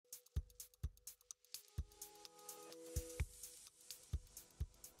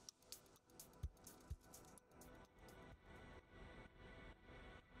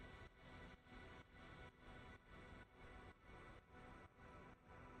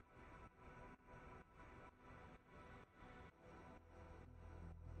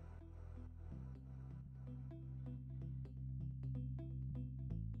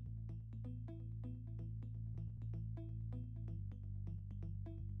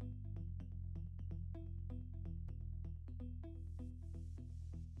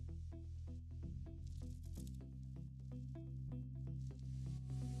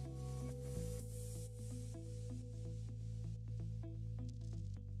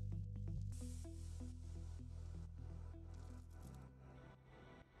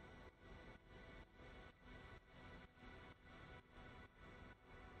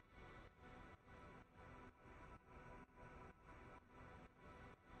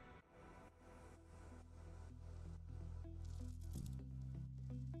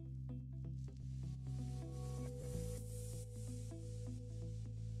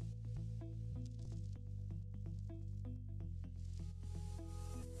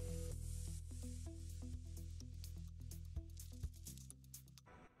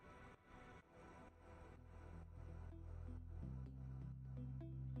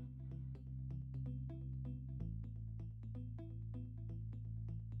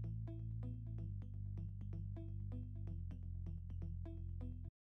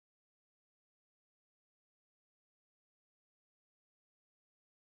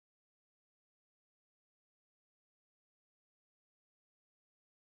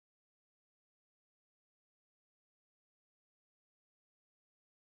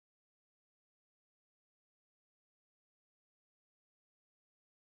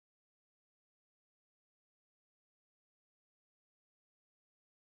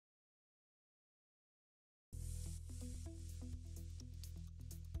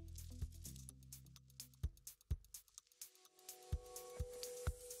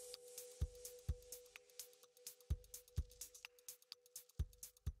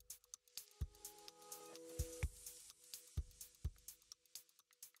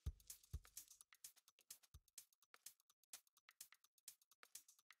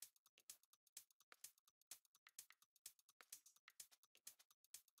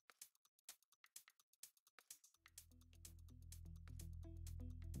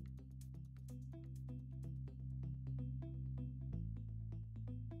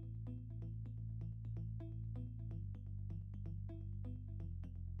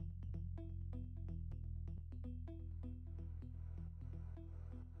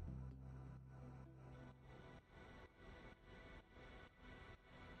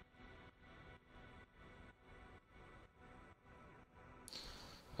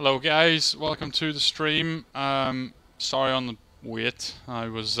Hello guys, welcome to the stream. Sorry on the wait. I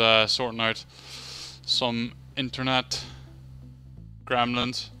was sorting out some internet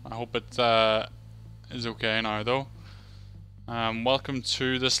gremlins. I hope it is okay now though. Welcome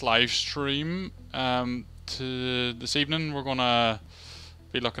to this live stream. This evening we're gonna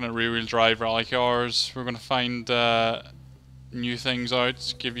be looking at rear-wheel drive rally cars. We're gonna find new things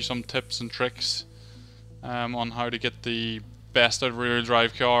out, give you some tips and tricks on how to get the best out of rear-wheel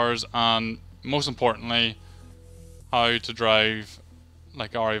drive cars, and most importantly, how to drive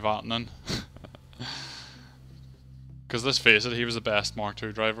like Ari Vatanen. Because let's face it, he was the best Mark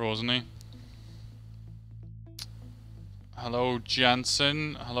II driver, wasn't he? Hello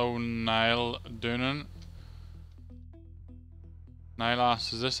Jensen, hello Niall Doonan. Niall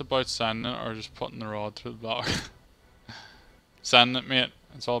asks, is this about sanding it or just putting the rod through the block? Sanding it, mate.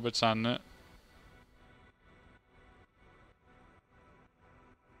 It's all about sanding it.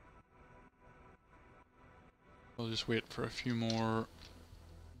 We'll just wait for a few more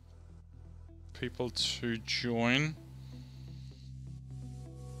people to join.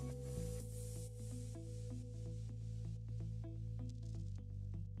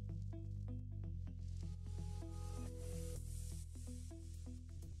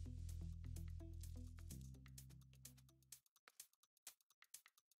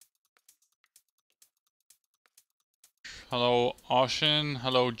 Hello Oshin,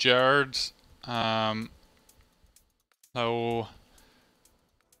 hello Jared, hello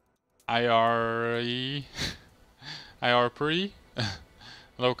IRE, IRPRE,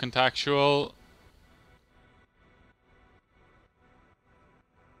 hello Contactual.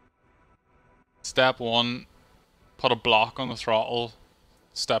 Step 1, put a block on the throttle.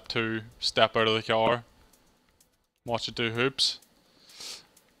 Step 2, step out of the car. Watch it do hoops.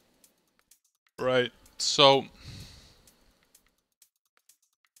 Right, so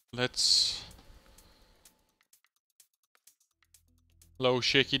let's... Hello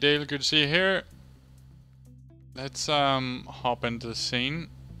Shaky Dale, good to see you here. Let's hop into the scene.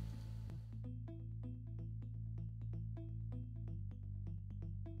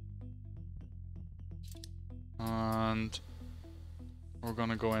 And we're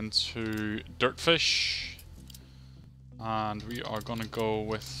gonna go into Dirtfish. And we are gonna go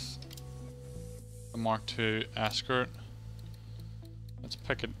with the Mark II Escort. Let's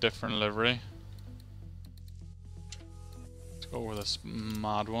pick a different livery. Let's go with this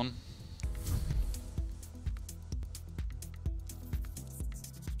mad one.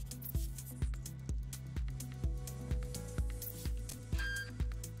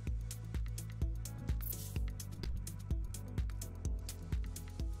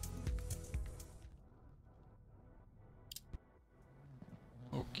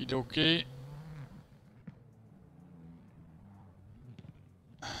 Okie dokie.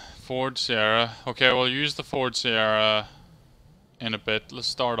 Ford Sierra. Okay, we'll use the Ford Sierra in a bit. Let's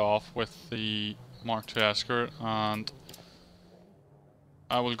start off with the Mark II Escort, and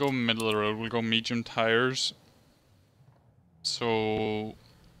I will go middle of the road. We'll go medium tires. So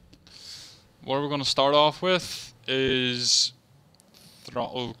what we're going to start off with is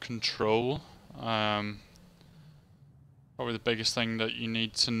throttle control. Probably the biggest thing that you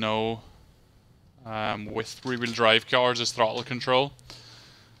need to know with rear-wheel drive cars is throttle control.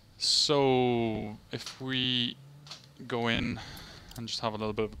 So if we go in and just have a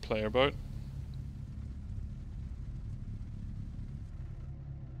little bit of a play about.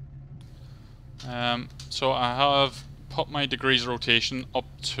 So I have put my degrees of rotation up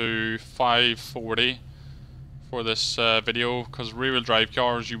to 540 for this video, because rear-wheel drive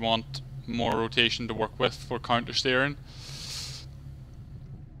cars you want more rotation to work with for counter steering.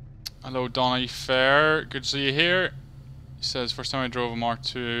 Hello Donny Fair, good to see you here. He says, first time I drove a Mark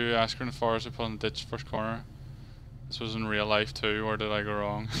II Escort in the forest, I put in the ditch first corner. This was in real life too, or did I go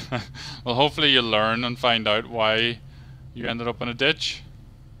wrong? Well, hopefully you'll learn and find out why you ended up in a ditch.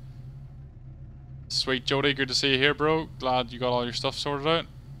 Sweet Jody, good to see you here, bro. Glad you got all your stuff sorted out.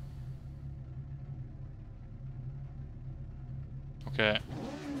 Okay.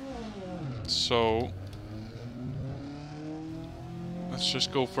 So let's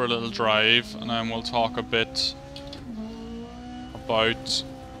just go for a little drive, and then we'll talk a bit about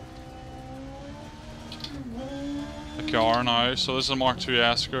the car now. So this is a Mark II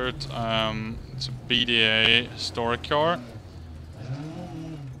Escort. It's a BDA historic car.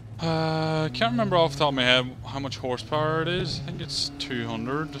 I can't remember off the top of my head how much horsepower it is. I think it's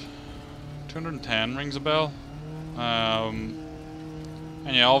 210 rings a bell. And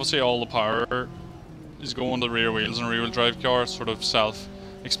yeah, obviously all the power is going to the rear wheels in a rear-wheel drive car. It's sort of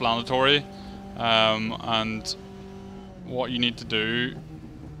self-explanatory. And what you need to do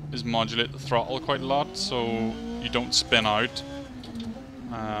is modulate the throttle quite a lot, so you don't spin out.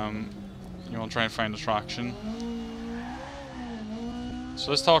 You want to try and find the traction. So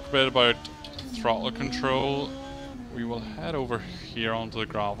let's talk a bit about throttle control. We will head over here onto the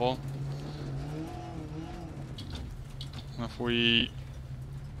gravel. And if we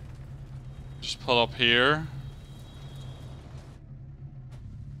just pull up here,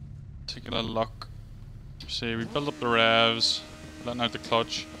 take a little look. You see, we build up the revs, letting out the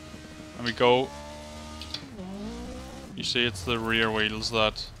clutch, and we go. You see, it's the rear wheels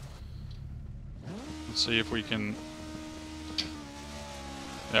that. Let's see if we can.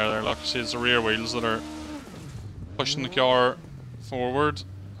 There, look. See, it's the rear wheels that are pushing the car forward,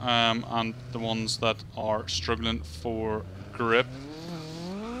 and the ones that are struggling for grip.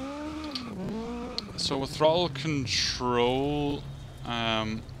 So with throttle control,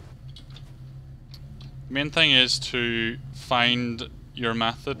 main thing is to find your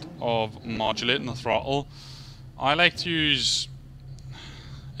method of modulating the throttle. I like to use,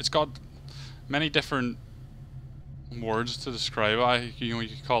 it's got many different words to describe it. You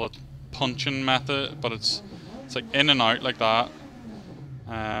could call it punching method, but it's like in and out like that.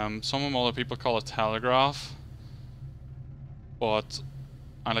 Some other people call it telegraph, but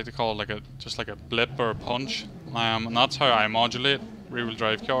I like to call it like just like a blip or a punch. And that's how I modulate rear-wheel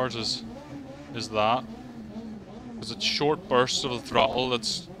drive cars, is that. Because it's short bursts of the throttle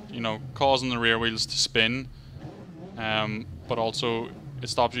that's, you know, causing the rear wheels to spin, but also it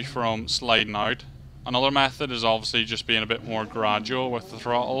stops you from sliding out. Another method is obviously just being a bit more gradual with the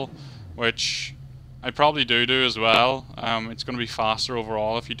throttle, which I probably do as well. It's going to be faster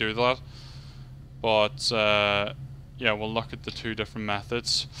overall if you do that. But yeah, we'll look at the two different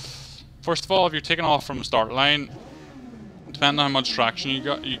methods. First of all, if you're taking off from the start line, depending on how much traction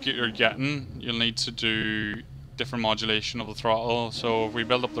you're getting, you'll need to do different modulation of the throttle. So if we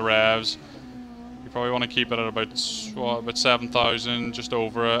build up the revs, you probably want to keep it at about 7,000, just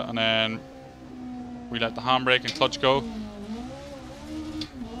over it, and then we let the handbrake and clutch go.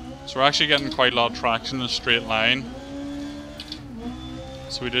 So we're actually getting quite a lot of traction in a straight line.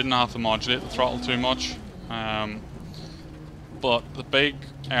 So we didn't have to modulate the throttle too much. But the big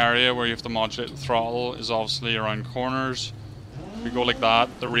area where you have to modulate the throttle is obviously around corners. If we go like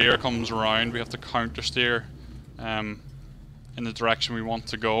that, the rear comes around, we have to counter steer in the direction we want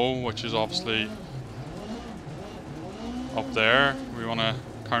to go, which is obviously up there. We want to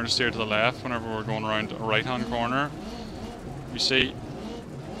counter steer to the left whenever we're going around a right hand corner. You see,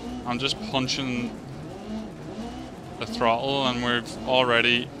 I'm just punching the throttle, and we've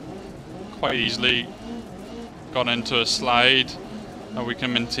already quite easily got into a slide that we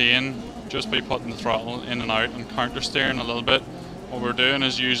can maintain just by putting the throttle in and out and counter steering a little bit. What we're doing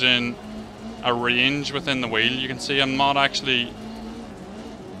is using a range within the wheel. You can see I'm not actually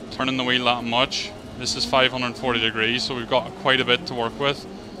turning the wheel that much. This is 540 degrees, so we've got quite a bit to work with.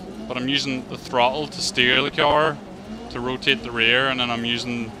 But I'm using the throttle to steer the car, to rotate the rear, and then I'm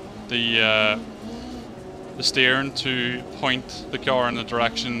using the steering to point the car in the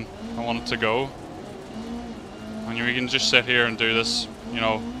direction I want it to go. And we can just sit here and do this, you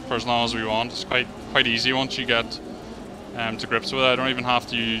know, for as long as we want. It's quite easy once you get to grips with it. I don't even have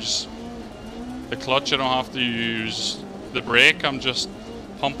to use the clutch. I don't have to use the brake. I'm just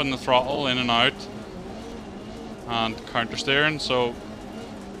pumping the throttle in and out and counter steering. So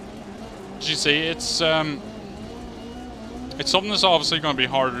as you see, it's something that's obviously going to be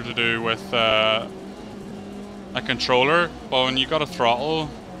harder to do with a controller, but when you got a throttle,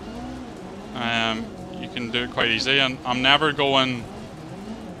 you can do it quite easily. And I'm never going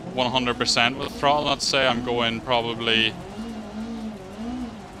 100% with the throttle. Let's say I'm going probably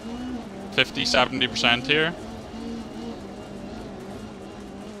 50-70% here.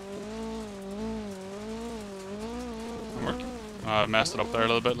 I messed it up there a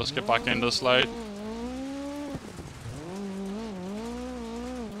little bit. Let's get back into the slide.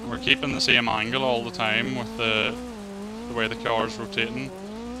 We're keeping the same angle all the time with the way the car is rotating.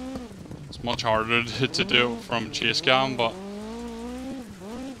 It's much harder to do from chase cam, but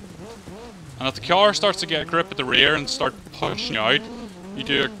and if the car starts to get grip at the rear and start pushing you out, you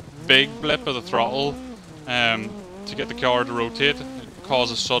do a big blip of the throttle to get the car to rotate. It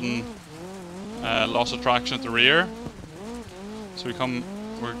causes sudden loss of traction at the rear. So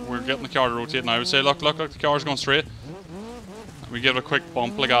we're getting the car to rotate now. I would say, look, the car's going straight. We give it a quick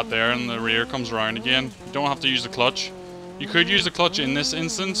bump like that there, and the rear comes around again. You don't have to use the clutch. You could use the clutch in this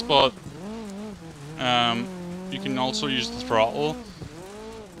instance, but you can also use the throttle.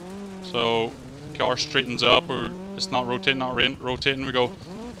 So the car straightens up, or it's not rotating, we go,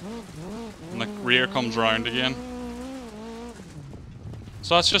 and the rear comes around again.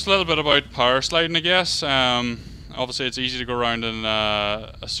 So that's just a little bit about power sliding, I guess. Obviously it's easy to go around in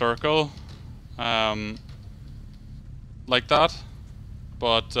a circle like that,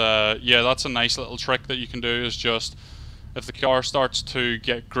 but yeah, that's a nice little trick that you can do, is just if the car starts to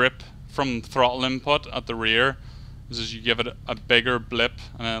get grip from throttle input at the rear, is you give it a bigger blip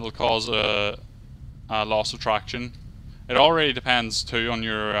and then it'll cause a loss of traction. It already depends too on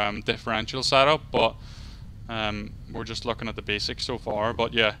your differential setup, but we're just looking at the basics so far.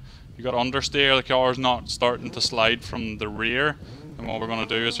 But yeah, you got understeer, the car's not starting to slide from the rear, and what we're going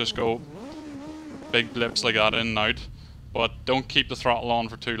to do is just go big blips like that in and out, but don't keep the throttle on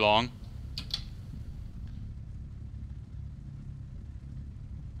for too long.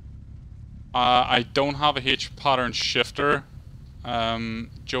 I don't have a H pattern shifter,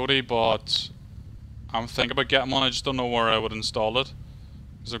 Jody, but I'm thinking about getting one. I just don't know where I would install it,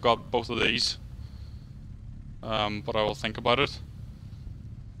 because I've got both of these. But I will think about it.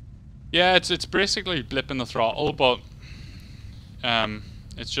 Yeah, it's basically blipping the throttle, but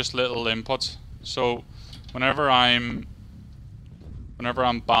it's just little inputs. So whenever I'm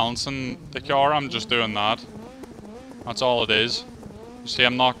balancing the car, I'm just doing that. That's all it is. You see,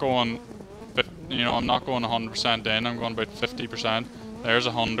 I'm not going, I'm not going 100% in. I'm going about 50%. There's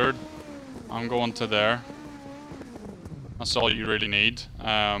 100. I'm going to there. That's all you really need.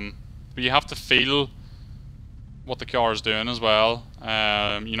 But you have to feel what the car is doing as well.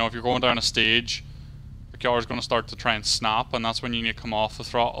 You know, if you're going down a stage, the car is going to start to try and snap, and that's when you need to come off the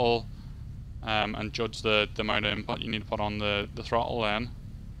throttle and judge the amount of input you need to put on the throttle then.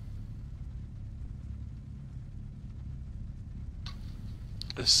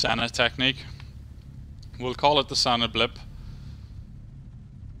 The Senna technique. We'll call it the Senna blip.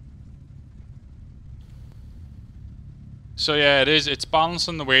 So yeah, it's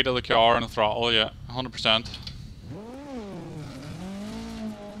balancing the weight of the car and the throttle, yeah, 100%.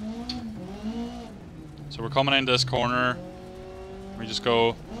 So we're coming into this corner, we just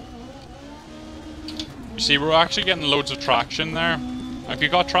go, you see we're actually getting loads of traction there. If you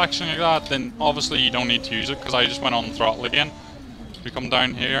got traction like that, then obviously you don't need to use it, because I just went on the throttle again. We come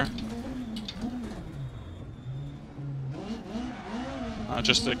down here,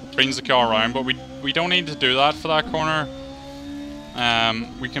 it brings the car around, but we don't need to do that for that corner.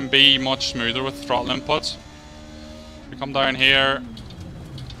 We can be much smoother with throttle inputs. We come down here,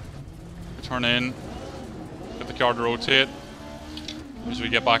 we turn in, get the car to rotate, as we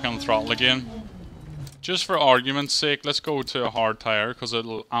get back on the throttle again. Just for argument's sake, let's go to a hard tire, because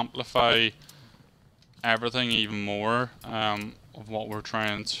it'll amplify everything even more of what we're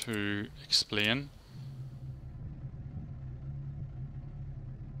trying to explain.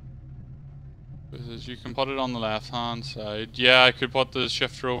 Because you can put it on the left hand side. Yeah, I could put the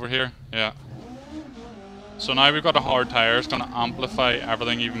shifter over here. Yeah. So now we've got a hard tire, it's going to amplify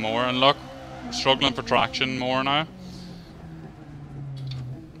everything even more. And look, we're struggling for traction more now.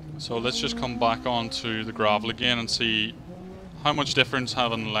 So let's just come back onto the gravel again and see how much difference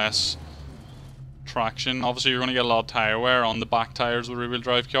having less traction. Obviously you're going to get a lot of tire wear on the back tires of the rear-wheel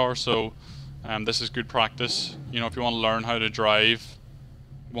drive car, so this is good practice. You know, if you want to learn how to drive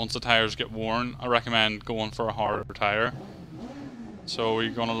once the tires get worn, I recommend going for a harder tire. So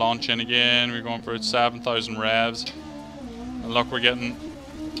we're going to launch in again, we're going for 7,000 revs, and look, we're getting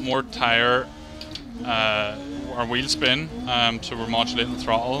more tire, our wheel spin, so we're modulating the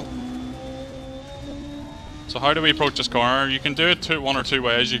throttle. So how do we approach this corner? You can do it one or two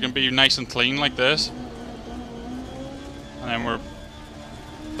ways. You can be nice and clean like this, and then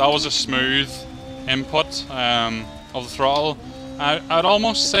that was a smooth input of the throttle. I'd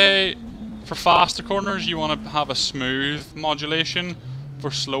almost say for faster corners you want to have a smooth modulation. For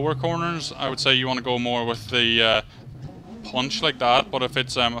slower corners I would say you want to go more with the punch like that, but if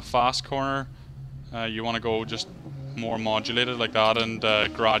it's a fast corner you want to go just more modulated like that and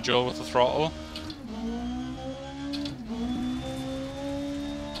gradual with the throttle.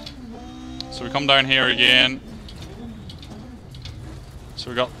 So we come down here again. So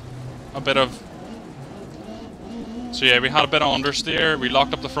we got a bit of... So yeah, we had a bit of understeer. We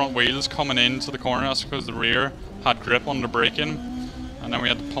locked up the front wheels coming into the corner. That's because the rear had grip under braking. And then we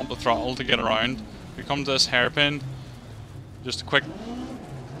had to pump the throttle to get around. We come to this hairpin. Just a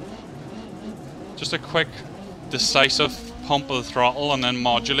quick decisive pump of the throttle and then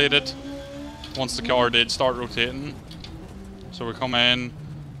modulate it once the car did start rotating. So we come in,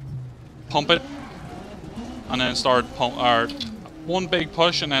 pump it, and then start one big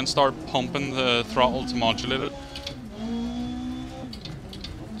push and then start pumping the throttle to modulate it.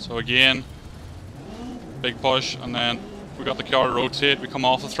 So again, big push, and then we got the car to rotate, we come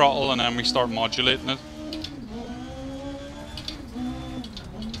off the throttle and then we start modulating it.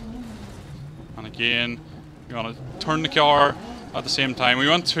 again, you want to turn the car at the same time. We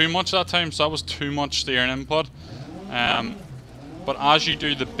went too much that time, so that was too much steering input. But as you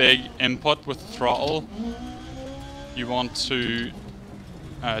do the big input with the throttle, you want to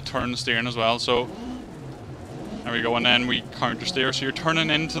turn the steering as well. So there we go, and then we counter steer. So you're turning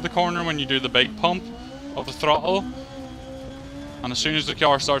into the corner when you do the big pump of the throttle, and as soon as the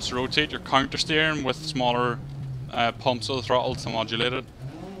car starts to rotate, you're counter steering with smaller pumps of the throttle to modulate it.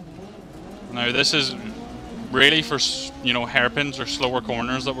 Now this is really for, you know, hairpins or slower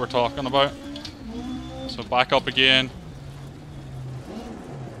corners that we're talking about. So back up again,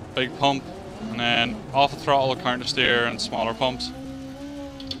 big pump, and then off the throttle, counter steer, and smaller pumps.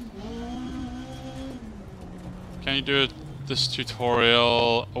 Can you do this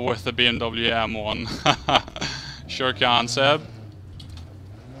tutorial with the BMW M1? Sure can, Seb.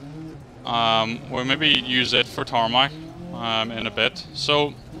 We'll maybe use it for tarmac in a bit.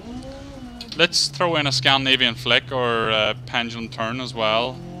 So let's throw in a Scandinavian flick or pendulum turn as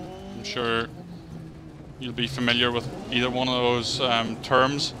well. I'm sure you'll be familiar with either one of those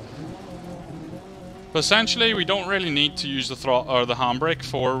terms. But essentially, we don't really need to use the throttle or the handbrake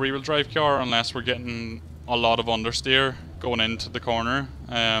for a rear-wheel drive car unless we're getting a lot of understeer going into the corner.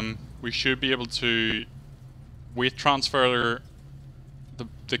 We should be able to weight transfer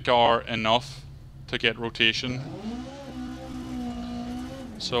the car enough to get rotation.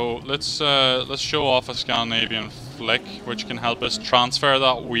 So let's show off a Scandinavian flick, which can help us transfer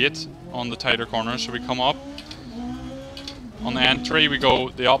that weight on the tighter corners. So we come up on the entry, we go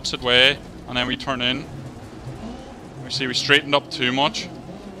the opposite way, and then we turn in. We see we straightened up too much.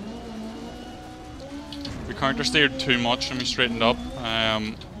 We counter steered too much and we straightened up.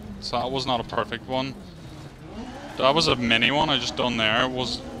 So that was not a perfect one. That was a mini one I just done there.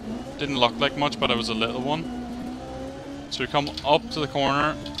 Didn't look like much, but it was a little one. So we come up to the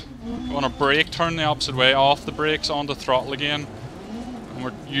corner. We want to brake, turn the opposite way, off the brakes, on the throttle again. And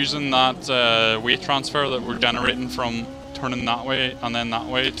we're using that weight transfer that we're generating from turning that way and then that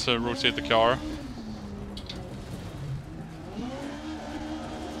way to rotate the car.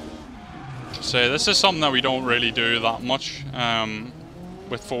 So this is something that we don't really do that much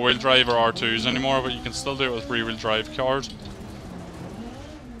with four-wheel drive or R2s anymore, but you can still do it with rear-wheel drive cars.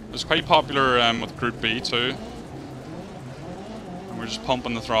 It's quite popular with Group B too. And we're just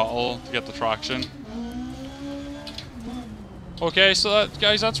pumping the throttle to get the traction. Okay, so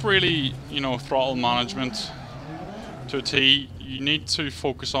guys, that's really, you know, throttle management to a T. You need to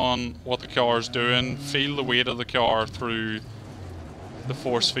focus on what the car is doing, feel the weight of the car through the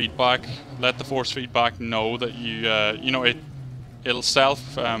force feedback. Let the force feedback know that you know, it'll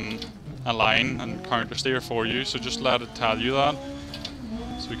self align and counter steer for you. So just let it tell you that.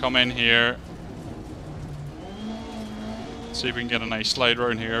 So we come in here, see if we can get a nice slide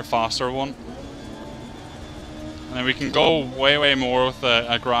around here, a faster one. And then we can go way more with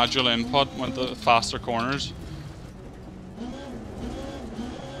a gradual input with the faster corners.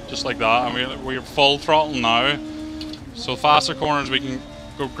 Just like that, and we're full throttle now. So faster corners we can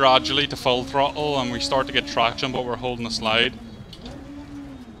go gradually to full throttle and we start to get traction, but we're holding the slide.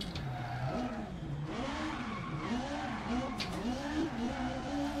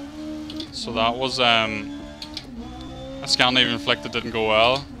 So that was a Scandinavian flick that didn't go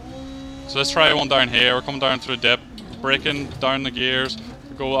well. So let's try one down here. We're coming down through a dip, braking down the gears,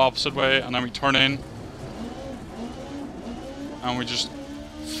 we go the opposite way, and then we turn in. And we just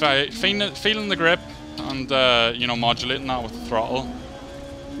feeling the grip and you know, modulating that with the throttle.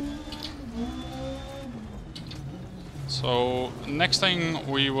 So next thing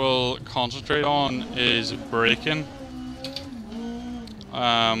we will concentrate on is braking.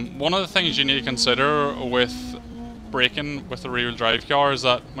 One of the things you need to consider with braking with the rear-wheel drive car is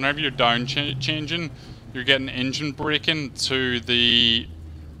that whenever you're down changing, you're getting engine braking to the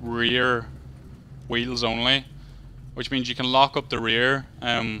rear wheels only, which means you can lock up the rear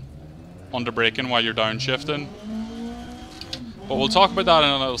under braking while you're downshifting. But we'll talk about that in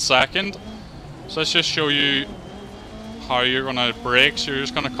a little second. So let's just show you how you're going to brake. So you're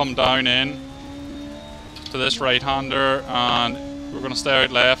just going to come down in to this right-hander and we're going to stay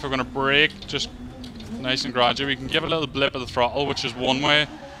out left. We're going to brake just nice and gradual. We can give a little blip of the throttle, which is one way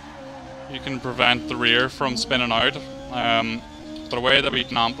you can prevent the rear from spinning out. But a way that we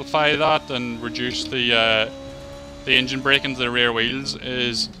can amplify that and reduce the engine braking to the rear wheels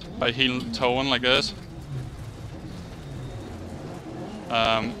is by heel towing like this.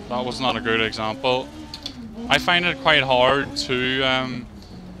 That was not a good example. I find it quite hard to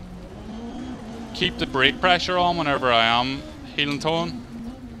keep the brake pressure on whenever I am heel and towing.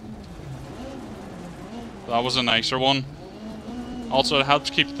 That was a nicer one. Also, it helps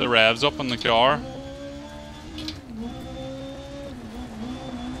keep the revs up in the car.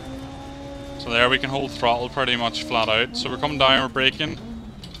 So there we can hold throttle pretty much flat out. So we're coming down, we're braking.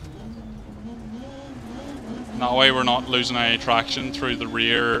 That way we're not losing any traction through the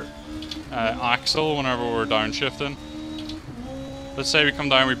rear axle whenever we're downshifting. Let's say we come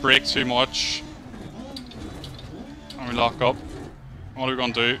down, we brake too much, and we lock up. What are we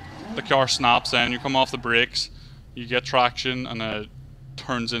going to do? The car snaps then, you come off the brakes, you get traction, and it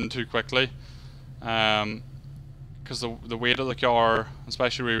turns in too quickly. Because the weight of the car,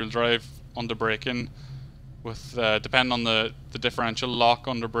 especially rear-wheel drive, under braking, with depending on the differential lock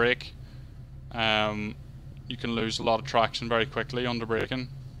under brake, you can lose a lot of traction very quickly under braking.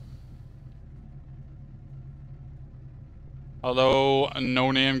 Hello,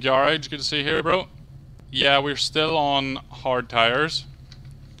 No Name Garage, good to see you here, bro. Yeah, we're still on hard tires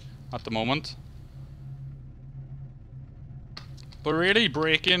at the moment. But really,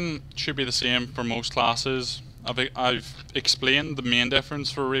 braking should be the same for most classes. I've explained the main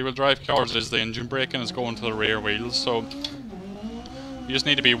difference for rear-wheel drive cars is the engine braking is going to the rear wheels, so you just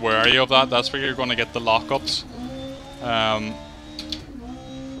need to be wary of that. That's where you're going to get the lockups.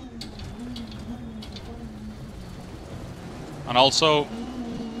 And also,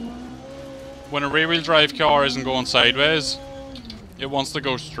 when a rear-wheel drive car isn't going sideways, it wants to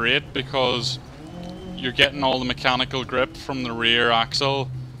go straight because you're getting all the mechanical grip from the rear axle,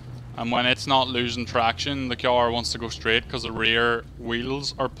 and when it's not losing traction, the car wants to go straight because the rear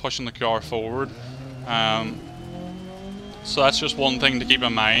wheels are pushing the car forward. So that's just one thing to keep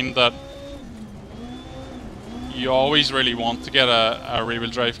in mind, that you always really want to get a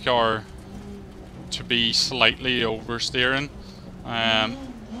rear-wheel drive car to be slightly oversteering,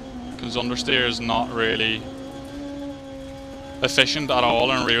 because understeer is not really efficient at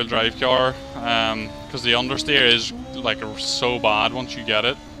all in a rear-wheel drive car, because the understeer is like so bad once you get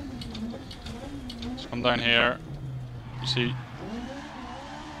it. Just come down here, you see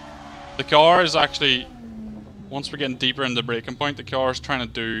the car is actually, once we're getting deeper in the braking point, the car is trying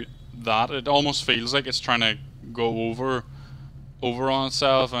to do that. It almost feels like it's trying to go over on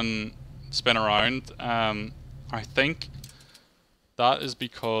itself and spin around. I think that is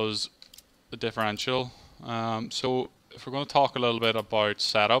because the differential. So if we're going to talk a little bit about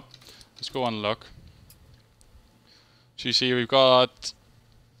setup, let's go and look. So you see we've got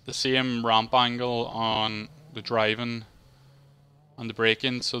the same ramp angle on the driving and the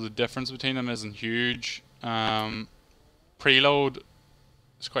braking, so the difference between them isn't huge. Preload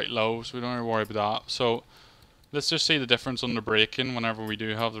is quite low, so we don't have to worry about that. So let's just see the difference under braking whenever we do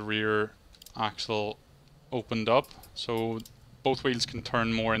have the rear axle opened up, so both wheels can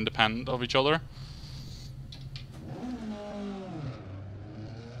turn more independent of each other.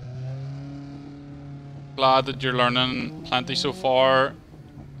 Glad that you're learning plenty so far,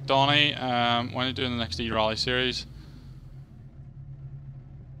 Donnie. When are you doing the next E-Rally series?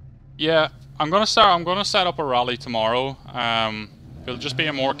 Yeah, I'm gonna set up a rally tomorrow. It'll just be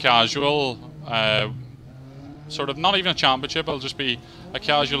a more casual, sort of not even a championship. It'll just be a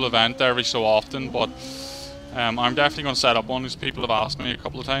casual event every so often. But I'm definitely going to set up one, because people have asked me a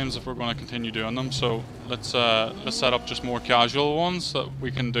couple of times if we're going to continue doing them. So let's set up just more casual ones that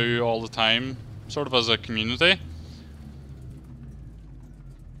we can do all the time, sort of as a community.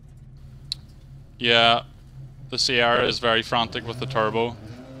 Yeah, the Sierra is very frantic with the turbo.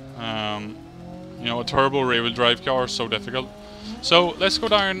 You know, a turbo rear-wheel drive car is so difficult. So let's go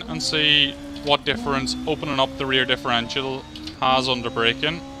down and see what difference opening up the rear differential has under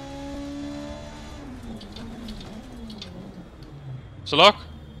braking. So look,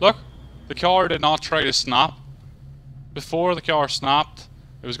 the car did not try to snap. Before the car snapped,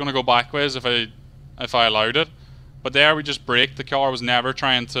 it was going to go backwards if I allowed it. But there we just braked. The car was never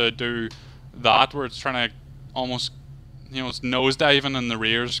trying to do that, where it's trying to almost, you know, it's nosediving and the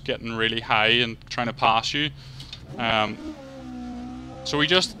rear's getting really high and trying to pass you. So we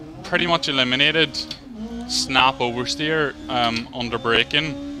just pretty much eliminated snap oversteer under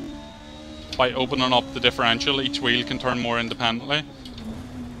braking by opening up the differential. Each wheel can turn more independently.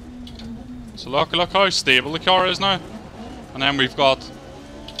 So look how stable the car is now. And then we've got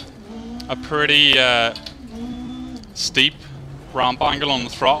a pretty steep ramp angle on the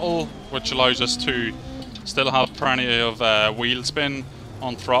throttle, which allows us to still have plenty of wheel spin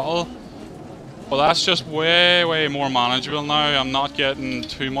on throttle. But that's just way more manageable now. I'm not getting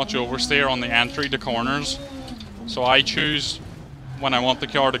too much oversteer on the entry to corners. So I choose when I want the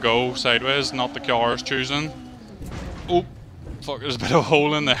car to go sideways, not the car is choosing. Oh, fuck, there's a bit of a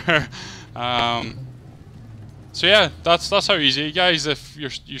hole in there. So yeah, that's how easy, guys. If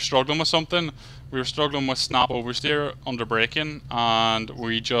you're struggling with something, we were struggling with snap oversteer under braking, and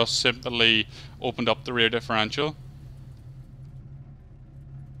we just simply opened up the rear differential.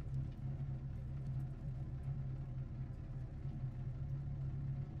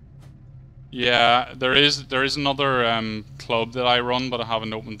 Yeah, there is another club that I run, but I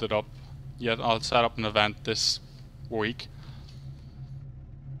haven't opened it up yet. I'll set up an event this week.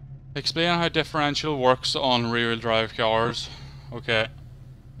 Explain how differential works on rear-wheel drive cars. Okay.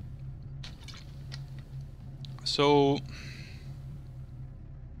 So,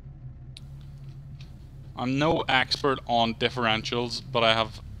 I'm no expert on differentials, but I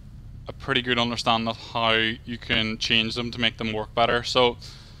have a pretty good understanding of how you can change them to make them work better. So,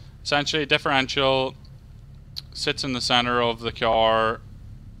 essentially, differential sits in the center of the car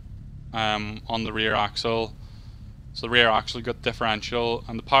on the rear axle. So the rear axle got differential,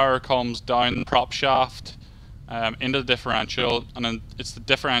 and the power comes down the prop shaft into the differential, and then it's the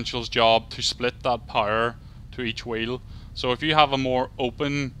differential's job to split that power to each wheel. So if you have a more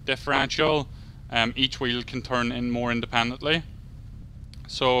open differential, each wheel can turn in more independently.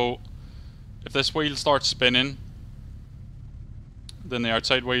 So if this wheel starts spinning, then the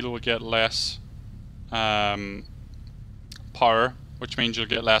outside wheel will get less power, which means you'll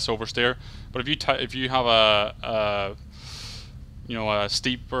get less oversteer. But if you have a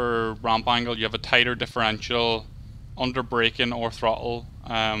steeper ramp angle, you have a tighter differential under braking or throttle,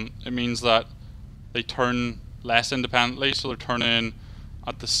 it means that they turn less independently, so they're turning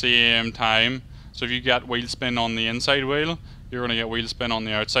at the same time. So if you get wheel spin on the inside wheel, you're going to get wheel spin on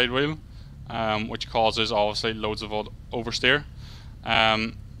the outside wheel, which causes obviously loads of oversteer.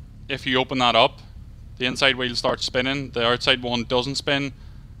 If you open that up, the inside wheel starts spinning, the outside one doesn't spin,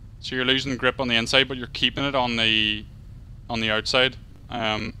 so you're losing grip on the inside, but you're keeping it on the outside.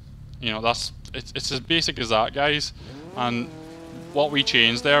 It's as basic as that, guys. And what we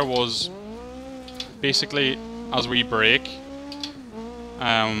changed there was basically as we brake,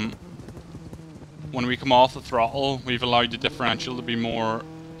 when we come off the throttle, we've allowed the differential to be more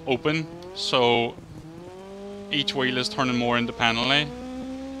open, so each wheel is turning more independently.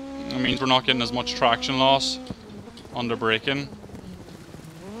 It means we're not getting as much traction loss under braking.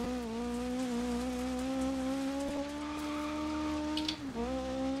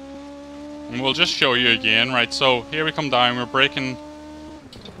 And we'll just show you again, right? So here we come down, we're braking.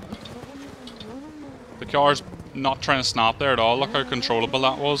 The car's not trying to snap there at all. Look how controllable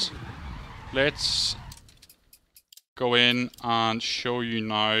that was. Let's go in and show you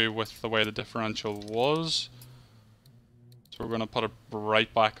now with the way the differential was. So we're going to put it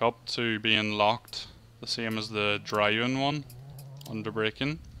right back up to being locked, the same as the driving one, under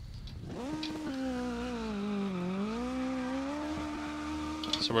braking.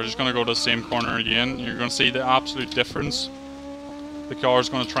 So we're just going to go to the same corner again. You're going to see the absolute difference. The car's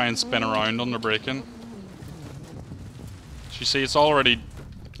going to try and spin around under braking. So you see it's already,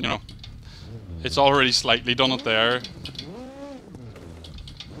 it's already slightly done it there.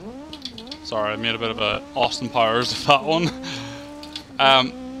 Sorry, I made a bit of a Austin Powers of that one.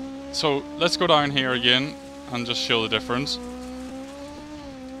 So let's go down here again and just show the difference.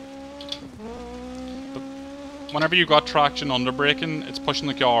 Whenever you've got traction under braking, it's pushing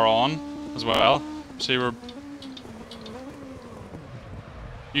the car on as well. See,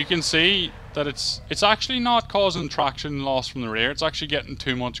 you can see that it's actually not causing traction loss from the rear. It's actually getting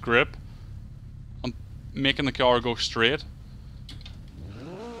too much grip on making the car go straight.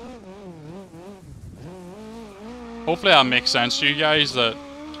 Hopefully that makes sense to you guys, that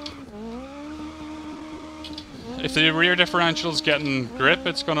if the rear differential is getting grip,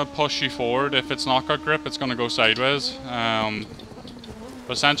 it's going to push you forward. If it's not got grip, it's going to go sideways. But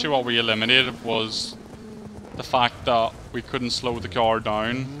essentially what we eliminated was the fact that we couldn't slow the car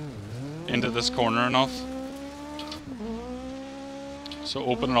down into this corner enough. So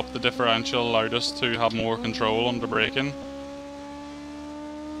opening up the differential allowed us to have more control under braking.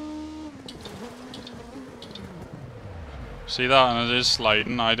 See that, and it is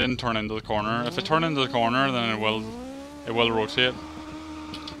sliding. I didn't turn into the corner. If it turned into the corner, then it will rotate.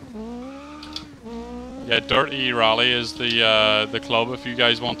 Yeah, Dirty Rally is the club if you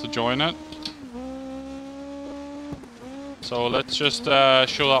guys want to join it. So let's just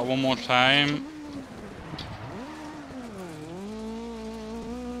show that one more time.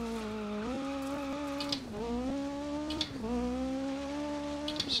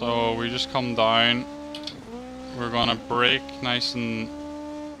 So we just come down. We're gonna brake nice and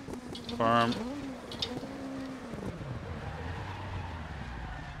firm.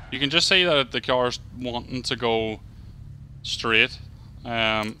 You can just see that the car's wanting to go straight.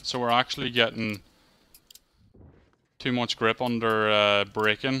 So we're actually getting too much grip under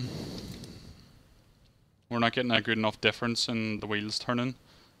braking. we're not getting a good enough difference in the wheels turning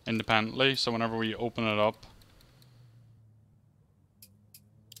independently. So whenever we open it up,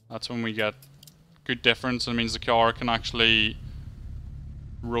 that's when we get good difference. It means the car can actually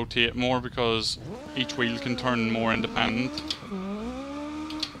rotate more because each wheel can turn more independent.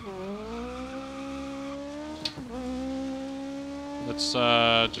 Let's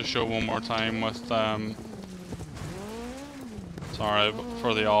just show one more time with sorry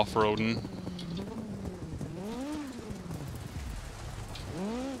for the off-roading.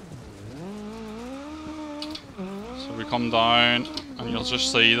 So we come down and you'll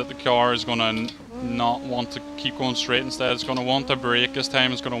just see that the car is going to not want to keep going straight. Instead it's going to want to brake this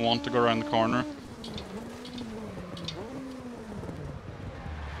time. It's going to want to go around the corner.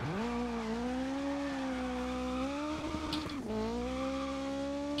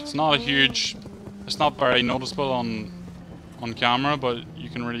 It's not a huge, it's not very noticeable on camera, but you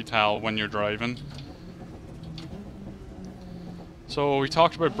can really tell when you're driving. So we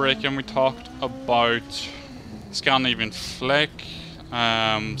talked about braking, we talked about Scandinavian flick,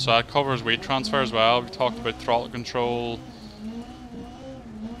 so that covers weight transfer as well. We talked about throttle control,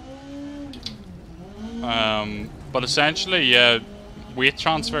 but essentially, yeah, weight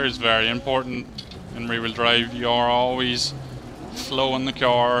transfer is very important in rear-wheel drive. You are always flowing the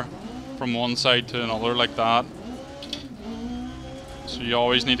car from one side to another like that. So you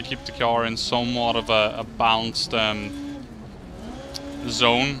always need to keep the car in somewhat of a balanced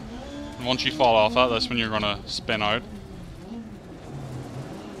zone. And once you fall off that, that's when you're going to spin out.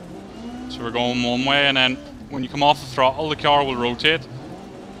 So we're going one way, and then when you come off the throttle, the car will rotate.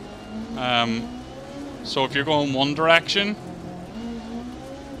 So if you're going one direction,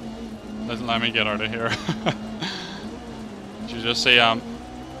 let me get out of here. You just see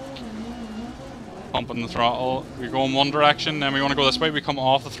pumping the throttle. We go in one direction, then we want to go this way. We come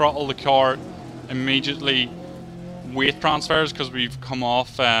off the throttle, the car immediately weight transfers because we've come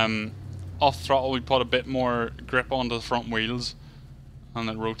off off throttle. We put a bit more grip onto the front wheels, and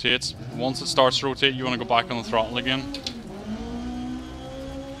it rotates. Once it starts to rotate, you want to go back on the throttle again.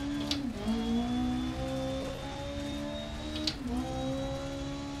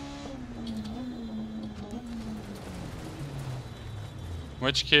 In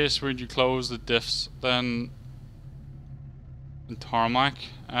which case would you close the diffs then in tarmac?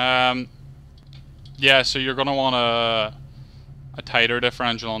 Yeah, so you're going to want a tighter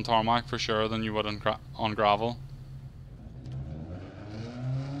differential on tarmac for sure than you would on gravel.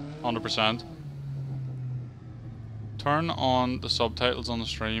 100%. Turn on the subtitles on the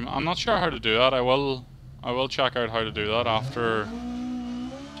stream. I'm not sure how to do that. I will check out how to do that after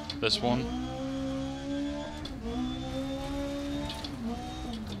this one.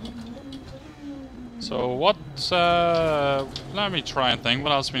 So what, let me try and think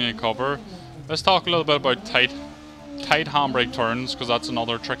what else we need to cover. Let's talk a little bit about tight handbrake turns, because that's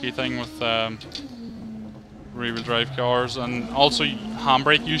another tricky thing with rear-wheel drive cars, and also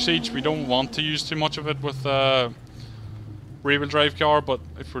handbrake usage. We don't want to use too much of it with rear-wheel drive car, but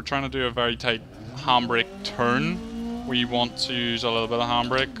if we're trying to do a very tight handbrake turn, we want to use a little bit of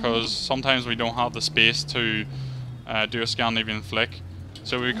handbrake, because sometimes we don't have the space to do a Scandinavian flick.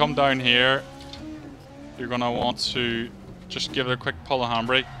 So we come down here, you're going to want to just give it a quick pull of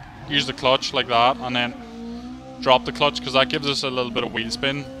handbrake, use the clutch like that, and then drop the clutch, because that gives us a little bit of wheel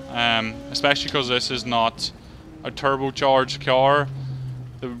spin, especially because this is not a turbocharged car.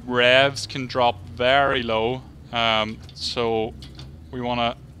 The revs can drop very low, so we want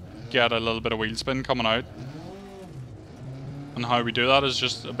to get a little bit of wheel spin coming out, and how we do that is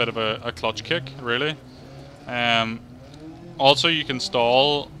just a bit of a clutch kick, really. Also, you can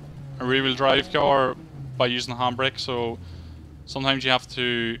stall a rear-wheel drive car by using the handbrake, so sometimes you have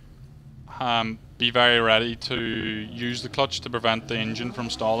to be very ready to use the clutch to prevent the engine from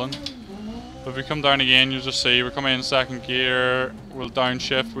stalling. But if we come down again, you'll just see we're coming in second gear, we'll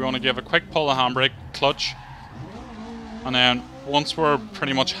downshift, we want to give a quick pull of handbrake, clutch, and then once we're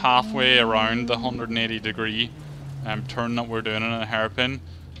pretty much halfway around the 180 degree turn that we're doing in a hairpin,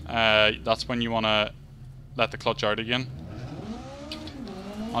 that's when you want to let the clutch out again.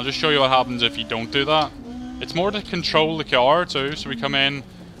 I'll just show you what happens if you don't do that. It's more to control the car too, so we come in,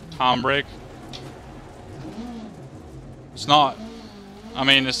 handbrake. It's not, I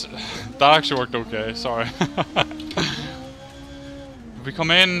mean, that actually worked okay, sorry. If we come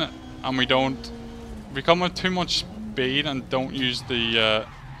in and we come with too much speed and don't use the,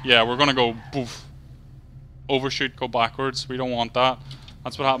 yeah, we're gonna go poof, overshoot, go backwards. We don't want that.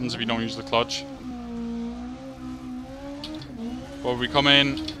 That's what happens if you don't use the clutch. But if we come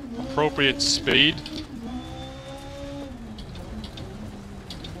in, appropriate speed,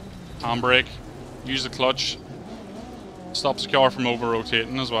 handbrake, use the clutch. Stops the car from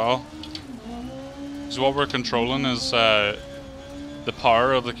over-rotating as well. So what we're controlling is the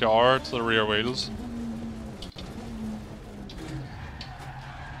power of the car to the rear wheels.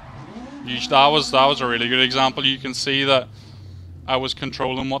 That was a really good example. You can see that I was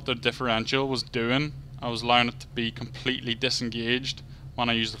controlling what the differential was doing. I was allowing it to be completely disengaged when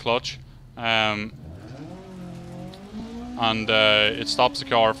I used the clutch. And it stops the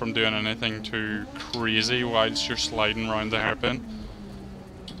car from doing anything too crazy whilst you're sliding around the hairpin.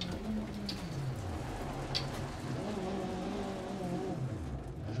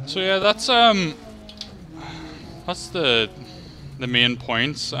 So yeah, that's the main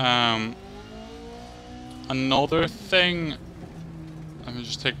points. Another thing, let me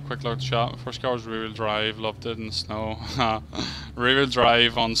just take a quick look at the shot. First car was rear-wheel drive, loved it in the snow. Rear-wheel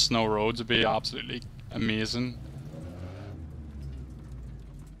drive on snow roads would be absolutely amazing.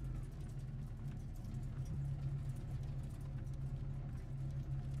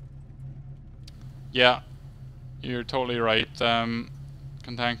 Yeah, you're totally right.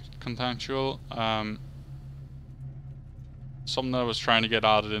 Contextual. Something that I was trying to get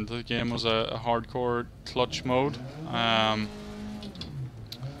added into the game was a hardcore clutch mode,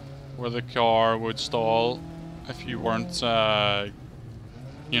 where the car would stall if you weren't,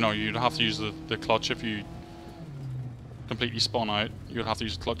 you know, you'd have to use the clutch if you completely spun out. You'd have to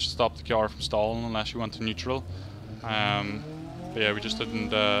use the clutch to stop the car from stalling unless you went to neutral. But yeah, we just didn't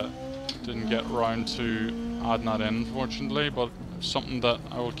get around to adding that in, unfortunately, but something that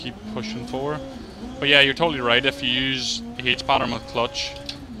I will keep pushing for. But yeah, you're totally right. If you use the H pattern with clutch,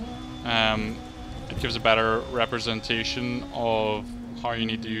 it gives a better representation of how you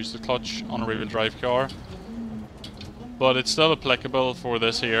need to use the clutch on a rear-wheel drive car. But it's still applicable for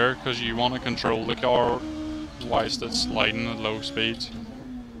this here, because you want to control the car whilst it's sliding at low speeds.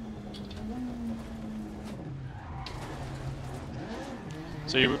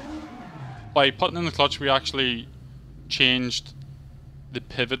 So by putting in the clutch, we actually changed the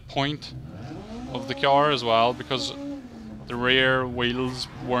pivot point of the car as well, because the rear wheels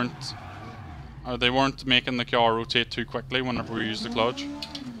weren't making the car rotate too quickly whenever we use the clutch.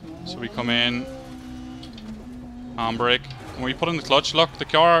 So we come in, handbrake. When we put in the clutch, look,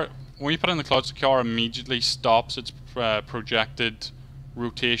 when we put in the clutch, the car immediately stops its projected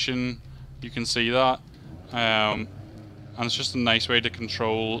rotation. You can see that, and it's just a nice way to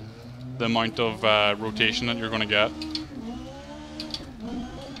control the amount of rotation that you're going to get.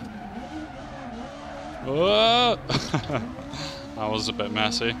 Oh! That was a bit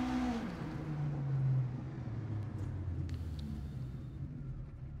messy.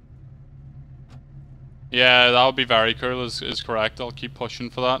 Yeah, that would be very cool, is correct. I'll keep pushing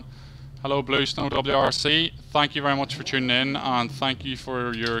for that. Hello Blue Snow WRC, thank you very much for tuning in, and thank you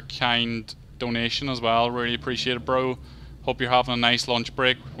for your kind donation as well. Really appreciate it, bro. Hope you're having a nice lunch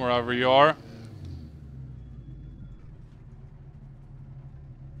break wherever you are.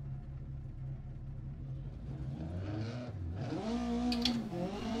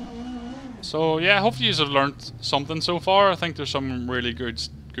 So yeah, hopefully you have learned something so far. I think there's some really good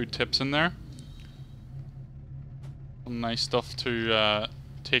tips in there. Some nice stuff to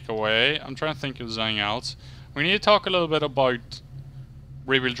take away. I'm trying to think if there's anything else. We need to talk a little bit about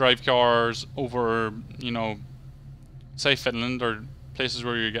rear-wheel drive cars over, you know, say Finland or places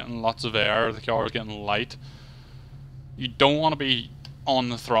where you're getting lots of air, the car is getting light. You don't want to be on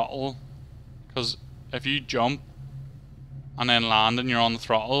the throttle, because if you jump and then land and you're on the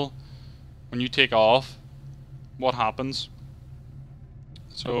throttle, when you take off, what happens?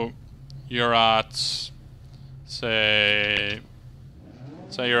 So you're at, say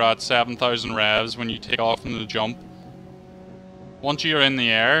you're at 7,000 revs when you take off from the jump. Once you're in the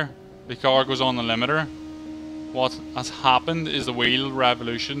air, the car goes on the limiter. What has happened is the wheel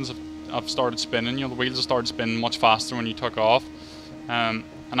revolutions have started spinning. You know, the wheels have started spinning much faster when you took off, and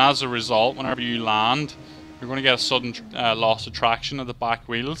as a result, whenever you land, you're going to get a sudden loss of traction of the back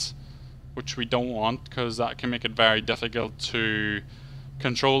wheels, which we don't want, because that can make it very difficult to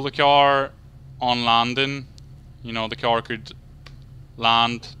control the car on landing. You know, the car could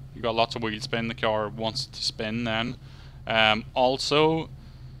land, you got lots of wheel spin, the car wants to spin then. Also,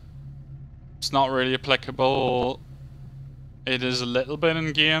 it's not really applicable. It is a little bit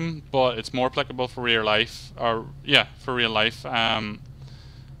in game, but it's more applicable for real life. Or yeah, for real life.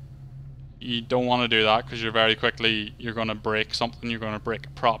 You don't want to do that, because you're going to break something. You're going to break a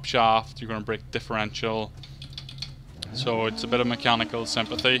prop shaft. You're going to break differential. So it's a bit of mechanical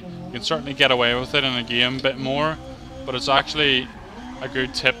sympathy. You can certainly get away with it in a game a bit more, but it's actually a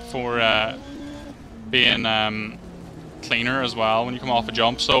good tip for being cleaner as well when you come off a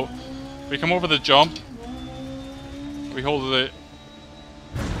jump. So We come over the jump. We hold it.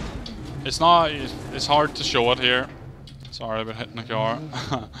 It's hard to show it here. Sorry about hitting the car.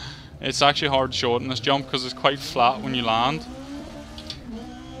 It's actually hard to show it in this jump because it's quite flat when you land.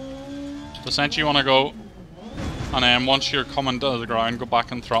 So essentially you want to go, and then once you're coming to the ground, go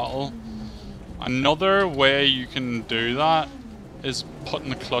back and throttle. Another way you can do that is putting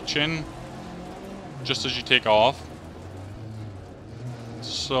the clutch in just as you take off.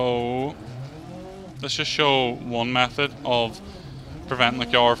 So let's just show one method of preventing the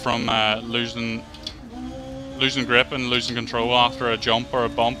car from losing grip and losing control after a jump or a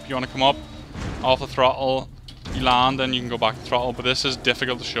bump. You want to come up off the throttle, you land, and you can go back to throttle. But this is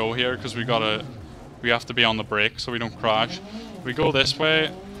difficult to show here because we have to be on the brake so we don't crash. We go this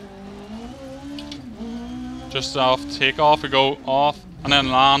way, just off takeoff, we go off, and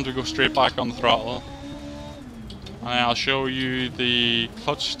then land, we go straight back on the throttle. And then I'll show you the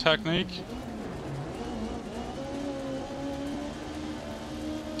clutch technique.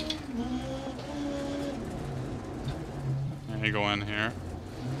 There you go in here.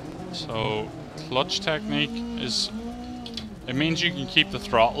 So clutch technique is, it means you can keep the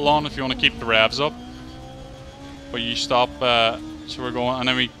throttle on if you want to keep the revs up, but you stop. So we're going, and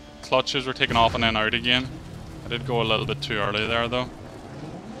then we clutches, we're taking off and then out again. I did go a little bit too early there though.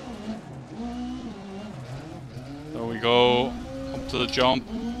 So we go up to the jump.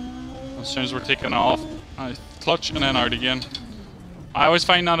 As soon as we're taking off, I clutch and then out again. I always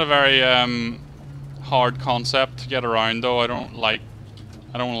find that a very hard concept to get around though. I don't like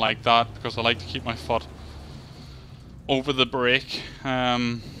that because I like to keep my foot over the brake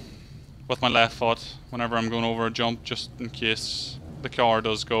with my left foot whenever I'm going over a jump, just in case the car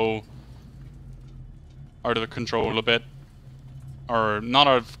does go out of control a bit, or not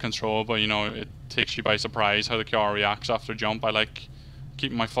out of control, but you know, it takes you by surprise how the car reacts after a jump. I like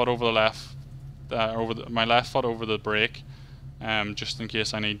keeping my foot over the left, my left foot over the brake, just in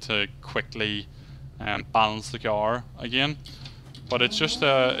case I need to quickly balance the car again. But it's just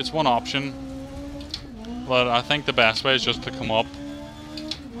it's one option. But I think the best way is just to come up,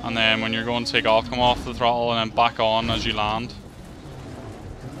 and then when you're going to take off, come off the throttle and then back on as you land.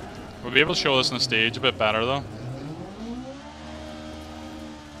 We'll be able to show this on the stage a bit better though.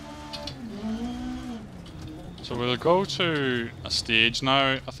 So we'll go to a stage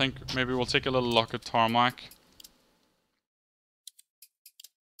now. I think maybe we'll take a little look at tarmac.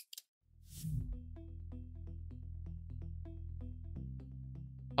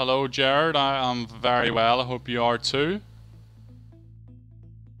 Hello Jared, I am very well, I hope you are too.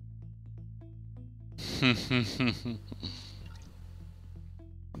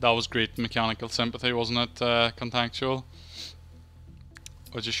 That was great mechanical sympathy, wasn't it, Contextual?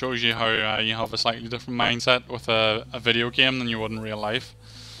 It just shows you how you have a slightly different mindset with a video game than you would in real life.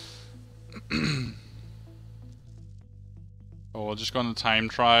 So we'll just go on the time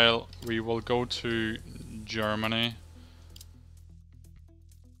trial. We will go to Germany.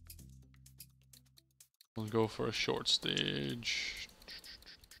 We'll go for a short stage.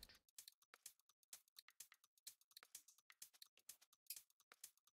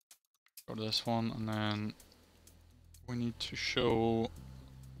 Go to this one, and then we need to show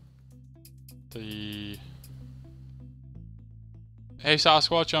the... Hey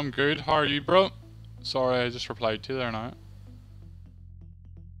Sasquatch, I'm good. How are you, bro? Sorry, I just replied to you there now.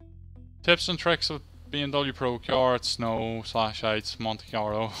 Tips and tricks of BMW Pro car at snow/ice Monte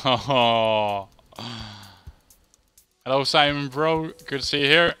Carlo. Hello Simon, bro. Good to see you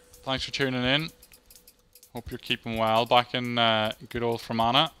here. Thanks for tuning in. Hope you're keeping well back in good old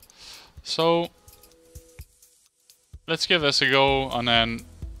Fermanagh. So let's give this a go, and then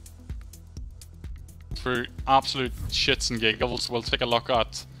for absolute shits and giggles, we'll take a look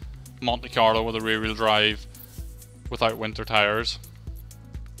at Monte Carlo with a rear-wheel drive without winter tires.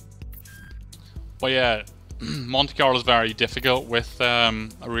 But yeah, Monte Carlo is very difficult with a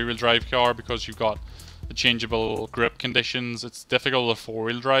rear-wheel drive car because you've got the changeable grip conditions. It's difficult with a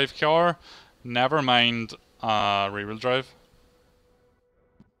four-wheel drive car, never mind rear-wheel drive.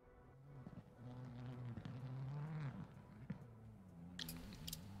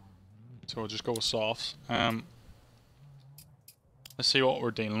 So we'll just go with softs. Let's see what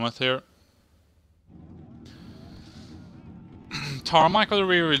we're dealing with here. Tarmac with a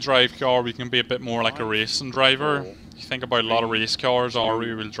rear-wheel drive car, we can be a bit more like a racing driver. You think about a lot of race cars are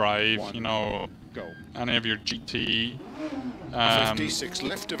rear-wheel drive, you know, any of your GT. 56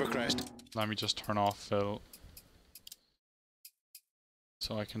 left of a crest. Let me just turn off Phil,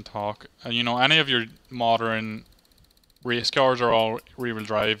 so I can talk. You know, any of your modern race cars are all rear-wheel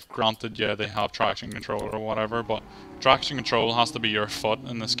drive. Granted, yeah, they have traction control or whatever, but traction control has to be your foot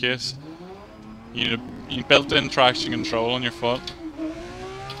in this case. You need built-in traction control on your foot.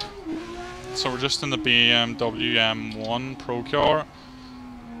 So we're just in the BMW M1 Pro car.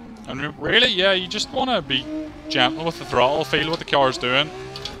 And really, yeah, you just want to be gentle with the throttle, feel what the car's doing.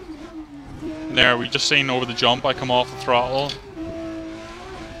 There, we just seen over the jump, I come off the throttle.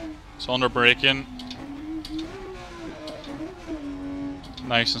 So under braking.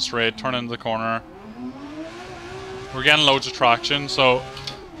 Nice and straight, turn into the corner. We're getting loads of traction, so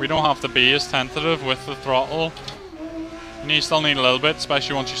we don't have to be as tentative with the throttle. You still need a little bit,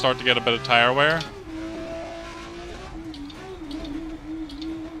 especially once you start to get a bit of tyre wear.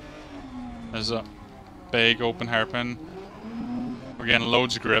 There's a big open hairpin. We're getting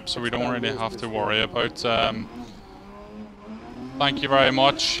loads of grip, so we don't really have to worry about... Thank you very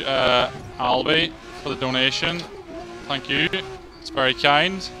much, Albie, for the donation. Thank you. It's very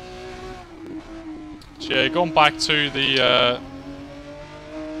kind. So yeah, going back to the...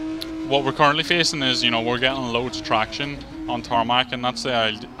 what we're currently facing is, you know, we're getting loads of traction on tarmac, and that's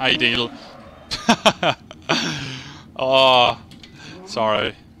the ideal. Oh,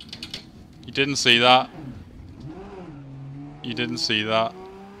 sorry. You didn't see that. You didn't see that.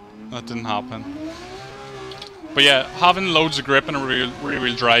 That didn't happen. But yeah, having loads of grip in a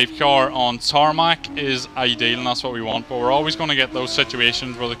rear-wheel drive car on tarmac is ideal, and that's what we want. But we're always going to get those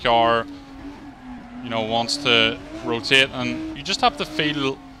situations where the car, you know, wants to rotate, and you just have to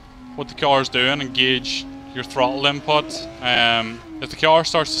feel what the car is doing and gauge your throttle input. If the car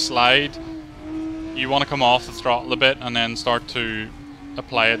starts to slide, you want to come off the throttle a bit and then start to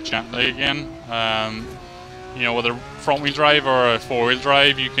apply it gently again. You know, with a front wheel drive or a four wheel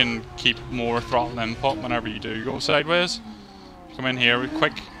drive, you can keep more throttle input whenever you do go sideways. Come in here with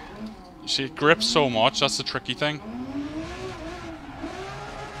quick. You see, it grips so much, that's the tricky thing.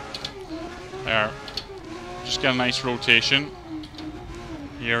 There. Just get a nice rotation.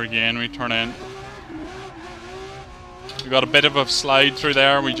 Here again, we turn in. We got a bit of a slide through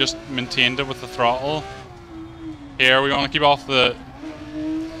there, we just maintained it with the throttle. Here, we want to keep off the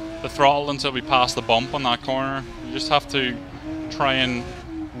throttle until we pass the bump on that corner. You just have to try and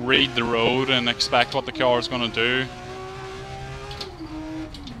read the road and expect what the car is going to do.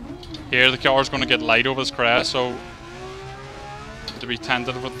 Here the car is going to get light over this crest, so to be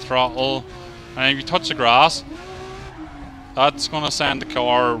tentative with the throttle. And if you touch the grass, that's going to send the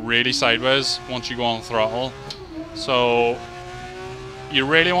car really sideways once you go on the throttle. So you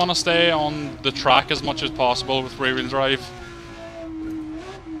really want to stay on the track as much as possible with rear wheel drive.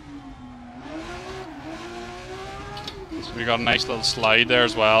 So we got a nice little slide there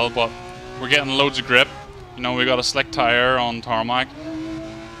as well, but we're getting loads of grip. You know, we got a slick tire on tarmac.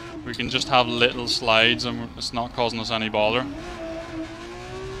 We can just have little slides and it's not causing us any bother.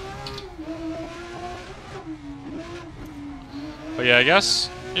 But yeah, I guess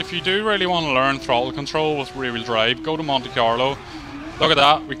if you do really want to learn throttle control with rear wheel drive, go to Monte Carlo. Look at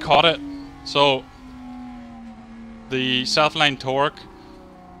that, we caught it. So the self-aligned torque,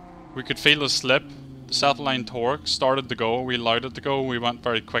 we could feel the slip. The self-aligned torque started to go, we allowed it to go, we went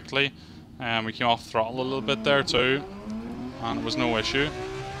very quickly, and we came off throttle a little bit there too, and it was no issue.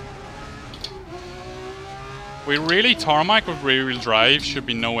 We really, tarmac with rear wheel drive should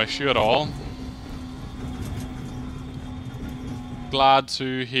be no issue at all. Glad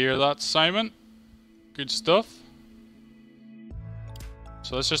to hear that, Simon. Good stuff.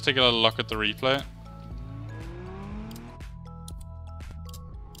 So let's just take a little look at the replay.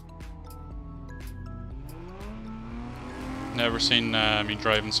 Never seen me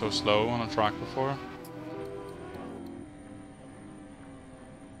driving so slow on a track before.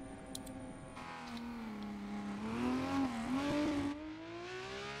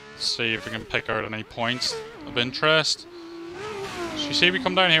 Let's see if we can pick out any points of interest. So you see we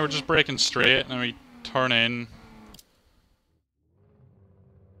come down here, we're just braking straight, and then we turn in.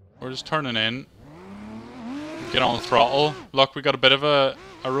 We're just turning in. Get on the throttle. Look, we got a bit of a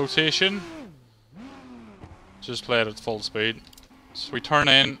rotation. Just play it at full speed. So we turn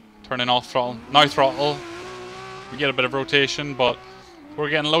in off throttle. Now throttle. We get a bit of rotation, but we're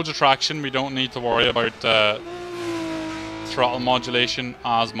getting loads of traction. We don't need to worry about throttle modulation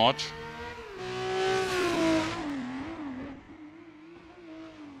as much.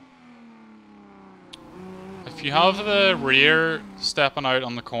 If you have the rear stepping out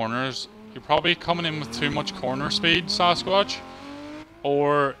on the corners, you're probably coming in with too much corner speed, Sasquatch.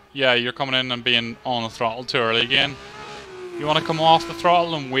 Or, yeah, you're coming in and being on the throttle too early again. You want to come off the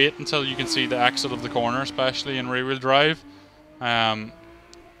throttle and wait until you can see the exit of the corner, especially in rear wheel drive.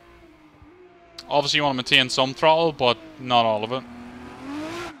 Obviously you want to maintain some throttle, but not all of it.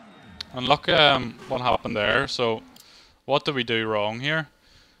 And look what happened there. So, what did we do wrong here?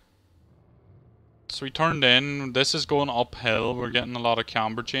 So we turned in. This is going uphill. We're getting a lot of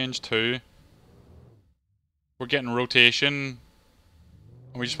camber change too. We're getting rotation.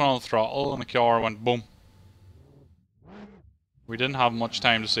 We just went on the throttle and the car went boom. We didn't have much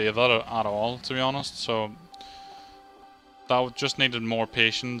time to save that at all, to be honest, so that just needed more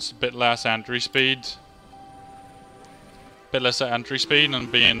patience, a bit less entry speed. Bit less entry speed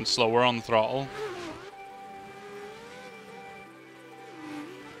and being slower on the throttle.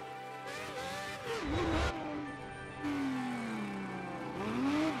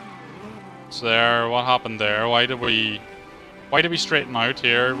 So there, what happened there? Why did we straighten out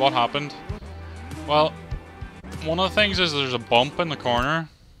here? What happened? Well, one of the things is there's a bump in the corner.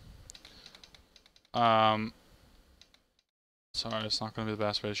 Sorry, it's not going to be the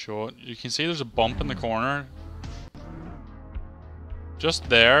best way to show it. You can see there's a bump in the corner. Just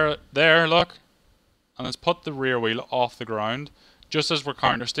there, look. And it's put the rear wheel off the ground, just as we're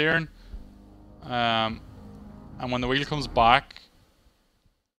counter steering. And when the wheel comes back,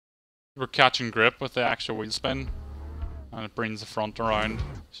 we're catching grip with the extra wheel spin, and it brings the front around.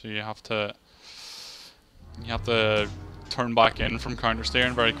 So you have to turn back in from counter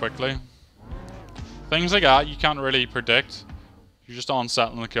steering very quickly. Things like that you can't really predict. You're just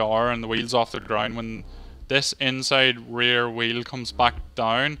unsettling the car and the wheel's off the ground. When this inside rear wheel comes back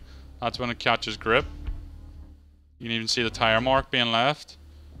down, that's when it catches grip. You can even see the tire mark being left.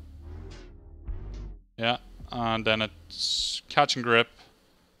 Yeah, and then it's catching grip,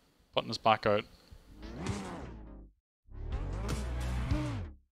 putting us back out.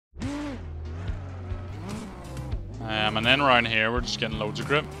 And then around here we're just getting loads of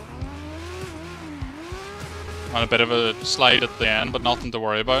grip. And a bit of a slide at the end, but nothing to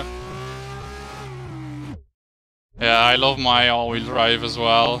worry about. Yeah, I love my all-wheel drive as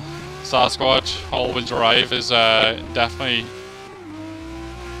well. Sasquatch all-wheel drive is definitely...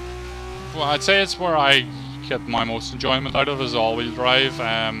 Well, I'd say it's where I get my most enjoyment out of is all-wheel drive.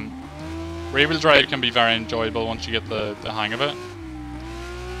 Rear-wheel drive can be very enjoyable once you get the hang of it.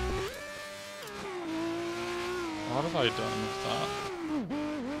 What have I done with that?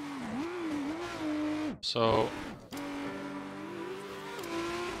 So...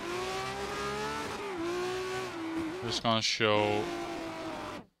 I'm just going to show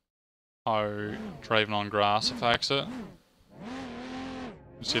how driving on grass affects it.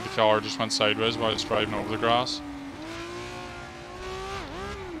 You see the car just went sideways while it's driving over the grass.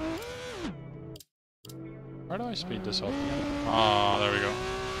 Where do I speed this up? Ah, there we go.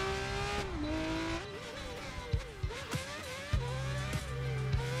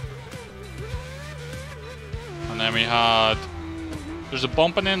 And then we had... There's a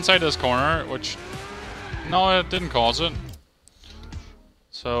bump on the inside of this corner, which... No, it didn't cause it.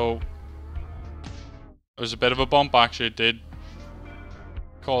 So... There's a bit of a bump, actually. It did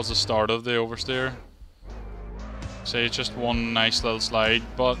cause the start of the oversteer. Say it's just one nice little slide,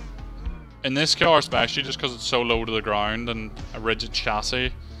 but... In this car especially, just because it's so low to the ground and a rigid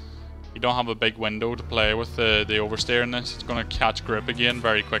chassis, you don't have a big window to play with the oversteer in this. It's going to catch grip again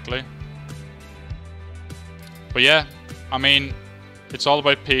very quickly. But yeah, I mean, it's all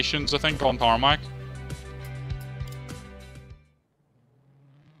about patience, I think, on tarmac.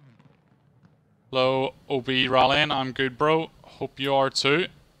 Hello, OB Rallying, I'm good, bro. Hope you are too.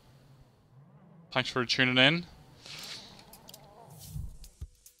 Thanks for tuning in.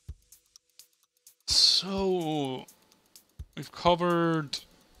 So, we've covered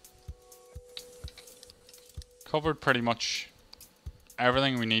pretty much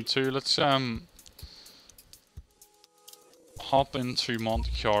everything we need to. Let's hop into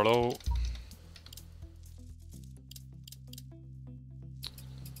Monte Carlo.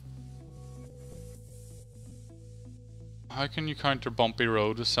 How can you counter bumpy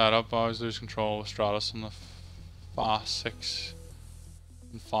road with setup? I always lose control with Stratus on the Fast 6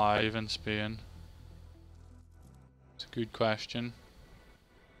 and 5 in Spain. It's a good question.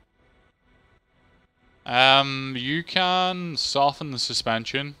 You can soften the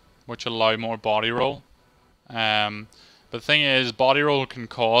suspension, which will allow more body roll. But the thing is, body roll can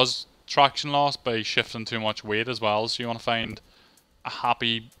cause traction loss by shifting too much weight as well. So you want to find a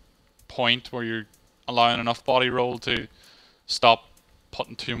happy point where you're allowing enough body roll to stop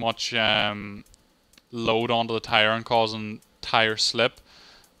putting too much load onto the tire and causing tire slip.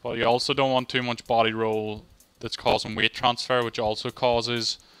 But you also don't want too much body roll that's causing weight transfer, which also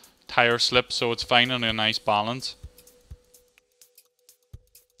causes tire slip. So it's finding a nice balance.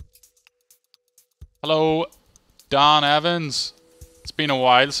 Hello, Dan Evans. It's been a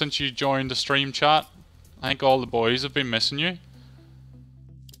while since you joined the stream chat. I think all the boys have been missing you.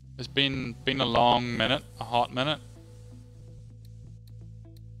 It's been a long minute, a hot minute.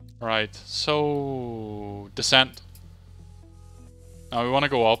 Right, so descent. Now we want to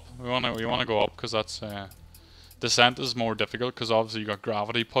go up. We want to go up because that's descent is more difficult because obviously you got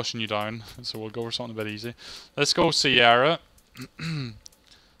gravity pushing you down. So we'll go for something a bit easy. Let's go Sierra. And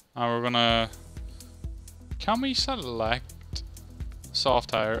we're gonna. Can we select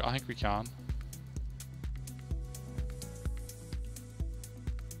soft tire? I think we can.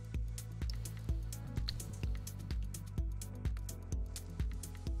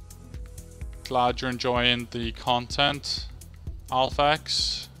 Glad you're enjoying the content,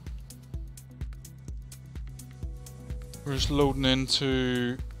 Alphax. We're just loading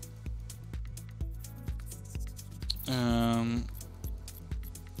into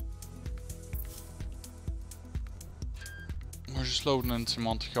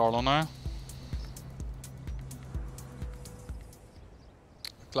Monte Carlo now.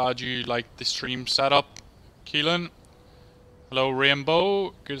 Glad you liked the stream setup, Keelan. Hello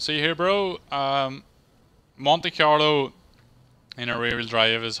Rainbow, good to see you here, bro. Monte Carlo in a rear-wheel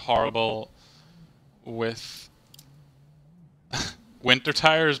drive is horrible with winter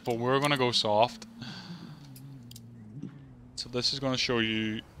tires, but we're gonna go soft. So this is gonna show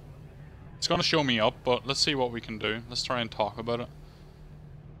you. It's gonna show me up, but let's see what we can do. Let's try and talk about it.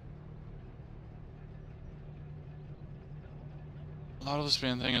 A lot of the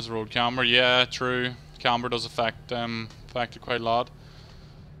main thing is road camber. Yeah, true. Camber does affect it quite a lot.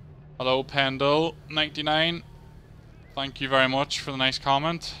 Hello Pendle 99. Thank you very much for the nice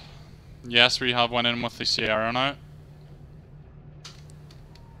comment. Yes, we have went in with the Sierra now.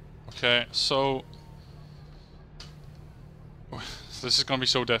 Okay, so this is gonna be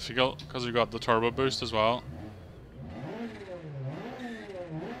so difficult because we've got the turbo boost as well.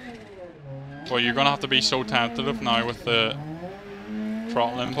 Well, you're gonna have to be so tentative now with the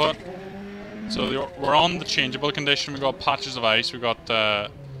throttle input. So we're on the changeable condition. We've got patches of ice. We've got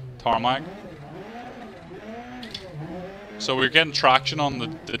tarmac. So we're getting traction on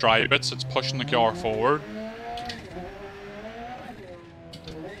the dry bits. It's pushing the car forward.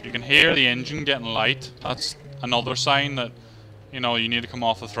 You can hear the engine getting light. That's another sign that, you know, you need to come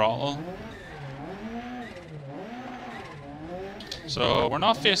off the throttle. So we're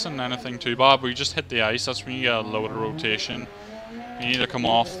not facing anything too bad. We just hit the ice. That's when you get a load of rotation. You need to come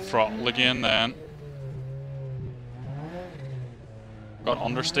off the throttle again then. Got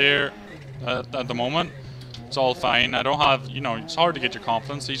understeer at the moment. It's all fine. I don't have, you know, it's hard to get your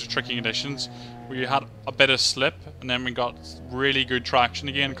confidence. These are tricky conditions. We had a bit of slip and then we got really good traction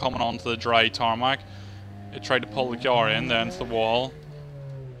again coming onto the dry tarmac. It tried to pull the car in then to the wall.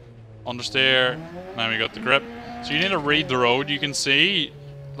 Understeer, and then we got the grip. So you need to read the road. You can see,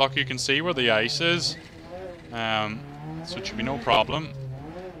 look, you can see where the ice is. So it should be no problem.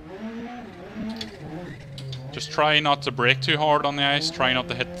 Just try not to brake too hard on the ice. Try not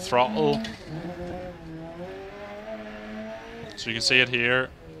to hit the throttle. So you can see it here.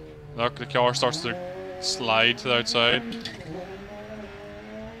 Look, the car starts to slide to the outside.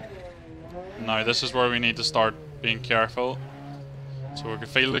 Now this is where we need to start being careful. So we can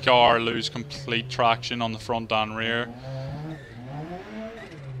feel the car lose complete traction on the front and rear.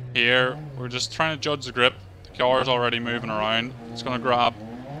 Here, we're just trying to judge the grip. The car is already moving around. It's going to grab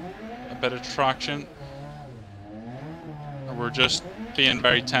a bit of traction. And we're just being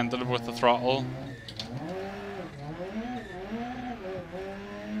very tentative with the throttle.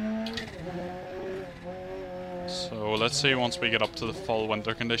 So let's see once we get up to the full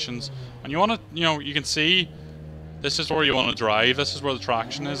winter conditions. And you want to, you know, you can see this is where you want to drive. This is where the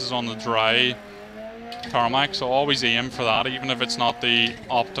traction is on the dry tarmac. So always aim for that, even if it's not the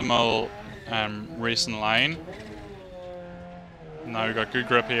optimal racing line. Now we've got good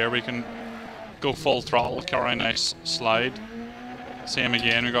grip here. We can go full throttle, carry a nice slide. Same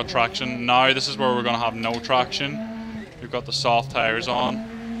again, we've got traction. Now this is where we're going to have no traction. We've got the soft tires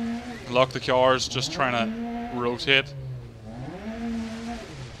on. Look, the car's just trying to rotate.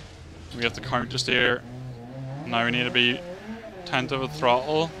 We have to counter steer. Now we need to be attentive with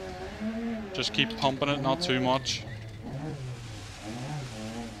throttle. Just keep pumping it, not too much.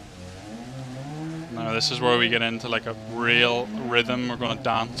 Now this is where we get into like a real rhythm. We're going to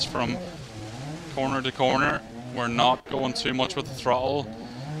dance from corner to corner. We're not going too much with the throttle.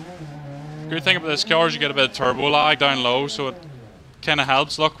 Good thing about this car is you get a bit of turbo lag down low, so it kind of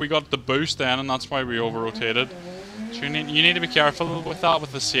helps. Look, we got the boost then, and that's why we over-rotated. So you need to be careful with that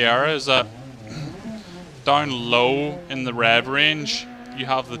with the Sierra, is that down low in the rev range, you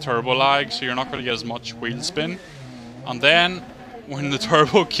have the turbo lag, so you're not going to get as much wheel spin. And then, when the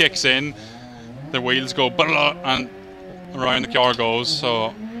turbo kicks in, the wheels go and around the car goes.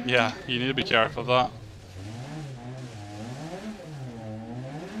 So, yeah, you need to be careful of that.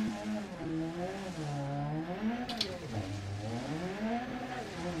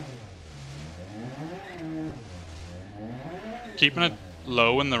 keeping it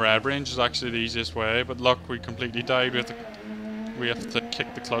low in the rev range is actually the easiest way, but look, we completely died. We have to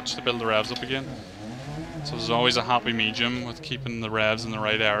kick the clutch to build the revs up again. So there's always a happy medium with keeping the revs in the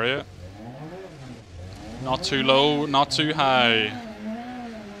right area. Not too low, not too high.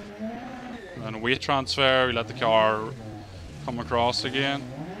 And a weight transfer, we let the car come across again.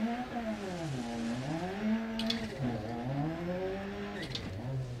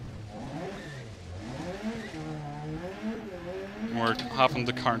 We're having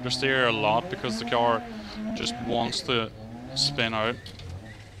to counter steer a lot because the car just wants to spin out.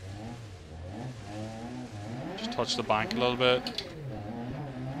 Just touch the bank a little bit.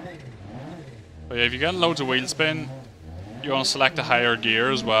 But yeah, if you get loads of wheel spin, you want to select a higher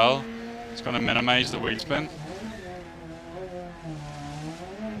gear as well. It's going to minimize the wheel spin.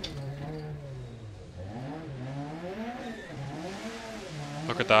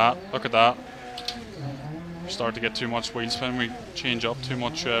 Look at that, look at that. We start to get too much wheel spin, we change up too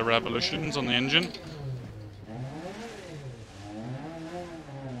much revolutions on the engine.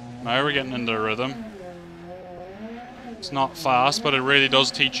 Now we're getting into the rhythm. It's not fast, but it really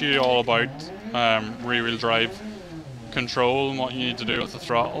does teach you all about rear-wheel drive control and what you need to do with the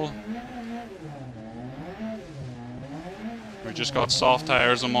throttle. We just got soft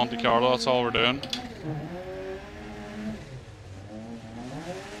tires on Monte Carlo, that's all we're doing.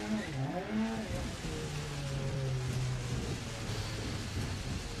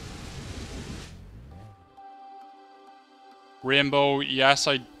 Rainbow, yes,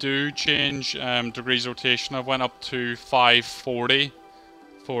 I do change degrees rotation. I went up to 540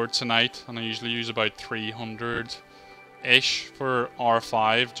 for tonight, and I usually use about 300-ish for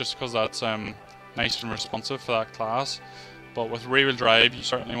R5, just because that's nice and responsive for that class. But with rear-wheel drive, you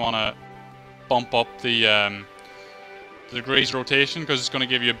certainly want to bump up the degrees rotation, because it's going to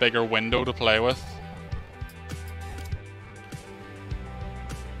give you a bigger window to play with.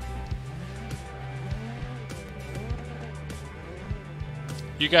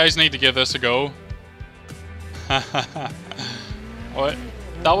 You guys need to give this a go. What?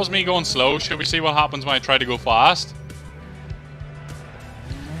 That was me going slow. Should we see what happens when I try to go fast?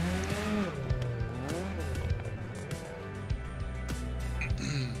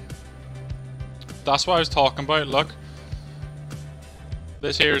 That's what I was talking about. Look,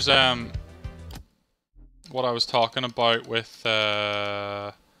 this here's what I was talking about with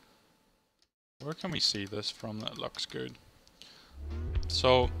where can we see this from that looks good?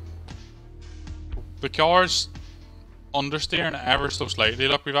 So the car's understeering ever so slightly.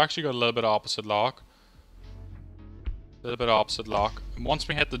 Look, we've actually got a little bit of opposite lock. A little bit of opposite lock. And once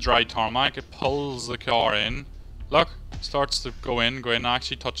we hit the dry tarmac, it pulls the car in. Look, it starts to go in and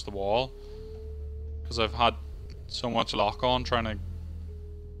actually touch the wall. Because I've had so much lock on trying to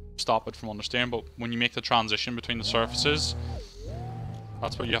stop it from understeering. But when you make the transition between the surfaces,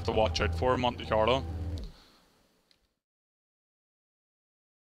 that's what you have to watch out for in Monte Carlo.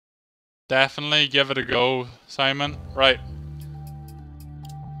 Definitely give it a go, Simon. Right.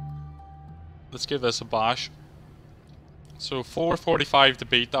 Let's give this a bash. So 4:45 to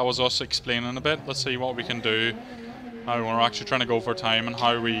beat, that was us explaining a bit. Let's see what we can do. How we're actually trying to go for time and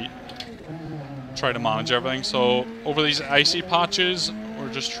how we try to manage everything. So over these icy patches,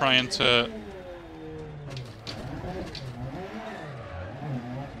 we're just trying to...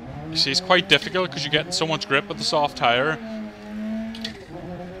 You see, it's quite difficult because you get so much grip with the soft tire.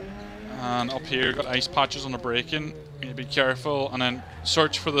 And up here, you've got ice patches on the braking. You need to be careful, and then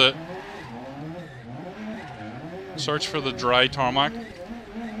search for the dry tarmac.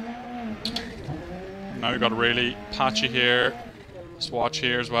 Now we've got really patchy here. Let's watch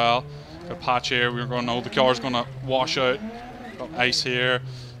here as well. Got a patch here. We're going to know the car's going to wash out. Got ice here,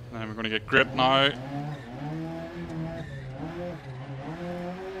 and then we're going to get grip now.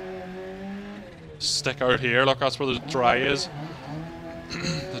 Stick out here. Look, that's where the dry is.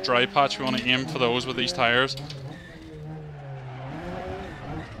 The dry patch, we want to aim for those with these tires.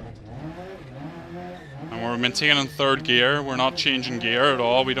 And we're maintaining third gear. We're not changing gear at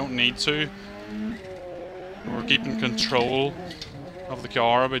all. We don't need to. We're keeping control of the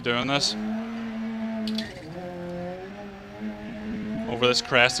car by doing this. Over this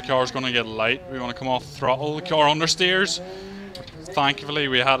crest, the car's going to get light. We want to come off the throttle. The car understeers. Thankfully,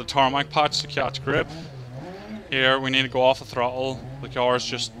 we had a tarmac patch to catch grip. Here, we need to go off the throttle. The car is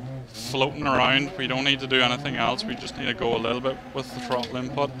just floating around. We don't need to do anything else. We just need to go a little bit with the throttle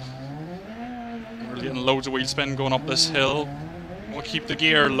input. We're getting loads of wheel spin going up this hill. We'll keep the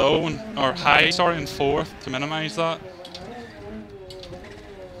gear low or high, sorry, in fourth to minimize that.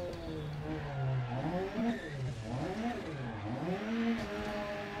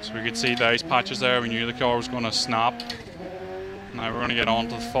 So we could see the ice patches there. We knew the car was going to snap. Now we're going to get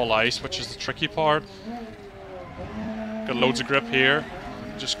onto the full ice, which is the tricky part. Got loads of grip here.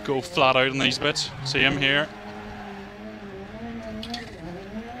 Just go flat out on these bits. See him here.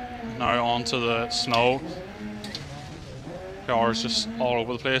 Now onto the snow. Cars just all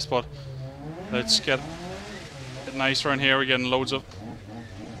over the place, but let's get nice around here. We're getting loads of.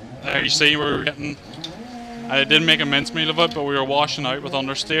 There you see, we're getting. I didn't make a mincemeat of it, but we were washing out with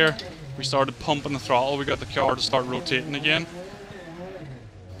understeer. We started pumping the throttle. We got the car to start rotating again.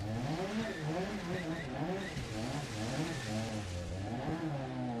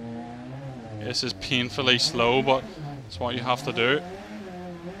 This is painfully slow, but it's what you have to do.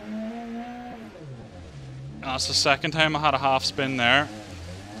 That's the second time I had a half spin there.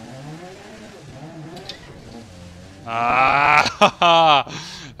 Ah!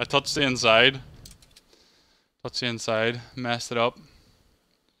 I touched the inside. Messed it up.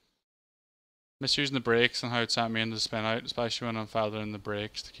 Misusing the brakes and how it sent me into the spin out, especially when I'm feathering the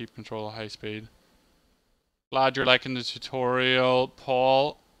brakes to keep control of high speed. Glad you're liking the tutorial,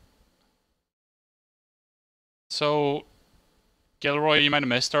 Paul. So, Gilroy, you might have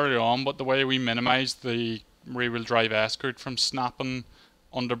missed earlier on, but the way we minimized the rear-wheel drive escort from snapping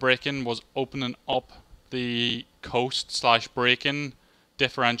under braking was opening up the coast/braking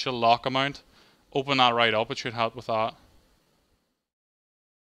differential lock amount. Open that right up, it should help with that.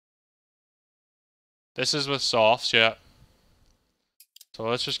 This is with softs, yeah. So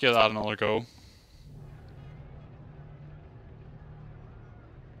let's just give that another go.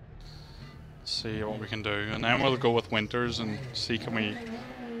 See what we can do, and then we'll go with winters and see can we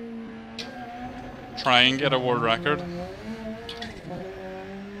try and get a world record.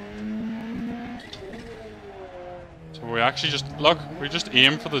 So we actually just look, we just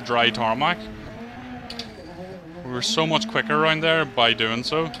aim for the dry tarmac. We were so much quicker around there by doing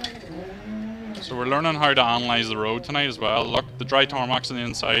so. So we're learning how to analyze the road tonight as well. Look, the dry tarmac's on the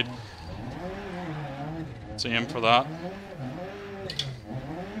inside. Let's aim for that.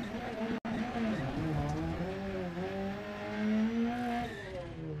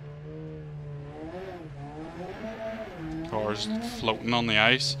 Cars floating on the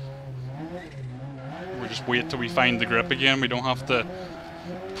ice. We just wait till we find the grip again. We don't have to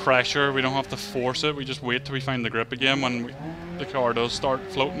pressure, we don't have to force it. We just wait till we find the grip again when the car does start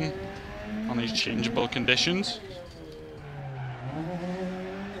floating on these changeable conditions.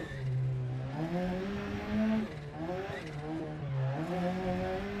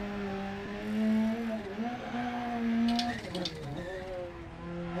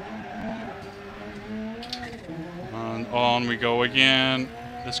 And on we go again.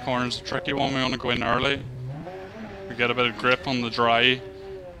 This corner's a tricky one. We want to go in early. We get a bit of grip on the dry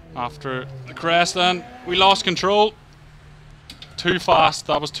after the crest. Then we lost control. Too fast.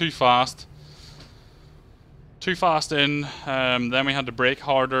 That was too fast. Too fast in. Then we had to brake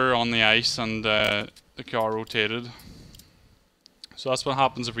harder on the ice, and the car rotated. So that's what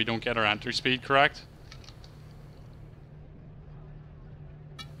happens if we don't get our entry speed correct.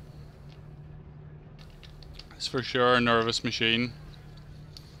 It's for sure a nervous machine.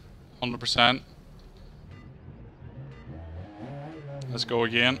 100%. Let's go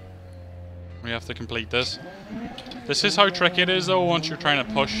again. We have to complete this. This is how tricky it is though once you're trying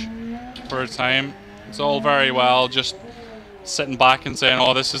to push for a time. It's all very well just sitting back and saying,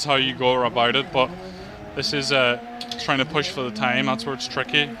 oh, this is how you go about it, but this is trying to push for the time. That's where it's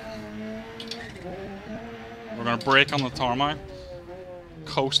tricky. We're going to brake on the tarmac,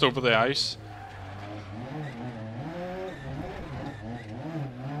 coast over the ice.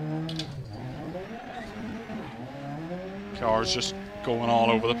 Car's just going all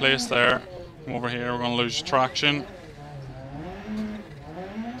over the place there. Come over here, we're going to lose traction.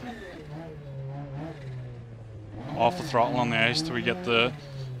 Off the throttle on the ice till we get the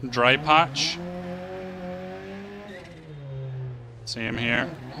dry patch. See him here.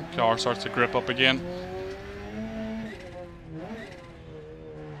 Car starts to grip up again.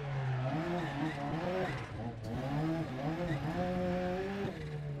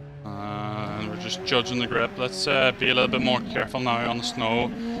 Just judging the grip. Let's be a little bit more careful now on the snow,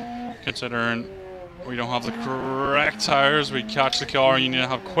 considering we don't have the correct tires. We catch the car, you need to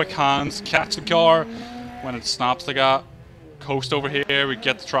have quick hands, catch the car when it snaps like that. Coast over here, we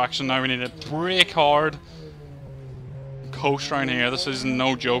get the traction now, we need to brake hard. Coast around here, this is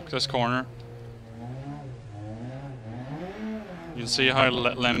no joke, this corner. You can see how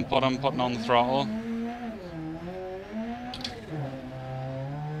little input I'm putting on the throttle.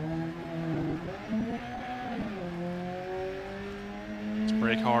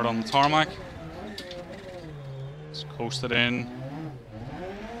 Brake hard on the tarmac. Just coast it in.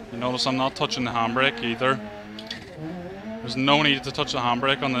 You notice I'm not touching the handbrake either. There's no need to touch the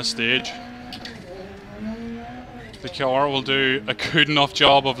handbrake on this stage. The car will do a good enough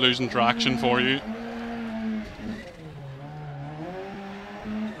job of losing traction for you.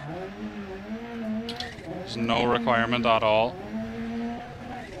 There's no requirement at all.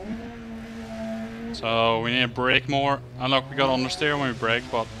 So we need to brake more. And look, we got understeer when we brake,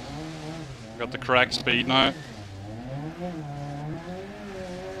 but we got the correct speed now.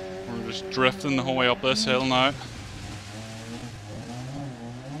 We're just drifting the whole way up this hill now.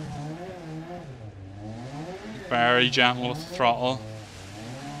 Very gentle with the throttle.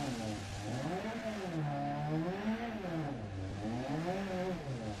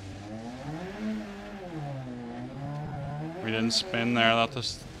 We didn't spin there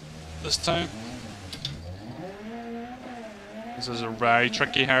this time. This is a very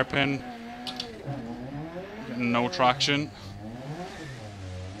tricky hairpin. Getting no traction.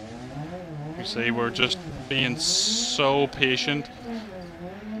 You see, we're just being so patient.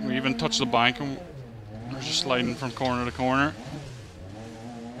 We even touched the bank and we're just sliding from corner to corner.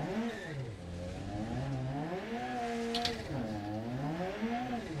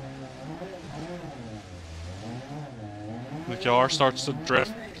 The car starts to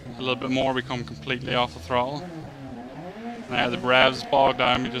drift a little bit more, we come completely off the throttle. Now the revs bog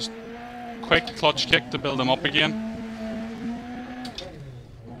down, we just quick clutch kick to build them up again.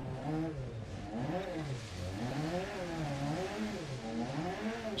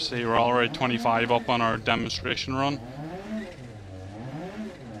 See, we're already 25 up on our demonstration run.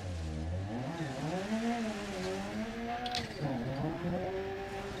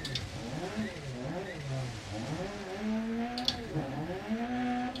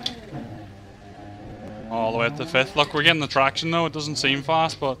 All the way up to 5th. Look, we're getting the traction though. It doesn't seem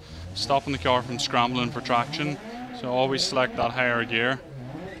fast, but stopping the car from scrambling for traction. So always select that higher gear.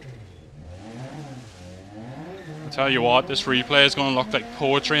 Tell you what, this replay is going to look like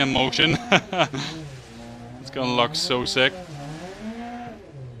poetry in motion. It's going to look so sick.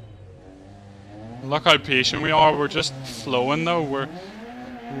 Look how patient we are. We're just flowing though.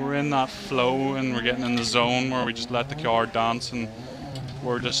 We're in that flow and we're getting in the zone where we just let the car dance and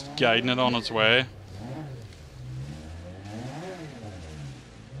we're just guiding it on its way.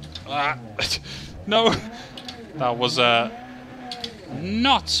 Ah, no, that was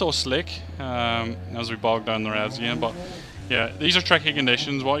not so slick as we bog down the revs again, but yeah, these are tricky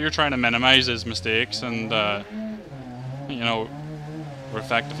conditions. What you're trying to minimize is mistakes, and you know, we're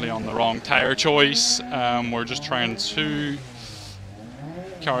effectively on the wrong tire choice. We're just trying to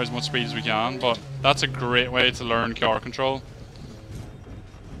carry as much speed as we can, but that's a great way to learn car control.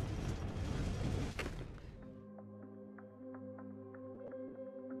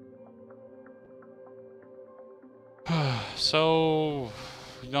 So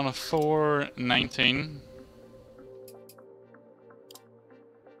we've done a 4:19.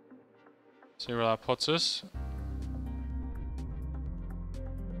 See where that puts us.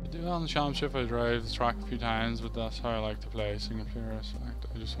 I do that on the championship. I drive the track a few times, but that's how I like to play single player.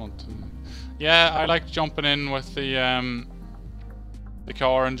 I just want to. Yeah, I like jumping in with the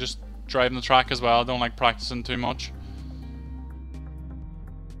car and just driving the track as well. I don't like practicing too much.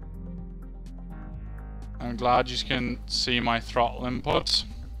 I'm glad you can see my throttle inputs.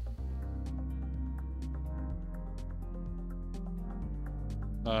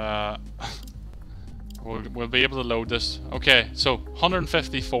 We'll be able to load this. Okay, so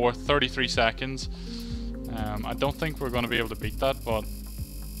 154, 33 seconds. I don't think we're going to be able to beat that, but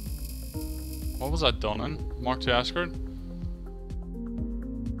what was that done in? Mark II Escort?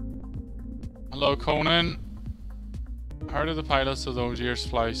 Hello, Conan. How do the pilots of those years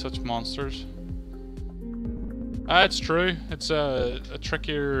fly such monsters? It's true. It's a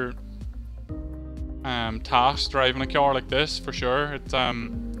trickier task driving a car like this, for sure.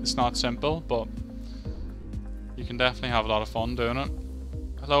 It's not simple, but you can definitely have a lot of fun doing it.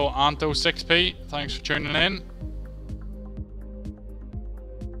 Hello, Anto6P. Thanks for tuning in.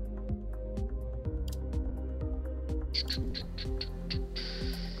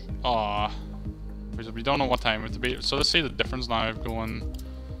 Ah, we don't know what time we have to be. So let's see the difference now of going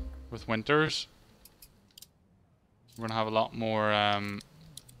with winters. We're gonna have a lot more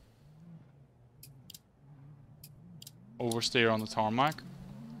oversteer on the tarmac.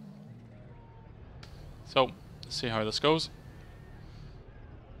 So let's see how this goes.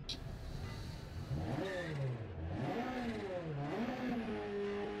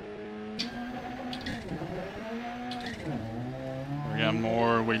 We're getting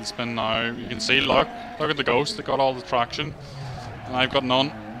more wheel spin now. You can see, look at the Ghost. It got all the traction, and I've got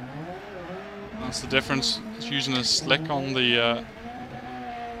none. That's the difference. It's using a slick on the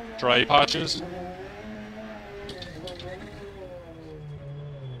dry patches.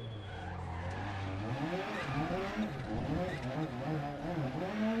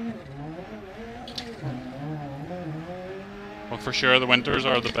 for sure the winters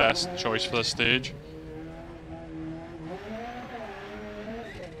are the best choice for this stage.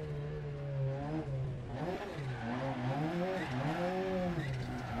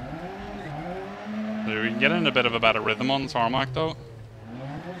 So we can get in a bit of a better rhythm on the tarmac though,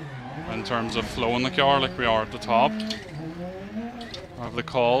 in terms of flowing the car like we are at the top of the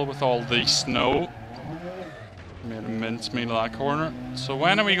call with all the snow. Made a mincemeat of that corner. So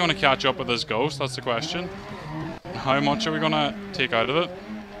when are we going to catch up with this Ghost? That's the question. How much are we going to take out of it?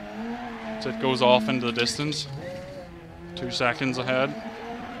 So it goes off into the distance. 2 seconds ahead.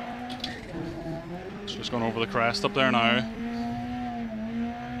 It's just going over the crest up there now.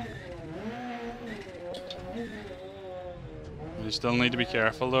 We still need to be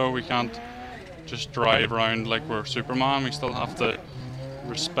careful though. We can't just drive around like we're Superman. We still have to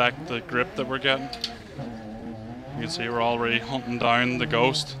respect the grip that we're getting. You can see we're already hunting down the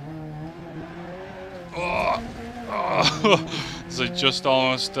Ghost. Oh, oh. So just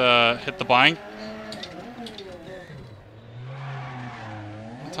almost hit the bank.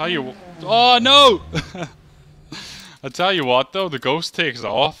 I'll tell you. Oh no! I tell you what, though, the Ghost takes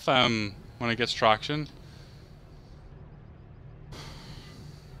off when it gets traction.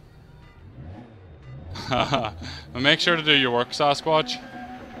 But make sure to do your work, Sasquatch.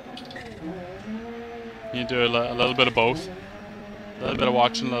 You do a little bit of both. A little bit of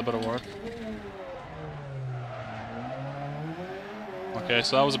watching, a little bit of work. Okay,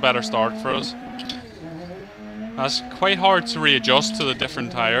 so that was a better start for us. That's quite hard to readjust to the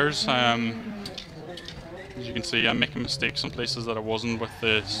different tires. As you can see, I'm making mistakes in places that I wasn't with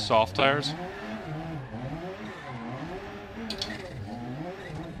the soft tires.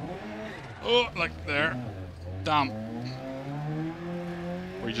 Oh, like there. Damn.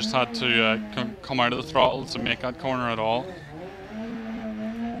 We just had to come out of the throttle to make that corner at all.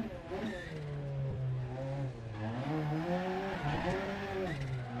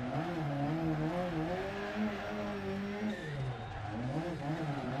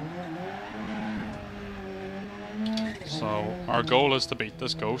 So our goal is to beat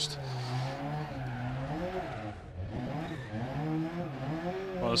this Ghost.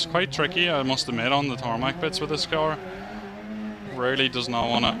 Well, it's quite tricky, I must admit, on the tarmac bits with this car. Really does not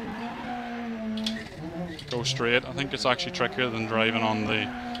want to go straight. I think it's actually trickier than driving on the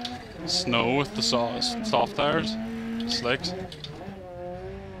snow with the soft tires, slicks.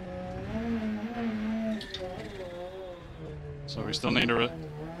 So we still need to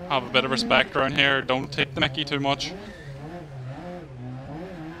have a bit of respect around here. Don't take the mickey too much.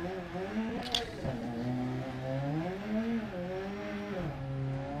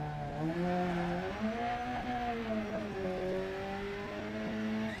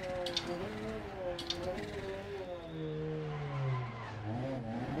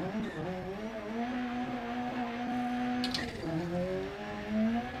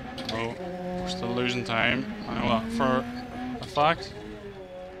 Oh, we're still losing time. I know that for a fact.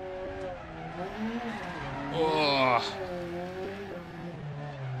 Oh.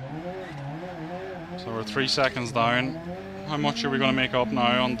 So we're 3 seconds down. How much are we going to make up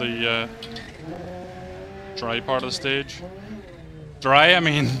now on the dry part of the stage? Dry, I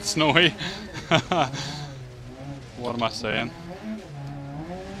mean snowy. What am I saying?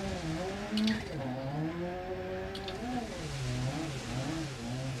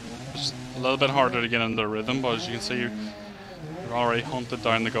 Just a little bit harder to get into the rhythm, but as you can see, we've already hunted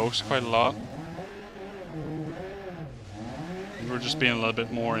down the Ghost quite a lot. We're just being a little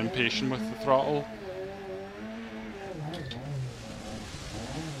bit more impatient with the throttle.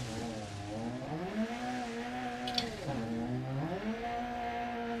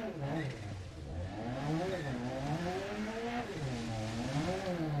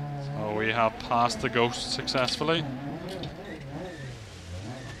 So we have passed the Ghost successfully.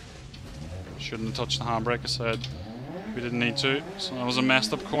 Shouldn't have touched the handbrake, I said we didn't need to. So that was a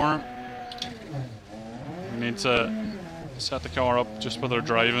messed up corner. We need to set the car up just with our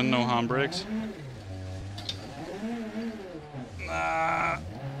driving, no handbrakes. Nah,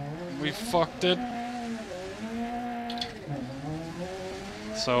 we fucked it.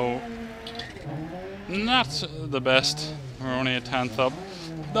 So, not the best. We're only a 10th up.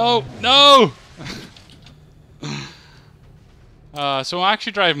 No, no! So I'm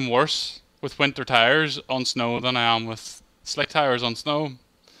actually driving worse with winter tires on snow than I am with slick tires on snow.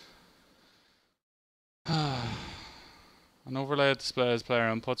 An overlay display as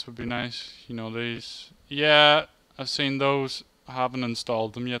player inputs would be nice. You know these. Yeah, I've seen those. I haven't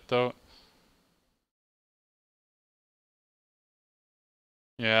installed them yet though.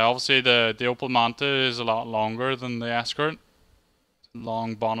 Yeah, obviously the Opel Manta is a lot longer than the Escort.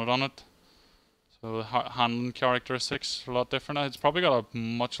 Long bonnet on it. So the handling characteristics are a lot different. It's probably got a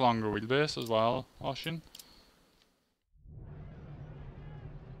much longer wheelbase as well, Ocean.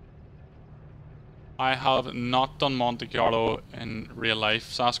 I have not done Monte Carlo in real life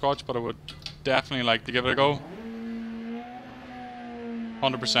Sasquatch, but I would definitely like to give it a go.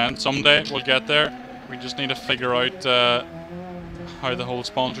 100%. Someday we'll get there. We just need to figure out how the whole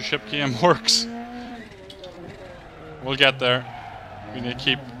sponsorship game works. We'll get there. We need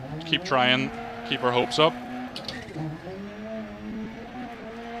to keep trying, keep our hopes up.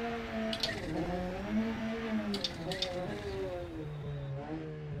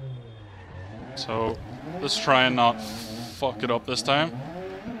 So let's try and not fuck it up this time.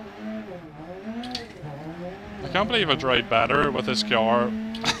 I can't believe I tried better with this car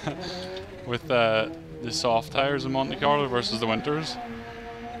with the soft tires in Monte Carlo versus the winters.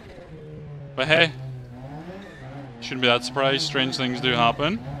 But hey, shouldn't be that surprised. Strange things do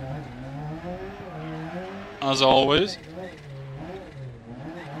happen. As always.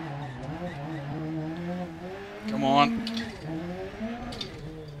 Come on.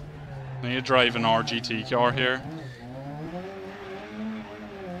 I need to drive an RGT car here.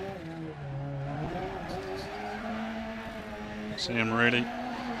 See him really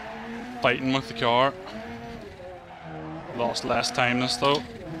fighting with the car. Lost less time this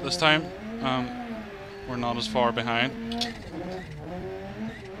time. We're not as far behind.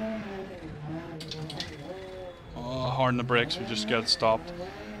 Oh, hard on the brakes, we just get stopped.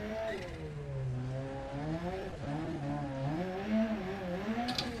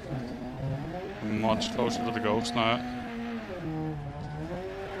 Much closer to the ghost now.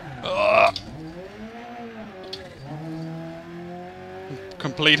 Ugh.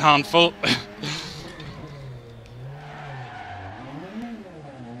 Complete handful.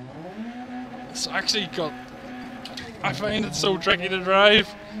 It's actually got... I find it so tricky to drive.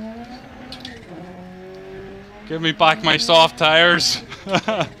 Give me back my soft tires.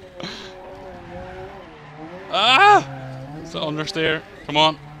 Ah! It's the understeer. Come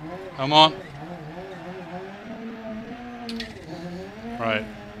on. Come on. Right.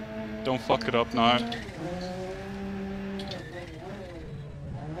 Don't fuck it up now. I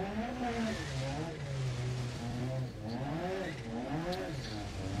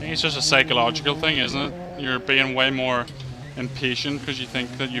think it's just a psychological thing, isn't it? You're being way more impatient because you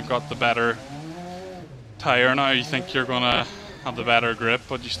think that you've got the better tire now. You think you're gonna have the better grip,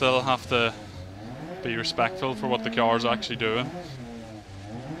 but you still have to be respectful for what the car's actually doing.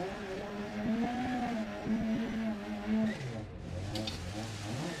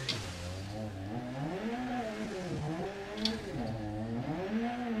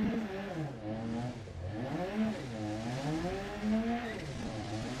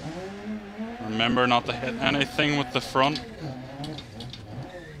 Remember not to hit anything with the front.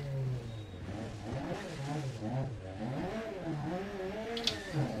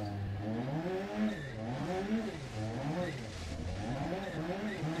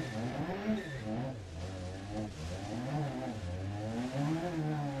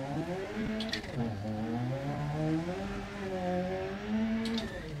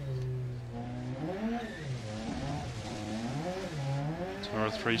 So we're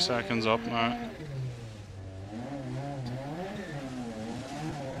 3 seconds up now.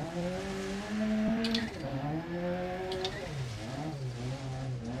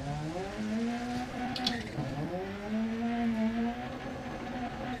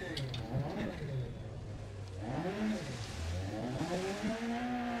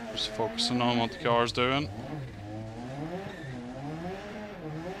 Just focusing on what the car's doing.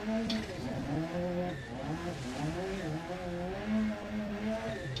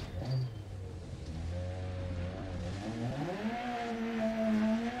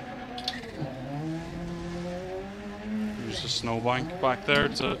 There's a snowbank back there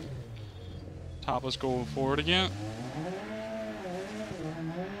to tap us going forward again.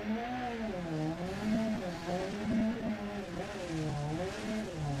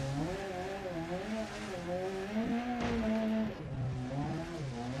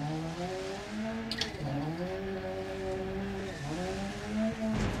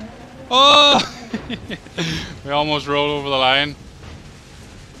 Oh! We almost rolled over the line.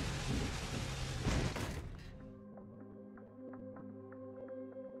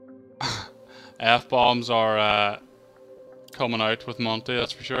 F-bombs are coming out with Monty,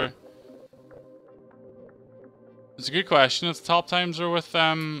 that's for sure. It's a good question if the top times are with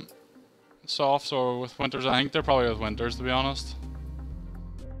softs or with winters. I think they're probably with winters, to be honest.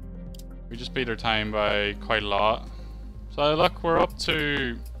 We just beat our time by quite a lot. So look, we're up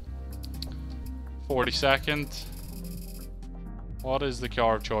to 42nd. What is the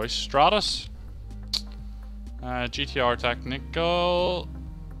car of choice? Stratus? GTR technical.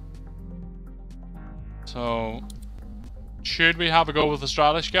 So, should we have a go with the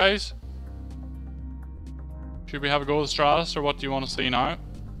Stratus, guys? Should we have a go with the Stratus, or what do you want to see now?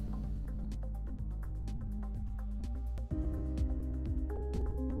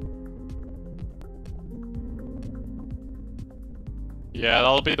 Yeah,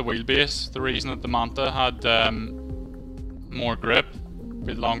 that'll be the wheelbase. The reason that the Manta had more grip, a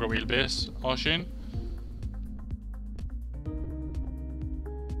bit longer wheelbase, Oshin.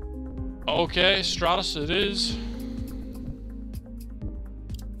 Okay, Stratus it is.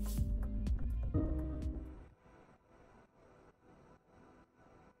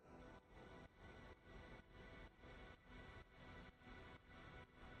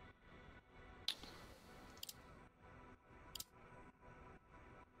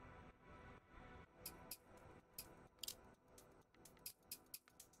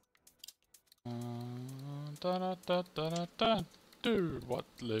 What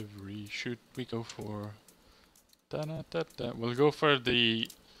livery should we go for? We'll go for the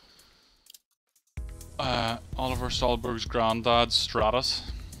Oliver Solberg's granddad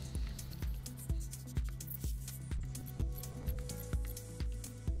Stratus.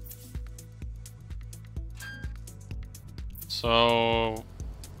 So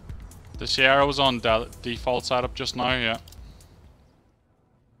the Sierra was on default setup just now, yeah.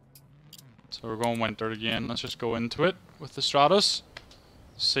 So we're going winter again. Let's just go into it with the Stratus.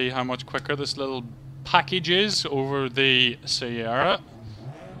 See how much quicker this little package is over the Sierra.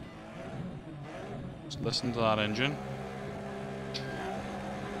 Just listen to that engine.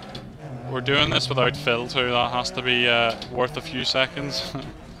 We're doing this without fill too. That has to be worth a few seconds.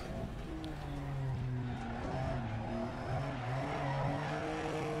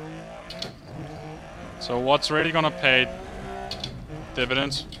 So what's really going to pay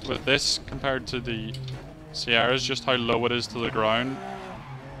dividends with this compared to the Sierra is just how low it is to the ground.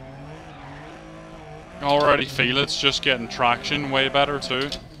 You already feel it's just getting traction way better too.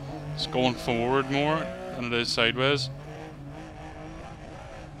 It's going forward more than it is sideways.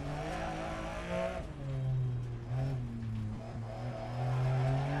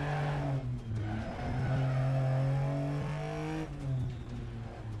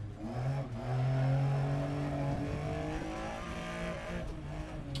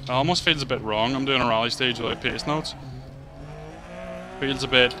 It almost feels a bit wrong. I'm doing a rally stage without pace notes. Feels a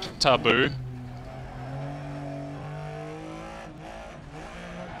bit taboo.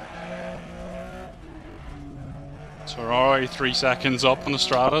 So we're already 3 seconds up on the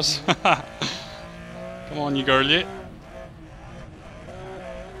Stratus. Come on, you girlie.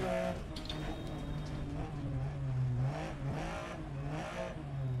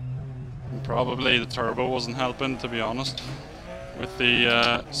 And probably the turbo wasn't helping, to be honest. With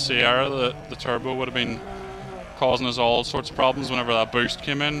the Sierra, the turbo would have been causing us all sorts of problems whenever that boost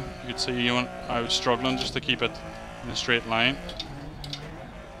came in. You could see I was struggling just to keep it in a straight line.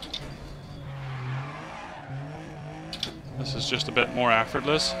 This is just a bit more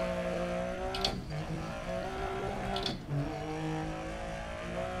effortless.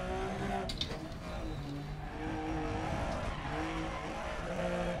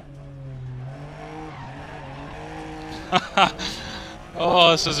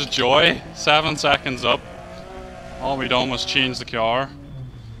 Oh, this is a joy. 7 seconds up. All we done was change the car.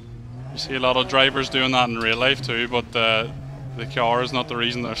 You see a lot of drivers doing that in real life too, but the car is not the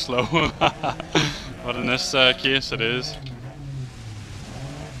reason they're slow. But in this case it is.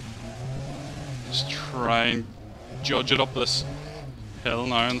 Just try and judge it up this hill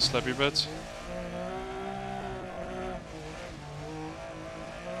now in the slippy bits.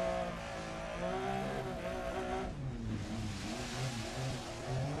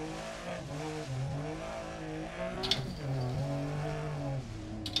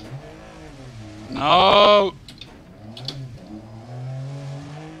 No!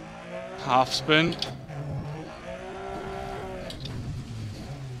 Half spin.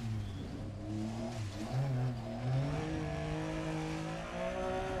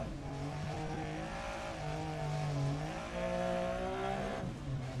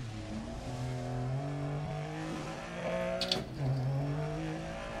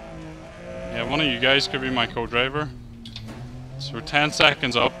 Yeah, one of you guys could be my co-driver. So we're 10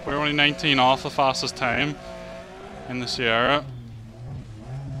 seconds up. We're only 19 off the fastest time in the Sierra.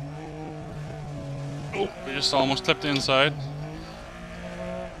 Oh, we just almost clipped the inside.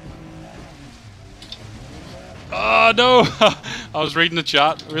 Oh no! I was reading the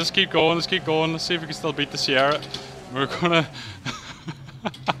chat. We'll just keep going, let's keep going. Let's see if we can still beat the Sierra. We're gonna...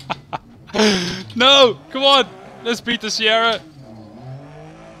 No! Come on! Let's beat the Sierra!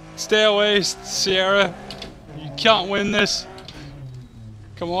 Stay away, Sierra! can't win this.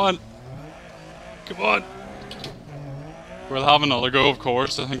 Come on. Come on. We'll have another go, of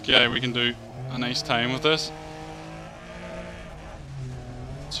course. I think, yeah, we can do a nice time with this.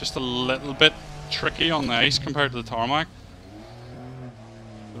 It's just a little bit tricky on the ice compared to the tarmac.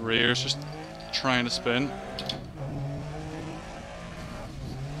 The rear's just trying to spin.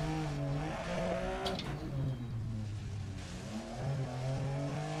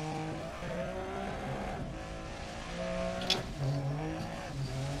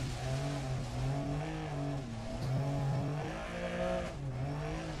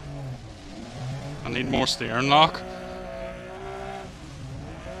 I need more steering lock.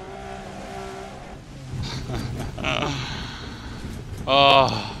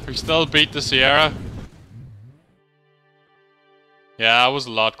 Oh, we still beat the Sierra. Yeah, it was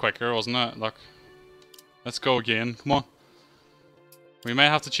a lot quicker, wasn't it? Look. Let's go again. Come on. We may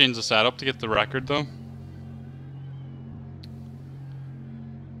have to change the setup to get the record, though.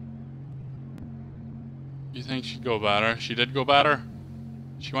 You think she'd go better? She did go better.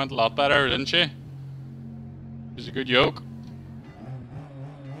 She went a lot better, didn't she? She's a good yoke.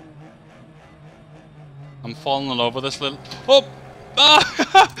 I'm falling in love with this little... Oh!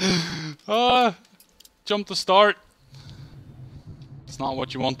 Ah! Ah! Jump to start. It's not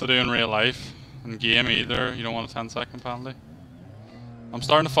what you want to do in real life. In game either. You don't want a 10-second penalty. I'm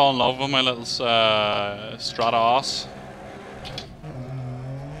starting to fall in love with my little Stratos.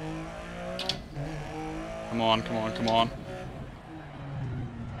 Come on, come on, come on.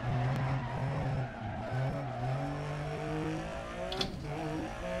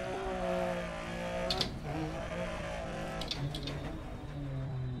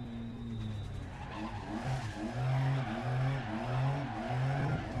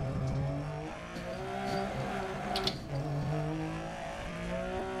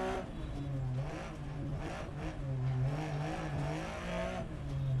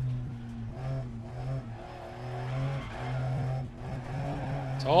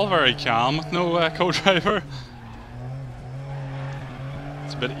 It's all very calm with no co-driver.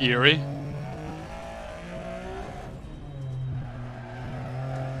 It's a bit eerie.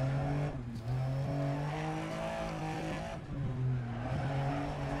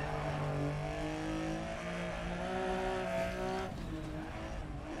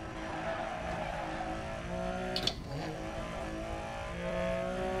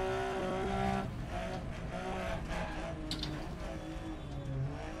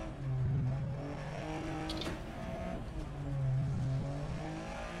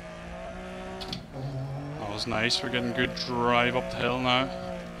 That was nice. We're getting good drive up the hill now.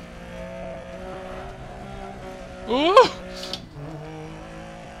 Ooh!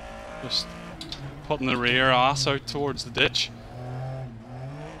 Just putting the rear ass out towards the ditch.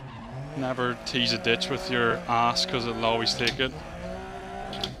 Never tease a ditch with your ass because it'll always take it.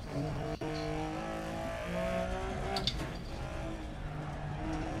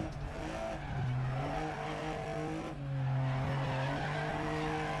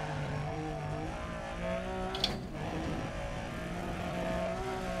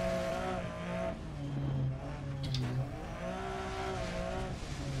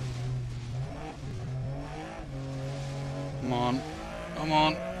 Come on, come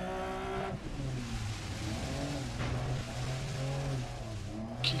on.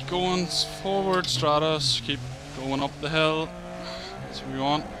 Keep going forward, Stratus. Keep going up the hill. That's what we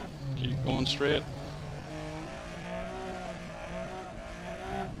want. Keep going straight.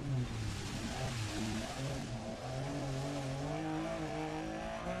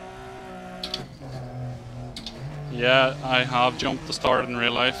 Yeah, I have jumped the start in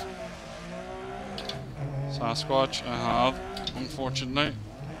real life. Sasquatch, I have, unfortunately.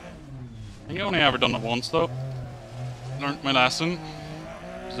 I think I only ever done it once though. Learned my lesson.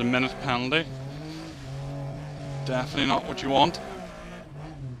 It's a minute penalty. Definitely not what you want.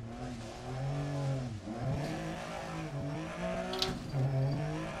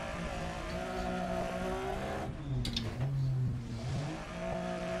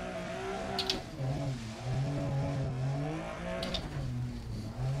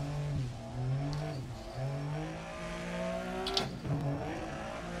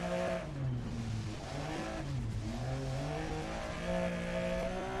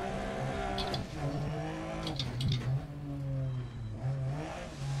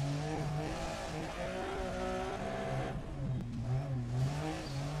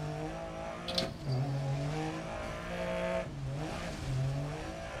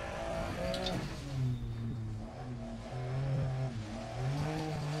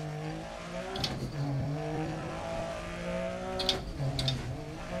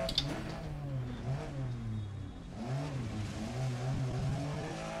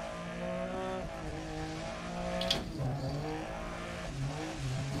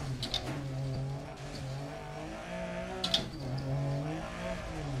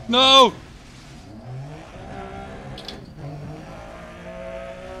 No!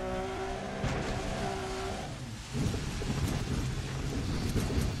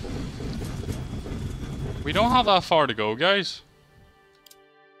 We don't have that far to go, guys.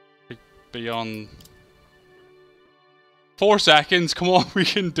 Beyond 4 seconds. Come on, we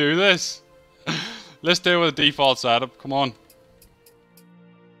can do this. Let's do it with the default setup. Come on.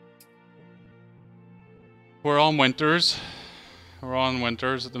 We're on winters. We're on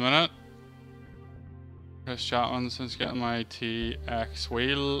winters at the minute. Chris Chatman, since getting my TX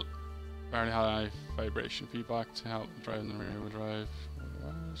wheel, barely had any vibration feedback to help driving the rear wheel drive.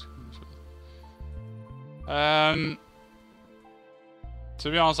 To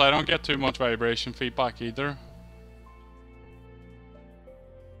be honest, I don't get too much vibration feedback either.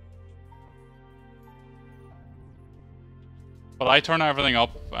 But I turn everything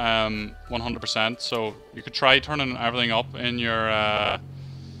up 100%, so you could try turning everything up in your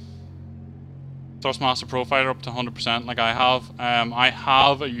Thrustmaster Profiler up to 100% like I have. I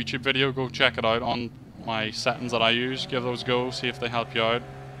have a YouTube video, go check it out on my settings that I use. Give those a go, see if they help you out.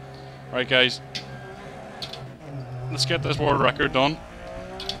 Alright guys, let's get this world record done.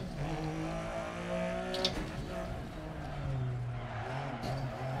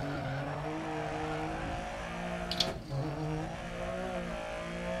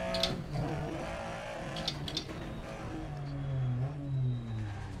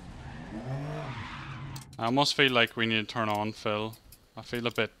 I almost feel like we need to turn on Phil. I feel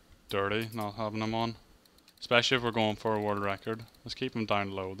a bit dirty not having him on. Especially if we're going for a world record. Let's keep him down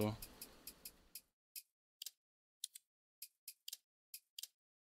low though.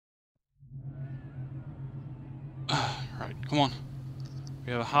 Right, come on.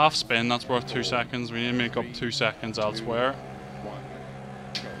 We have a half spin, that's worth 2 seconds. We need to make up 2 seconds elsewhere. 1,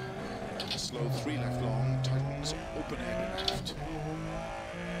 go. Slow 3 left long, tightens, open head left.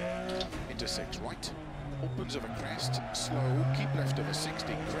 Into 6 right. Opens of a crest, slow, keep left of a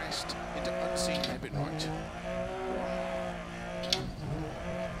 60 crest, into unseen hairpin right.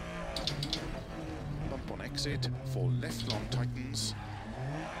 1. Bump on exit, for left long tightens,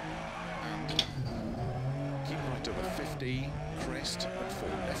 and keep right of a 50, crest, and for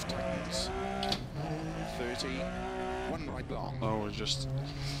left tightens. 30, 1 right long. Oh, we'll just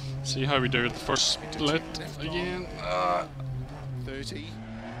see how we do with the first split again. 30,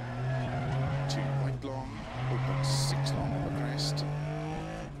 2 right long, open 6 long of a crest,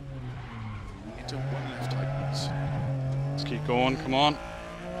 into 1 left tightens. Let's keep going, come on.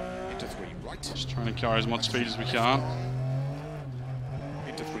 Into 3 right. Just trying to carry as much speed as we can.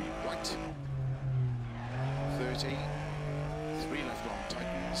 Into 3 right. 30, 3 left long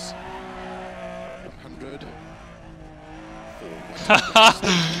tightens. 100. 4 right.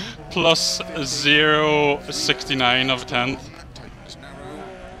 Plus 0.69 of a tenth. Tightens narrow.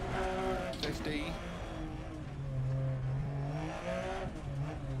 50.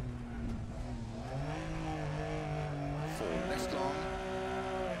 4 left long.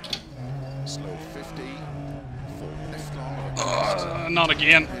 Slow 50. 4 left long of a crest. Not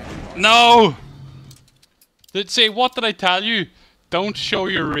again. No! See, what did I tell you? Don't show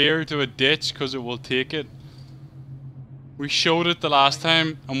your rear to a ditch because it will take it. We showed it the last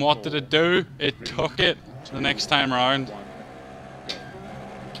time, and what did it do? It took it the next time around.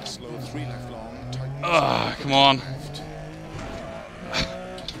 Slow 3 left long. Tightens. Come on. Left.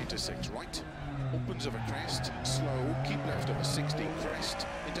 Into 6 right. Opens of a crest. Slow. Keep left of a 60 crest.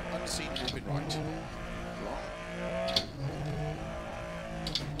 Into unseen hairpin right. Long.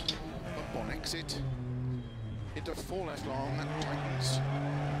 Up on exit. Into 4 left long. Tightens.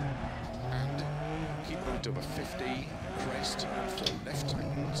 And keep right of a 50. Crest. And 4 left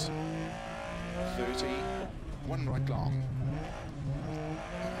tightens. 30. 1 right long.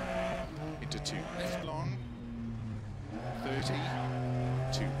 Into 2 left long. 30.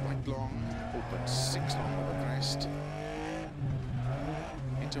 2 right long. Open 6 long of a crest.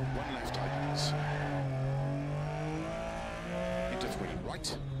 Into 1 left tightens. Into 3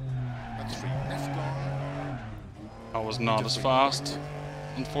 right. And 3 left long. That was not as fast,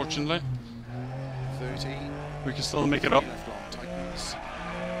 unfortunately. 30. We can still make it up. 3 left long tightens.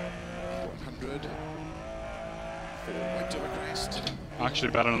 100. 4 right of a crest.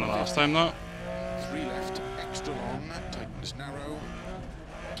 Actually better than the last time though. 3 left extra long. Tightens narrow.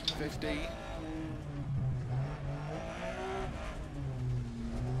 50.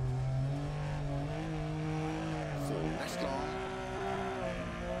 4 left long.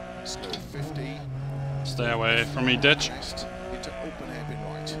 Slow 50. Stay away from me, ditch. Crest into open hairpin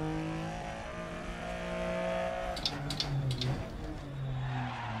right.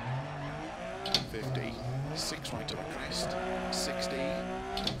 50. 6 right of a crest. 60.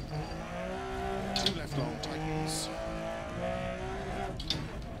 Two left long tightens.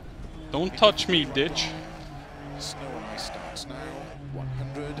 Don't touch me, ditch. Snow and ice starts now.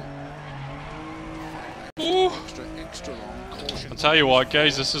 100. Ooh. Extra long. Caution. I'll tell you what,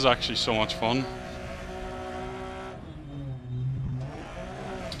 guys, this is actually so much fun.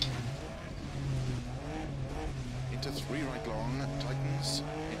 Into 3 right long, tightens.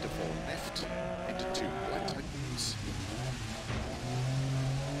 Into 4 left. Into 2 right tightens.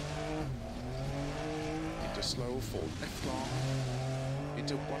 Into slow 4 left long.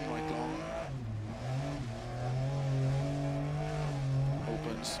 Into 1 right long.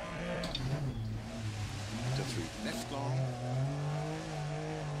 Opens. Into 3 left long.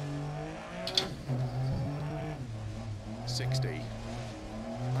 .60.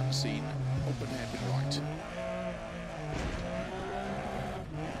 Unseen. Open hairpin right.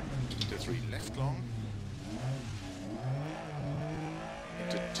 Into 3 left long.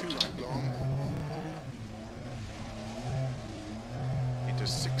 Into 2 right long. Into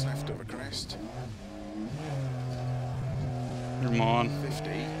 6 left over crest. Come on. 50.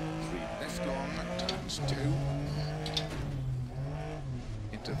 3 left long. Turns 2.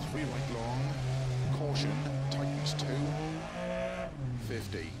 Into 3 right long. Caution. Tightens 2.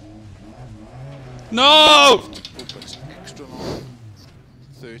 50. No! Opens extra long.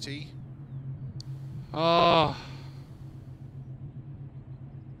 30. Oh.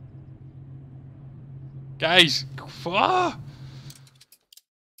 Guys, ah.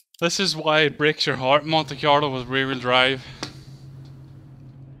 This is why it breaks your heart, Monte Carlo with rear-wheel drive.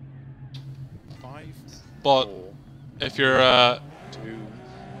 5. But 4. if you're 2.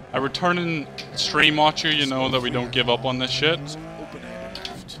 a returning stream watcher, you know that we don't give up on this shit. Open air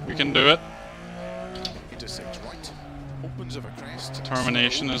left. We can do it. Into 6 right. Opens of a crest.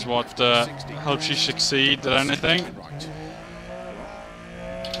 Determination is Slow, what left, 60. helps you succeed at anything. Right.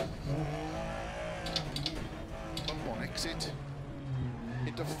 Bump on exit.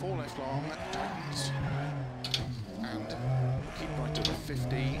 Into 4 left long, tightens. And keep right to the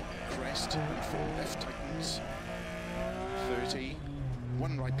 50, crest, and 4 left tightens. 30,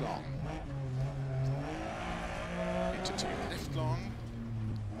 1 right long. Into 2 left long.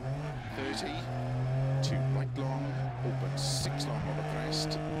 30, 2 right long, open 6 long over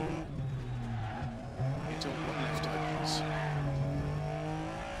crest. Into 1 left tightens.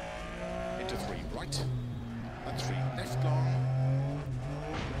 Into 3 right, and 3 left long.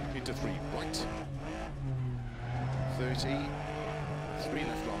 Into 3 right. 30, 3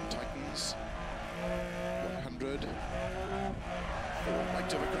 left long tightens. 100. 4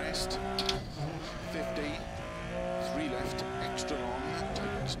 right over crest. 50. 3 left extra long,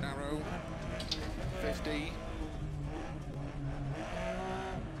 tightens narrow. 50.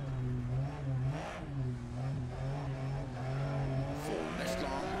 4 left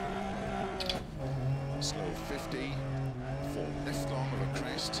long. Slow 50. 4 left long of a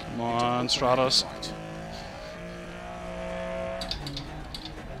crest. Come on, Stratos. Right.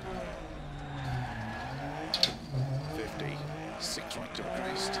 50. 6 right to a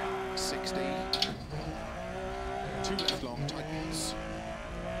crest. 60. 2 left long tightens.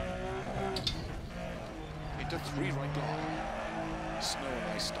 Into 3 right long. Snow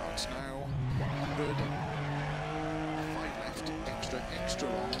and ice starts now. 100. 5 left. Extra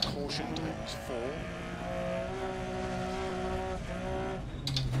long. Caution tightens 4.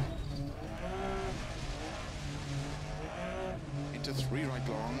 Into 3 right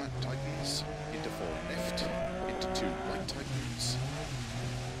long. Tightens. Into 4 left. Into 2 right tightens.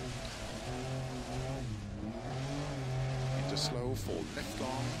 Into slow 4 left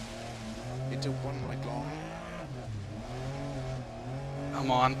long. Into 1 right long.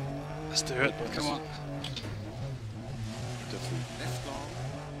 Come on. Let's do it. Come on. Into 3 left long.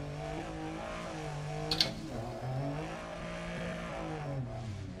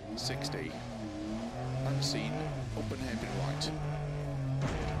 .60. Unseen. Open hairpin right.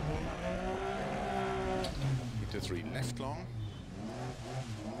 Into 3 left long.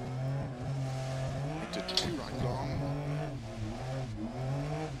 Into 2 right long.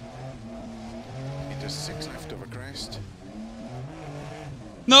 Into 6 left over crest.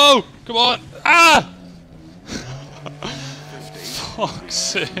 No! Come on! Ah! 50. Fuck's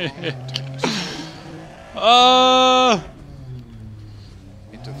sake. Tightens.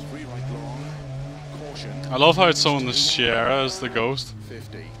 Into 3 right long. Caution. I love how it's on the Sierra as the ghost.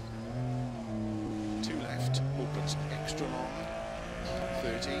 50. 2 left. Opens extra long.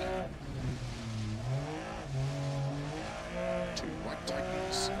 30. 2 right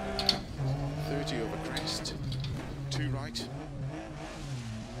tightens. 30 over crest. 2 right.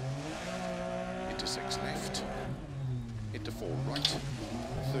 Into 6 left. Into 4 right.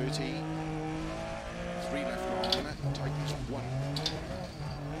 30. 3 left long, tightens 1.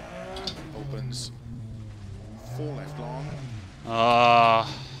 Opens 4 left long.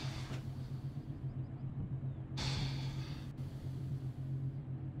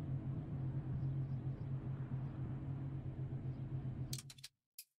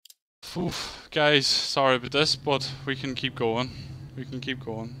 Oof, guys, sorry about this, but we can keep going. We can keep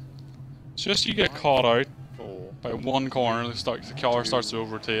going. It's just you get caught out by one corner, the car starts to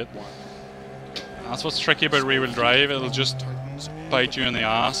rotate. That's what's tricky about rear-wheel drive. It'll just bite you in the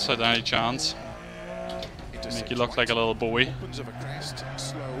ass at any chance. Make you look like a little boy. Opens of a crest,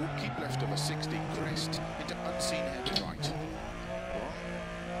 slow, keep left of a 60 crest, into unseen heavy right.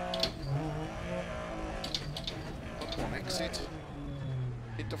 Up one exit,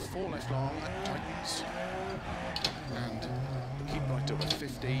 into 4 left long, tightens, and keep right over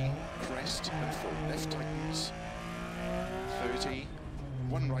 50, crest, and 4 left tightens, 30,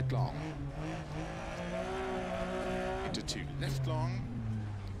 1 right long, into 2 left long,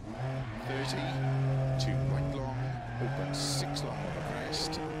 30, 2 right long, open 6 long on the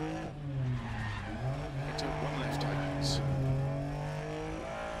crest, into 1 left tightens,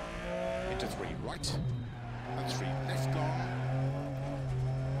 into 3 right, and 3 left long,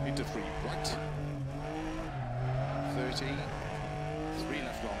 into 3 right, 30, 3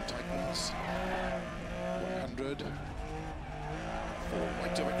 left long tightens, 100, 4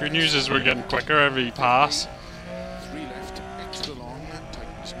 right over crest. Good news is we're getting quicker every pass. 3 left, extra long,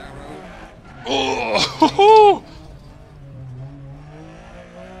 tightens narrow. Oh!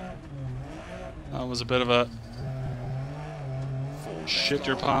 That was a bit of a shit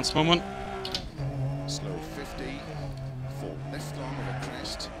your pants moment. Slow 50, 4 left long of a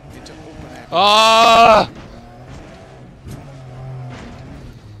crest, into open air. Ah!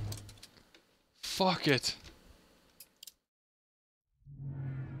 Fuck it.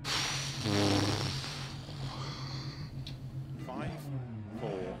 5, 4,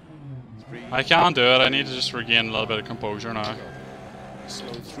 3. I can't do it. I need to just regain a little bit of composure now.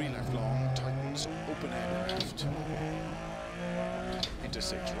 Slow 3 left long, tightens, open air left. Into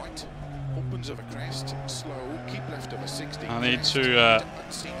 6 right, opens of a crest, slow, keep left of a 60. I need crest, to into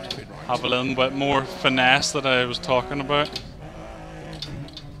unseen heavy right. have a little bit more finesse that I was talking about.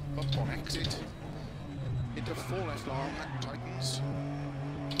 Up on exit, into 4 left long, tightens,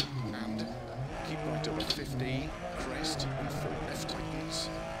 and keep right over 50, crest, and 4 left tightens,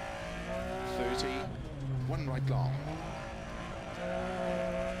 30, 1 right long,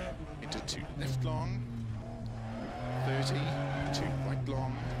 into 2 left long, 30, 2 right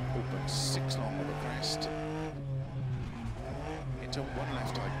long, open 6 long over crest, into 1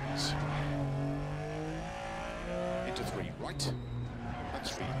 left tightens, into 3 right, and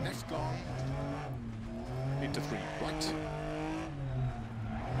 3 left long, into 3 right,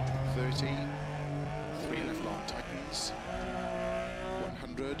 30, 3 left long tightens,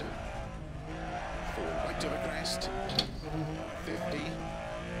 100, 4 right over crest, 50,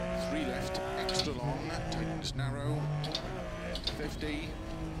 3 left extra long, tightens narrow, 50,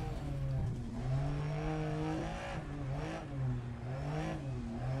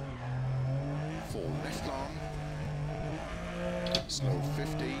 4 left long, slow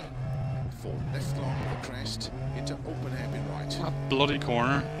 50, 4 left long of the crest, into open hairpin right. That bloody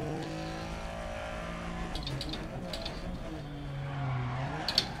corner.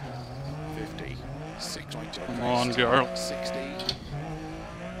 50, 6 right to the Come crest, on, girl. 60,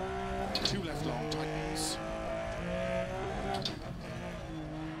 2 left long tightens,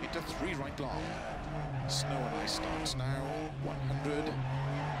 into 3 right long, snow and ice starts now, 100,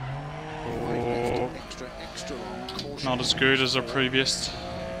 5 left, extra long, caution. Not as good as our previous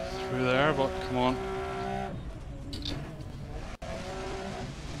through there, but come on.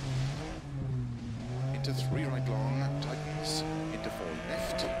 Into 3 right long, tightens, into 4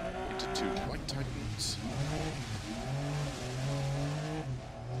 left, into 2 right tightens,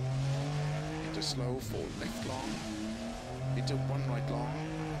 into slow, 4 left long, into 1 right long,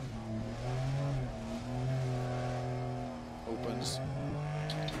 opens,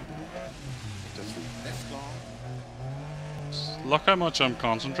 into 3 left long, Look how much I'm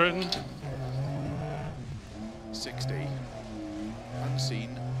concentrating. 60,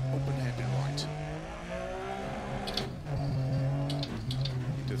 unseen, open hairpin right,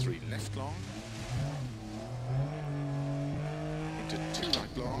 into 3 left long, into 2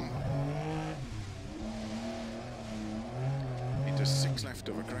 right long, into 6 left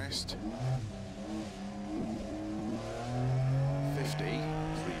over crest, 50, 3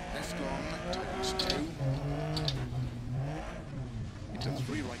 left long, tightens 2, into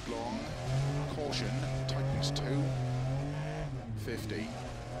 3 right long, caution, tightens 2, 50,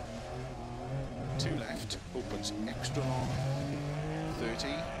 2 left, opens extra long, 30.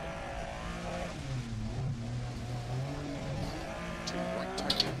 2 right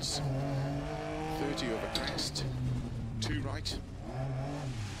tightens, 30 over crest, 2 right,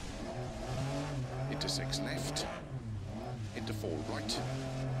 into 6 left, into 4 right,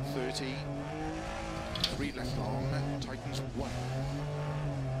 30, 3 left long, tightens 1,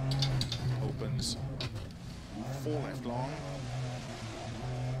 opens 4 left long,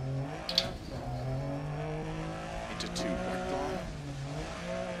 into 2 right long,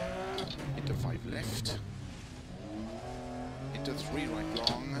 into 5 left, into 3 right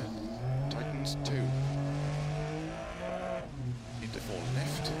long, tightens 2, into 4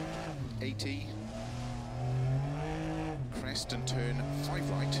 left, 80, crest and turn 5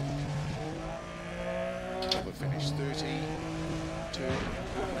 right, over finish 30, turn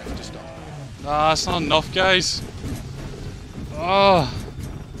 1 left to stop. Ah, it's not enough, guys. Oh.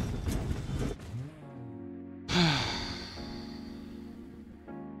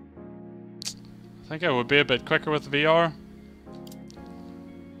 I think I would be a bit quicker with the VR.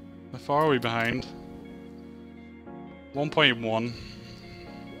 How far are we behind? 1.1.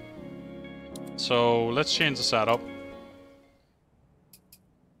 So let's change the setup.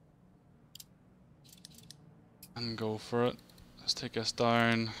 And go for it. Let's take us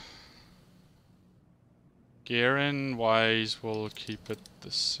down. Gearing wise, we'll keep it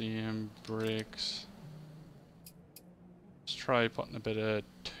the same. Brakes. Let's try putting a bit of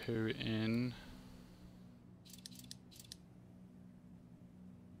 2 in.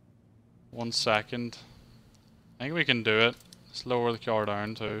 1 second. I think we can do it. Let's lower the car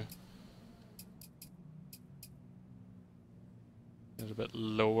down too. Get it a bit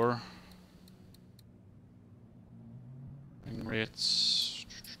lower. Wing rates.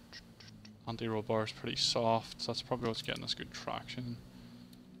 Anti-roll bar is pretty soft, so that's probably what's getting us good traction.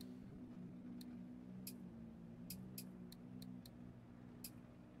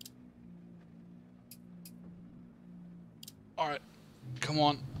 Alright, come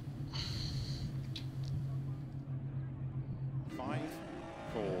on. 5,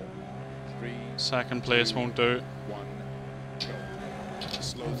 4, 3. Second place won't do. 1, go.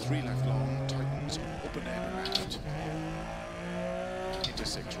 Slow 3 left long, tightens, open air left. Into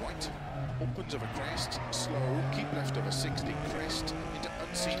 6 right, opens over crest, slow, keep left over 60, crest, into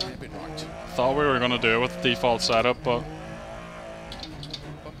unseen hairpin right. Thought we were going to do it with the default setup, but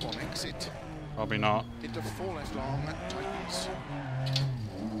Up on exit, probably not. into 4 left long, tightens.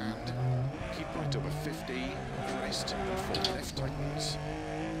 And keep right over 50, crest, and 4 left tightens.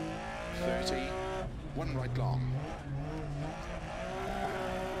 30, 1 right long.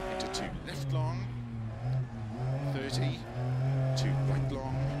 Into 2 left long, 30, 2 right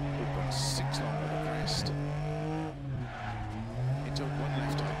long, opens 6 long over crest. Into 1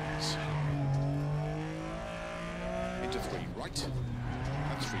 left tightens. Into 3 right,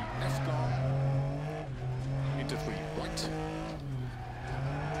 and 3 left long. Into 3 right,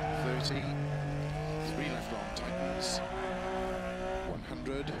 30, 3 left long tightens,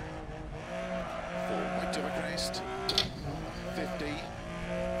 100, 4 right over crest, 50,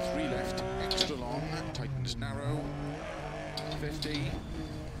 3 left extra long, tightens narrow, 50,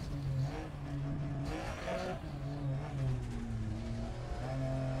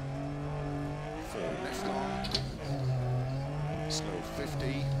 4 left long, slow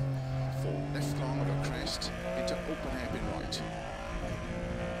 50, 4 left long over crest, into open hairpin right.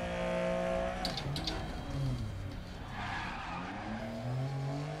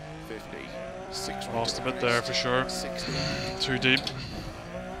 Lost a bit there for sure. 60. Too deep.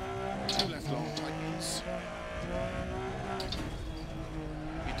 2 left long tightens.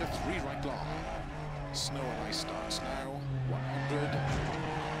 Into 3 right long. Snow and ice starts now. 100.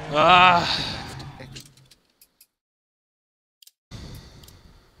 Ah! Left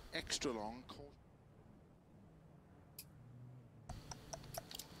extra long.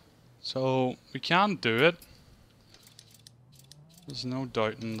 So we can do it. There's no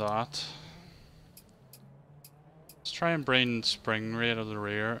doubt in that. Let's try and bring spring rate of the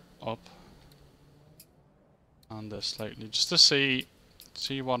rear up. And this slightly, just to see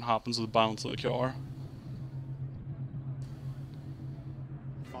what happens with the balance of the car.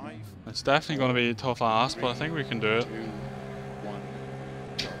 5. It's definitely going to be a tough ask, but I think we can do it. 2, 1,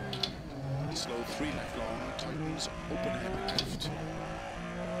 go. Slow 3 left long, tightens, open hairpin left.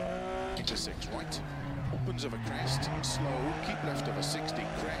 Into 6 right, opens over crest, slow, keep left over 60,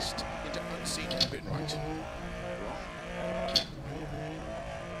 crest, into unseen hairpin right. Wrong.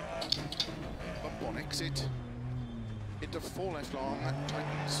 Bump on exit, into 4 left long,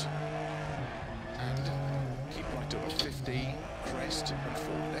 tightens. And keep right over 50, crest, and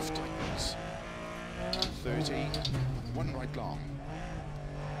 4 left tightens. 30, 1 right long.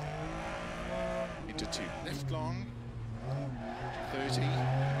 Into 2 left long. 30,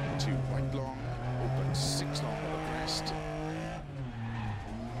 2 right long. Open 6 long with a crest.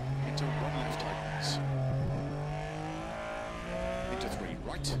 Into 1 left tightens. Into 3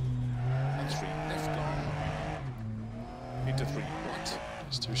 right. And 3 left long. Into 3 right.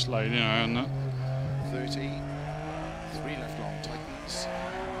 It's too slidey now, isn't it? 30, 3 left long tightens.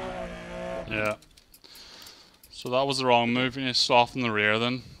 Yeah. So that was the wrong move. You need to soften the rear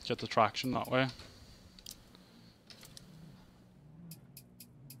then. Get the traction that way.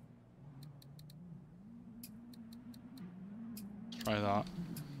 Try that.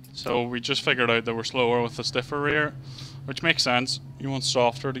 So we just figured out that we're slower with the stiffer rear, which makes sense. You want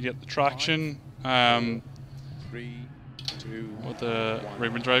softer to get the traction 3, 2, with the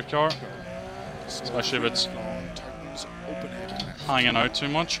rear-wheel drive car, especially if it's long tightens. Open head left. hanging out too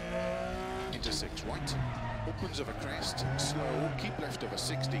much. Into 6 right. Opens of a crest. Slow. Keep left of a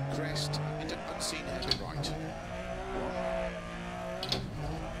 60 crest. Into unseen head right.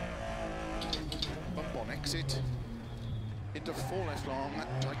 Bump on exit. Into 4 left long,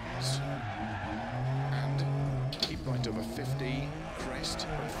 tightens, and keep right over 50, crest,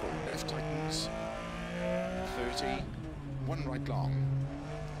 and 4 left tightens, 30, 1 right long,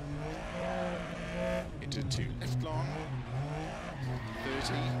 into 2 left long,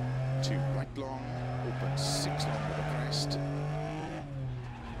 30, 2 right long, open 6 long with a crest,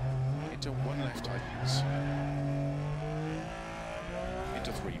 into 1 left tightens,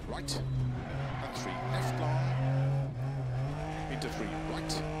 into 3 right, and 3 left long, into 3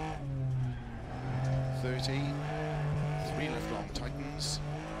 right, 30, 3 left long tightens,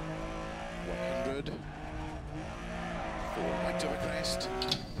 100, 4 right of a crest,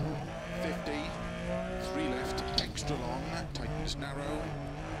 50, 3 left extra long, tightens narrow,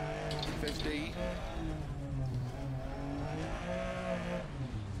 50,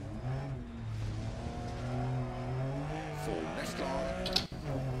 4 left long,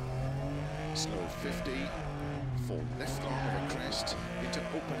 slow 50, 4 left long of a crest, into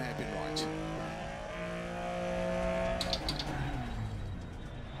open hairpin right.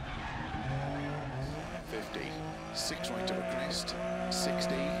 Six right of a crest,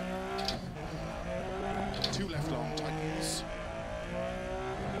 60, 2 left long tightens,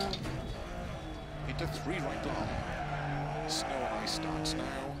 into 3 right long, snow and ice starts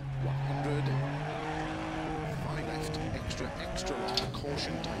now, 100, 5 left, extra long,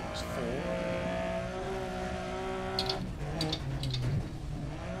 caution tightens 4,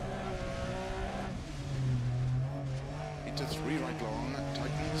 into 3 right long,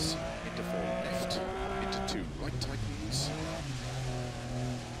 tightens, into 4 left, into 2 right tightens,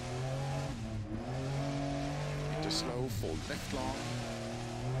 into slow, 4 left long,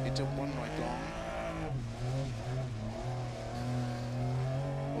 into 1 right long,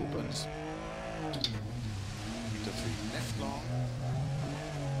 opens, into 3 left long,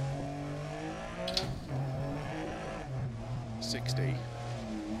 60,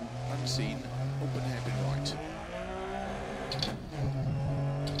 unseen, open hairpin right,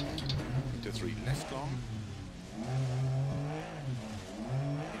 into 3 left long,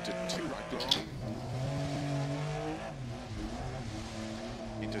 into 2 right long,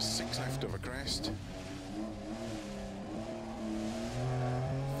 into 6 left of a crest,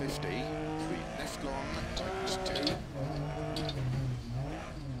 50, 3 left long, tightens 2,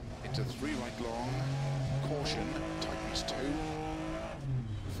 into 3 right long, caution, tightens 2,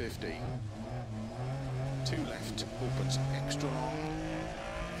 50, 2 left, opens extra long,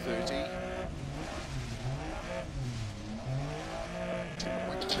 30, 2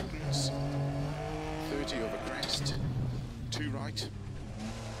 right tightens, 30 over crest, 2 right,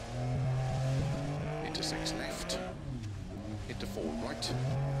 into 6 left, into 4 right,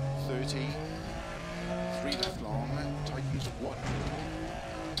 30, 3 left long, tightens 1,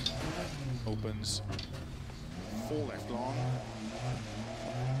 opens 4 left long,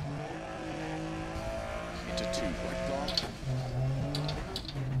 into 2 right long,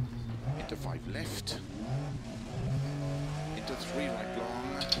 into 5 left, into 3 right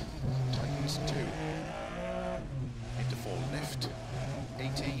long, tightens 2, into 4 left,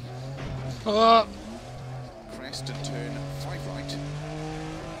 80, crest and turn 5 right,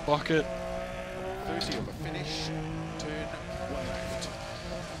 Fuck it. 30 over finish, turn 1 left.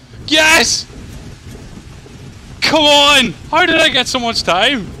 Yes! Come on! How did I get so much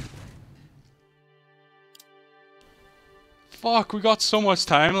time? Fuck, we got so much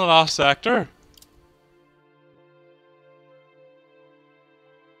time in the last sector.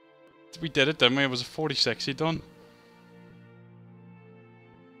 We did it, didn't we? It was a 46 he done.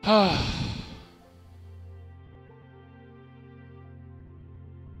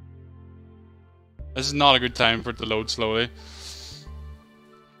 This is not a good time for it to load slowly.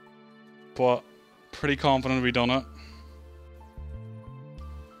 But pretty confident we done it.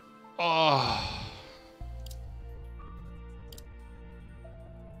 Oh.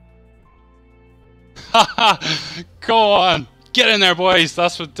 Go on! Get in there, boys!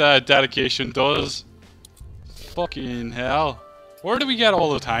 That's what dedication does. Fucking hell. Where did we get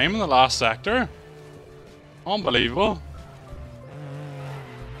all the time in the last sector? Unbelievable.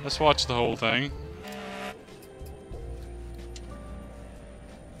 Let's watch the whole thing.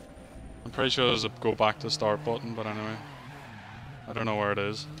 I'm pretty sure there's a go back to start button, but anyway. I don't know where it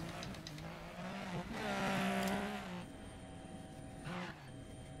is.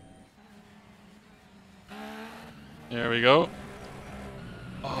 Here we go.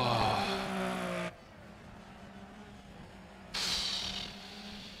 Oh.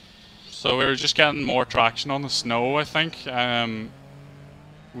 So we were just getting more traction on the snow, I think.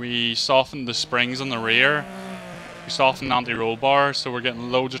 We softened the springs on the rear. We softened the anti-roll bar, so we're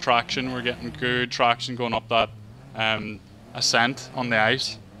getting loads of traction. We're getting good traction going up that ascent on the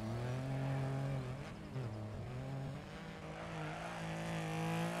ice.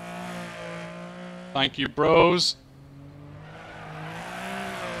 Thank you, bros.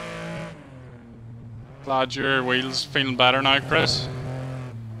 Glad your wheel's feeling better now, Chris.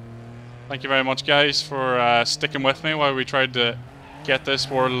 Thank you very much, guys, for sticking with me while we tried to get this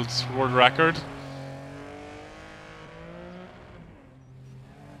world record.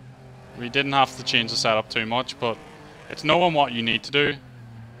 We didn't have to change the setup too much, but it's knowing what you need to do.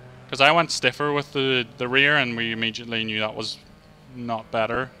 Because I went stiffer with the rear, and we immediately knew that was not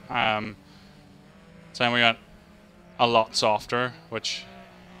better. So then we got a lot softer, which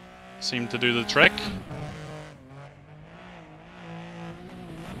seemed to do the trick.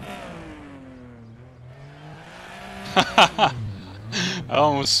 I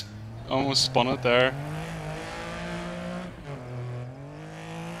almost spun it there.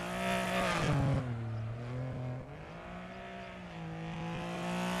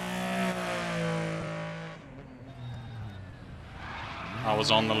 I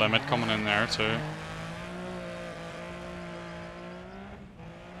was on the limit coming in there too.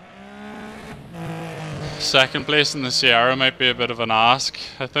 Second place in the Sierra might be a bit of an ask,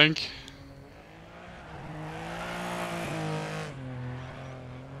 I think.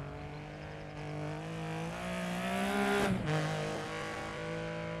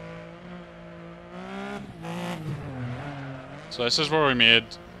 So this is where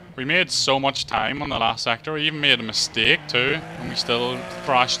we made so much time on the last sector. We even made a mistake too, and we still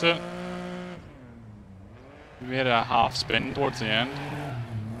thrashed it. We made a half spin towards the end.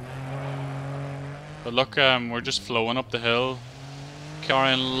 But look, we're just flowing up the hill,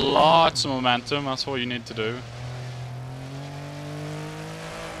 carrying lots of momentum. That's what you need to do.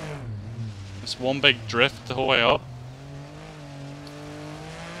 It's one big drift the whole way up.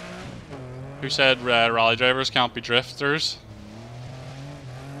 Who said rally drivers can't be drifters?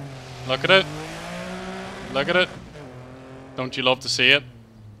 Look at it. Look at it. Don't you love to see it?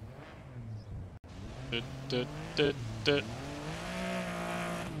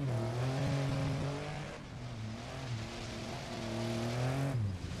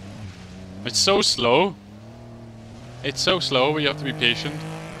 It's so slow. It's so slow, we have to be patient.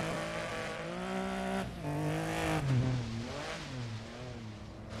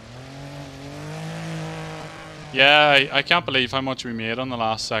 Yeah, I can't believe how much we made on the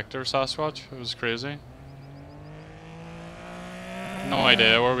last sector, Sasquatch. It was crazy. No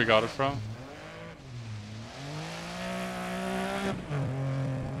idea where we got it from.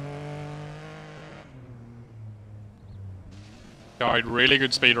 Carried really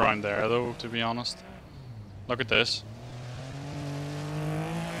good speed around there though, to be honest. Look at this.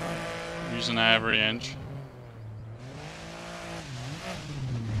 Using every inch.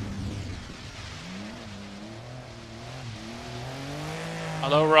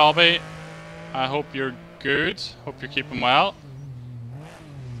 Hello Robbie, I hope you're good, hope you're keeping well.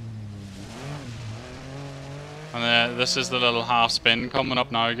 And this is the little half spin coming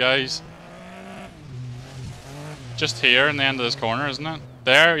up now, guys. Just here in the end of this corner, isn't it?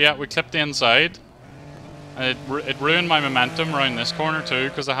 There, yeah, we clipped the inside. And it ruined my momentum around this corner too,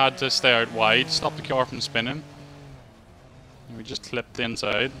 because I had to stay out wide, stop the car from spinning. And we just clipped the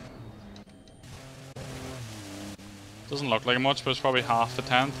inside. Doesn't look like much, but it's probably half a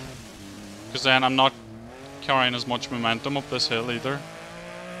tenth. Because then I'm not carrying as much momentum up this hill either.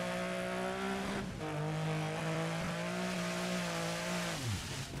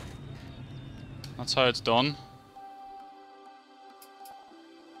 That's how it's done.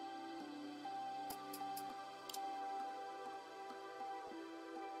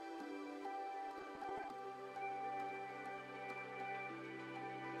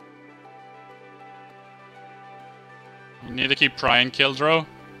 You need to keep trying, Kildrow.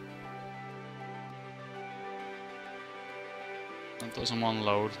 That doesn't want to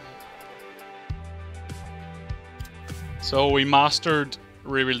load. So we mastered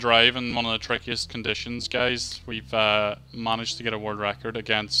rear-wheel drive in one of the trickiest conditions, guys. We've managed to get a world record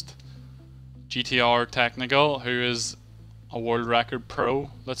against GTR Technical, who is a world record pro.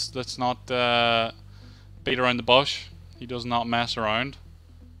 Let's not beat around the bush. He does not mess around.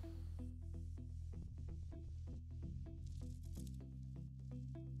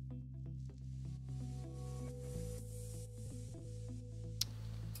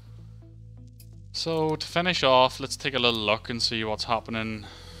 So to finish off, let's take a little look and see what's happening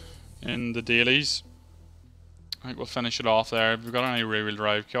in the dailies. I think we'll finish it off there. Have we got any rear-wheel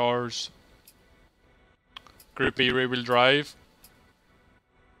drive cars? Group E rear-wheel drive.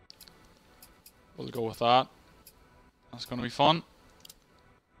 We'll go with that. That's going to be fun.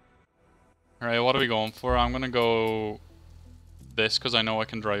 Alright, what are we going for? I'm going to go this because I know I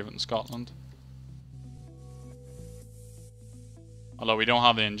can drive it in Scotland. Although we don't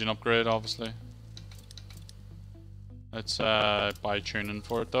have the engine upgrade, obviously. Let's buy tuning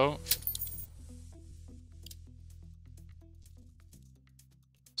for it though.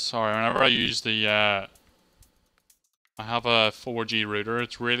 Sorry, whenever I use the I have a 4G router.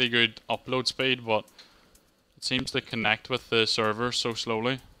 It's really good upload speed, but it seems to connect with the server so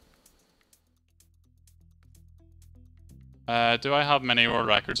slowly. Do I have many world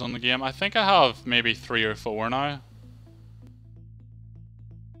records on the game? I think I have maybe 3 or 4 now.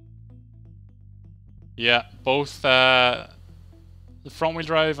 Yeah, both the front wheel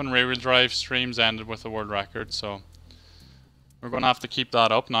drive and rear wheel drive streams ended with a world record, so we're going to have to keep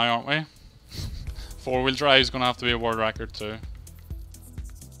that up now, aren't we? 4-wheel drive is going to have to be a world record too.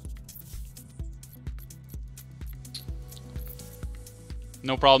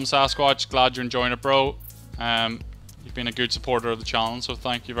 No problem, Sasquatch. Glad you're enjoying it, bro. You've been a good supporter of the channel, so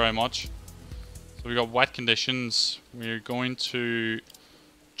thank you very much. So we got wet conditions. We're going to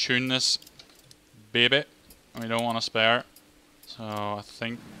tune this baby. We don't want to spare. So I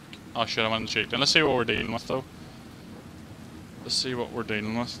think... Oh shit, I went in the shakedown. Let's see what we're dealing with though. Let's see what we're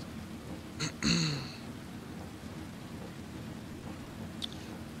dealing with.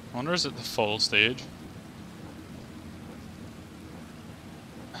 I wonder, is it the full stage?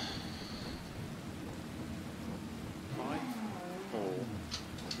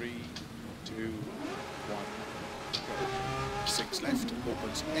 Left,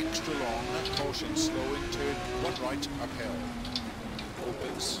 opens extra long, caution slow in turn, 1 right, uphill.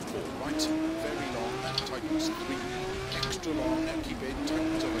 Opens 4 right, very long, tightens 3, extra long, keep in,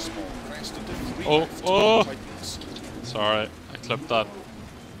 tightens over small, crest into 3 left, tightens. Sorry, I clipped that.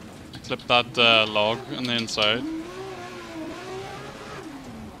 I clipped that log on the inside.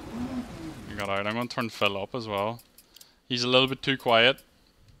 You got out. I'm going to turn Phil up as well. He's a little bit too quiet.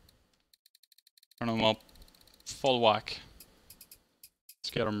 Turn him up. Full whack. Let's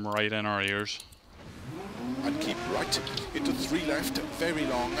get him right in our ears. And keep right into 3 left, very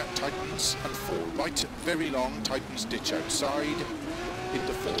long, tightens, and 4 right, very long, tightens, ditch outside,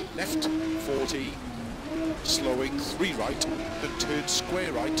 into 4 left, 40, slowing 3 right, then turn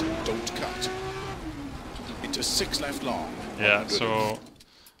square right, don't cut, into 6 left long. Yeah, so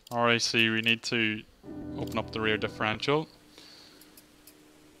RAC, we need to open up the rear differential.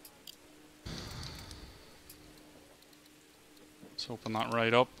 Let's open that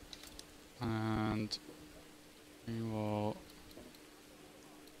right up, and we will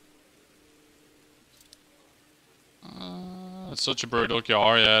it's such a brutal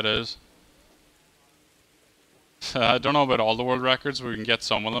car, yeah it is. I don't know about all the world records, but we can get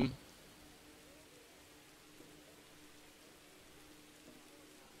some of them.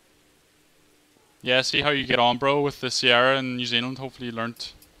 Yeah, see how you get on, bro, with the Sierra in New Zealand. Hopefully you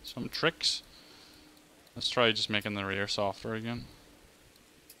learnt some tricks. Let's try just making the rear softer again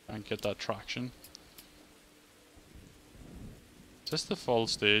and get that traction. Is this the full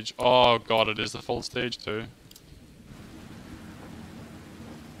stage? Oh god, it is the full stage too.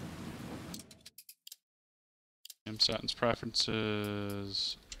 Game settings,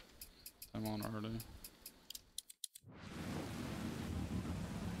 preferences. I'm on early.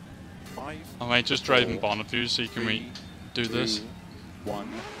 I might just drive in bonnet view so you can do this. 1,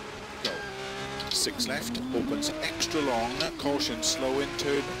 go. 6 left, opens extra long, caution slow in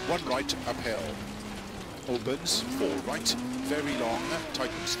turn, 1 right, uphill. Opens 4 right, very long,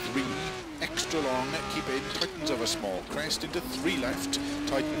 tightens 3, extra long, keep in, tightens over small crest, into 3 left,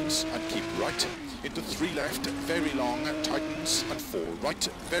 tightens and keep right, into 3 left, very long, tightens and 4 right,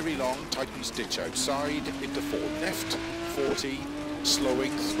 very long, tightens, ditch outside, into 4 left, 40,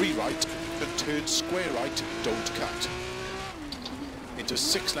 slowing 3 right, then turn square right, don't cut. into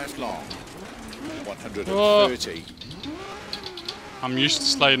 6 left long, 130. I'm used to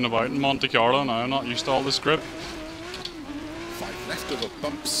sliding about in Monte Carlo now, I'm not used to all this grip. 5 left over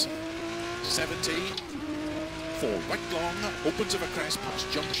bumps, 70. 4 right long, opens of a crest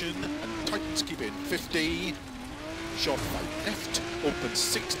past junction and tightens, keep in 50. Short 5 left, opens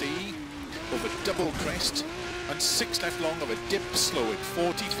 60. Over double crest and 6 left long of a dip, slow at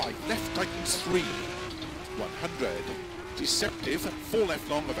 45 left, tightens 3. 100. Deceptive, 4 left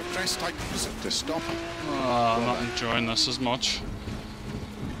long of a crest, tightens to stop. I'm not enjoying this as much.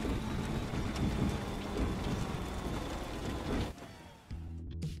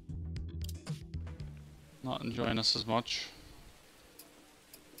 Not enjoying this as much.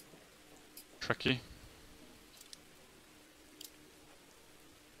 Tricky.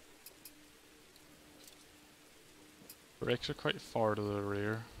 Brakes are quite far to the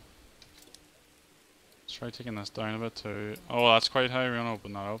rear. Let's try taking this down a bit too. Oh, that's quite high. We're gonna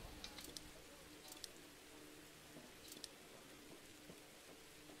open that up.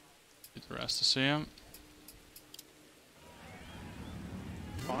 Get the rest to see him.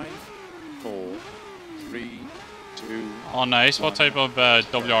 5, 4, 3, 2. Oh, nice. What type of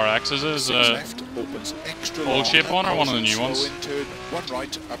WRX is it? Is it left, opens extra old shape one or one of the new ones? Turn, 1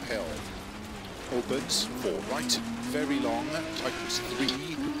 right, uphill. Opens, 4 right, very long, tightens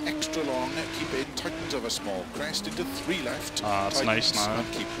 3, extra long, keep in, tightens of a small crest, into 3 left. Ah, that's nice now.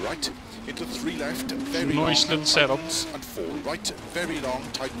 And keep right, into 3 left, very nice long, little setup. And 4 right, very long,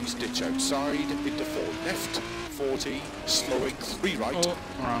 tightens, ditch outside, into 4 left, 40, slowing 3 right, oh,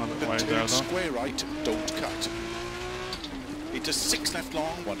 around a bit wide there though. Square right, don't cut. Into 6 left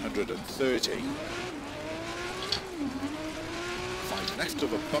long, 130. 5 left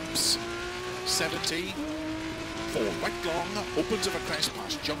over bumps, 70. 4 right long, opens of a crest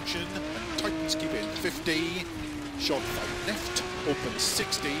past junction, and tightens, keep in 50. Short 5 left, opens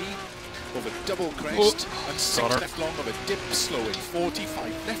 60. Over double crest, and 6 left long of a dip, slowing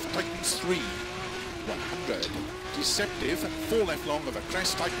 45 left, tightens 3. 100. Deceptive, 4 left long of a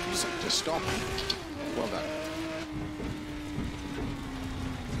crest, tightens to stop. Well done.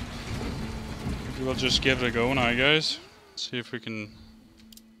 We'll just give it a go now, guys. See if we can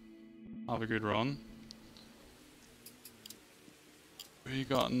have a good run. We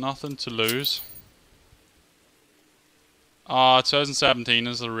got nothing to lose. 2017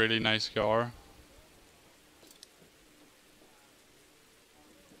 is a really nice car.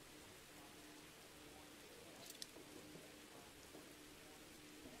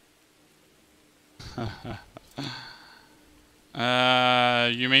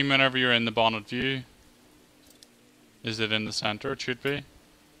 You mean whenever you're in the bonnet view? Is it in the center? It should be.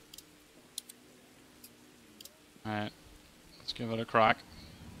 Alright, let's give it a crack.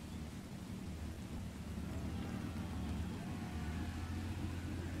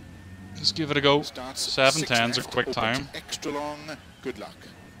 Let's give it a go. 710's a quick time. Extra long, good luck.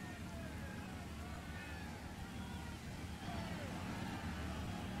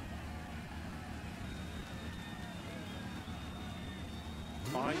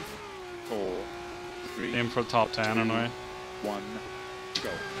 Five, 4, 3. Aim for the top 10 anyway. 1,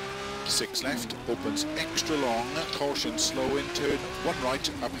 go. 6 left, opens extra long, caution slow in turn, 1 right,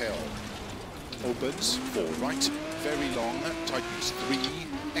 uphill. Opens, 4 right, very long, tightens 3,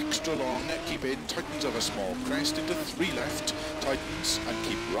 extra long, keep in, tightens of a small crest, into 3 left, tightens and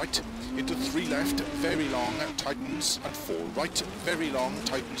keep right, into 3 left, very long, tightens and 4 right, very long,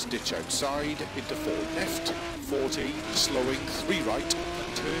 tightens, ditch outside, into 4 left, 40, slowing 3 right,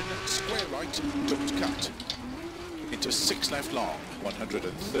 turn, square right, don't cut. Into 6 left long,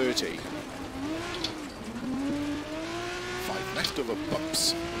 130. 5 left over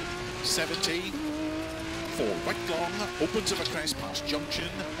bumps, 70. 4 right long, opens of a crest past junction,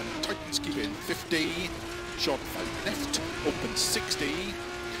 and tightens, keep in 50. Short 5 left, opens 60.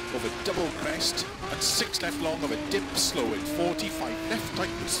 Over double crest, and 6 left long of a dip, slow in 45 left,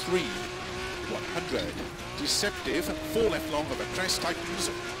 tightens 3. 100. Deceptive, 4 left long of a crest, tightens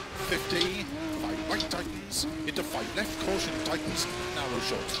 50. 5 right tightens, into 5 left, caution tightens, narrow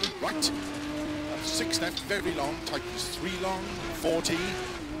short 3 right, and 6 left, very long, tightens 3 long, 40,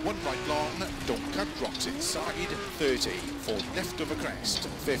 1 right long, don't cut, rocks inside, 30, 4 left of a crest,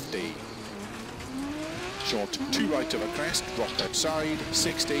 50, short 2 right of a crest, rock outside,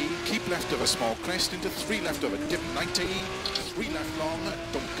 60, keep left of a small crest, into 3 left of a dip, 90, 3 left long,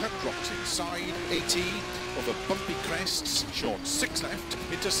 don't cut, rocks inside, 80, over bumpy crests, short 6 left,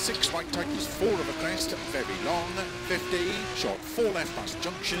 into 6 right, tightens 4 over crest, very long, 50, short 4 left past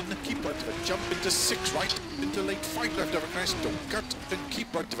junction, keep right to the jump, into 6 right, into late 5 left over crest, don't cut, then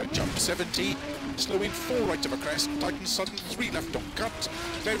keep right to the jump, 70, slow in 4 right over crest, tightens sudden 3 left, don't cut,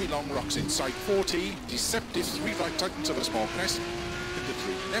 very long, rocks inside, 40, deceptive 3 right, tightens over small crest, into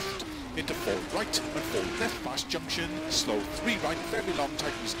 3 left, into 4 right and 4 left past junction, slow 3 right, very long,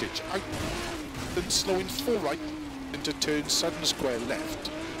 tightens ditch out, then slow in 4 right, into turn sudden square left,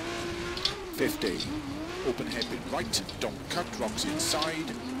 50, open hairpin right, don't cut, rocks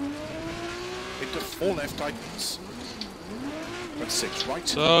inside, into 4 left, tightens, and 6 right.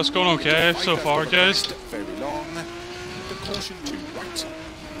 So it's going okay so far, guys. Very long, the caution 2 right,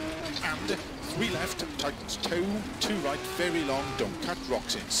 and 3 left, tightens 2, 2 right, very long, don't cut,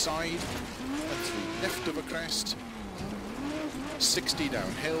 rocks inside, and 3 left of a crest, 60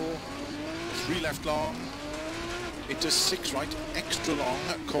 downhill, 3 left long, into 6 right, extra long,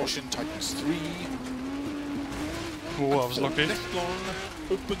 caution, tightens 3, oh, I was lucky. Left long,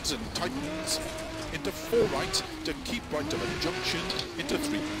 opens and tightens, into 4 right, to keep right to the junction, into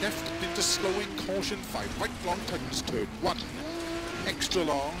 3 left, into slowing, caution, 5 right long, tightens turn 1, extra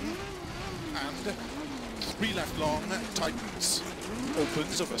long, and 3 left long, tightens,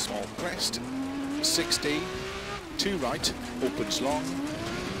 opens of a small crest, 60, 2 right, opens long,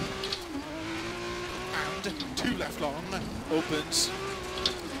 and 2 left long, opens,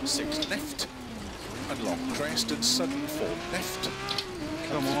 6 left, and long crest, and sudden 4 left.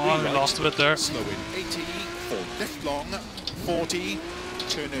 Come on, we lost a bit there. Slow in 80, 4 left long, 40,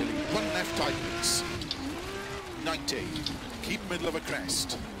 turn early, 1 left tightens, 90, keep middle of a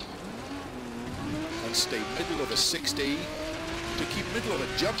crest, and stay middle of a 60, to keep middle of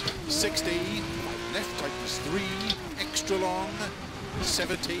a jump, 60, left tightens 3, extra long,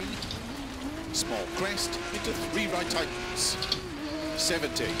 70, small crest, into 3 right tightens,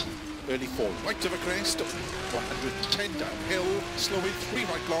 70, early 4 right of a crest, 110 downhill, slow in 3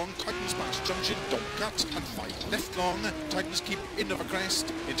 right long, tightens past junction, don't cut, and 5 left long, tightens keep in of a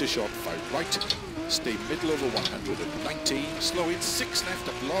crest, into short 5 right, stay middle over 190, slow in 6 left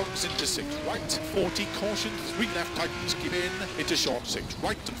at logs, into 6 right, 40 caution, 3 left tightens keep in, into short 6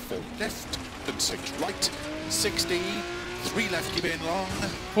 right and 4 left, then 6 right, 60, 3 left keep in long,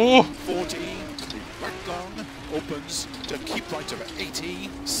 Oh, 40, 3 right long, opens to keep right over 80,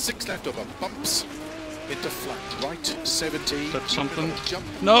 6 left over bumps, into flat right, 70, that's something. jump,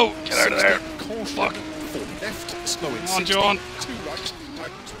 No, get out of there. caution, Fuck. 4 left, slow in Come on, 60, John. 2 right,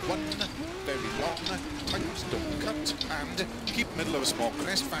 tightens 1, very long, tightens don't cut, and keep middle of a small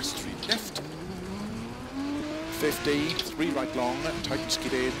crest, fast 3 left, 50, 3 right long, tightens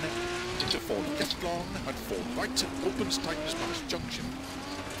get in, into 4 left long, and 4 right, opens, tightens past junction,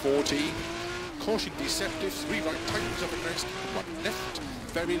 40, caution deceptive, 3 right, tightens up a crest, 1 left,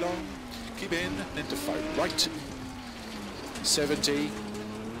 very long, keep in, and into 5 right, 70,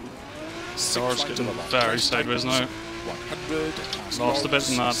 6 Car's right getting to the very crest, sideways tightens, now. 100, past Lost a bit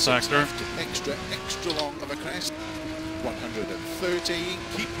in that logs, 6 sector. left, extra long of a crest, 130,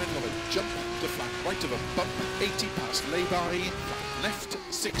 keep middle of a jump, to flat right of a bump, 80 past lay-by, flat left,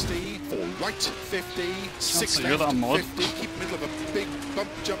 60, 4 right, 50, 6 see you, that left, mud. 50, keep middle of a big bump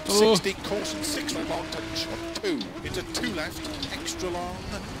jump, Oh. 60, caution, 6 right long, tightens shot 2, into 2 left, extra long,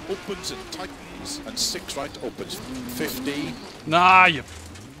 opens and tightens, and 6 right, opens, 50, Nah, you.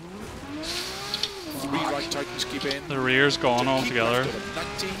 3 right, tightens, keep in, The rear's gone altogether.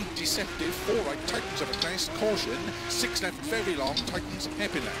 90, deceptive, 4 right, tightens of a crest, caution, 6 left, very long, tightens,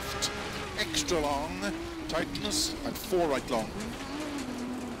 happy left, extra long, tightens, and 4 right long,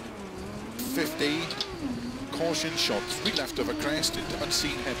 50, caution, short, 3 left of a crest, into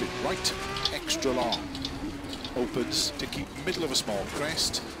unseen hairpin right, extra long, opens to keep middle of a small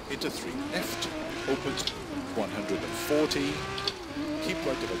crest, into 3 left, opens, 140, keep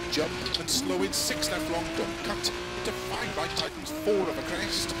right of a jump, and slow in 6 left long, don't cut, into 5 right, tightens 4 of a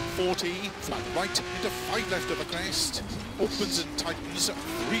crest, 40, flat right, into 5 left of a crest, opens and tightens,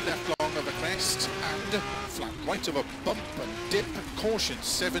 3 left long of a crest, and flat right of a bump and dip, caution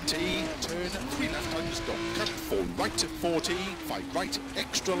 70, turn, 3 left tightens, don't cut, 4 right, 40, 5 right,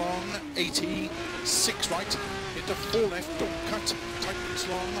 extra long, 80, 6 right, into 4 left, don't cut, tightens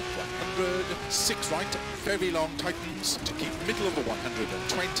long, 100, 6 right, very long tightens, to keep middle of the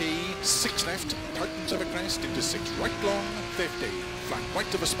 120, 6 left, tightens of a crest into 6 right long, 50. Flat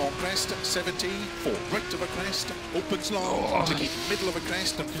right of a small crest, 70. 4 right of a crest, opens long to keep middle of a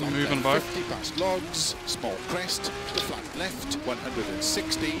crest and flat moving left, about. 50 past logs, small crest to flat left,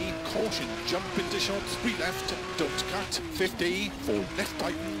 160. Caution, jump into short, 3 left, don't cut, 50. 4 left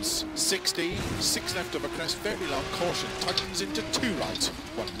tightens, 60. 6 left of a crest, very long, caution, tightens into 2 right.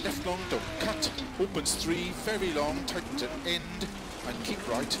 1 left long, don't cut, opens 3, very long, tightens at end. And keep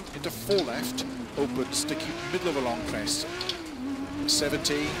right into 4 left, opens to keep middle of a long crest,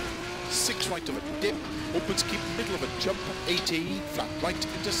 70, 6 right of a dip, opens keep middle of a jump, 80, flat right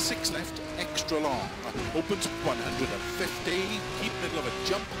into 6 left, extra long, opens 150, keep middle of a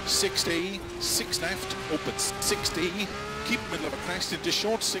jump, 60, 6 left, opens 60, keep middle of a crest into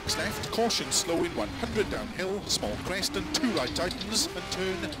short, 6 left, caution slow in 100 downhill, small crest and 2 right tightens, and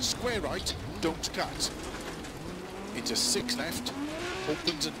turn square right, don't cut. Into 6 left,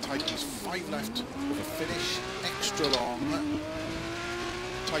 opens and tightens 5 left with a finish, extra long,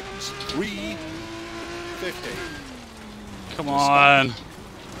 tightens 3, 50. Come on.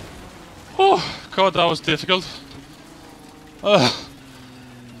 Oh, God, that was difficult. Oh,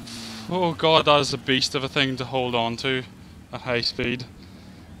 God, that is a beast of a thing to hold on to at high speed.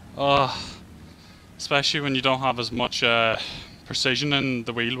 Especially when you don't have as much precision in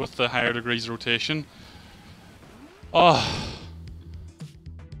the wheel with the higher degrees of rotation. I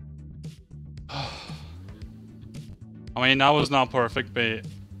mean, that was not perfect, but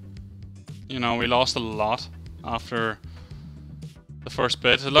you know, we lost a lot after the first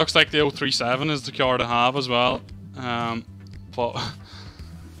bit. It looks like the 037 is the car to have as well, but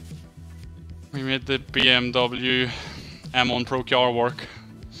we made the BMW M1 Pro car work.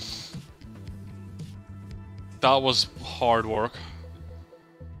 That was hard work.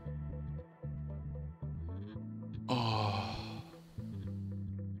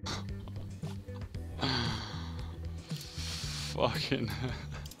 Fucking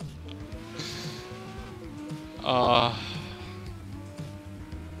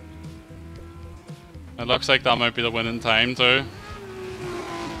it looks like that might be the winning time too.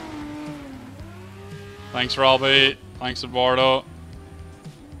 Thanks Robbie, thanks Eduardo.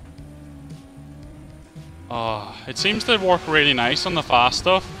 It seems to work really nice on the fast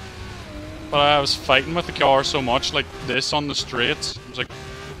stuff, but I was fighting with the car so much like this on the straights. It was like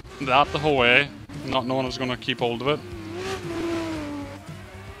that the whole way, not knowing I was going to keep hold of it.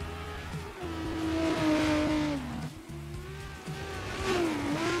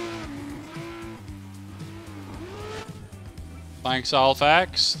 Thanks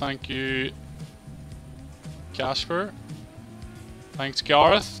Alfax, thank you Casper, thanks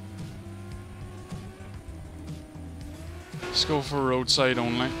Gareth. Let's go for roadside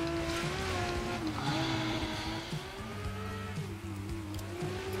only.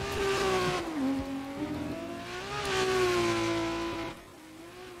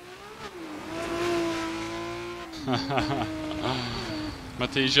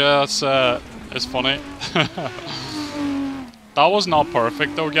 Matija, it's funny. That was not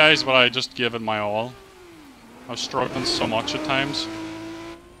perfect though, guys, but I just gave it my all. I was struggling so much at times.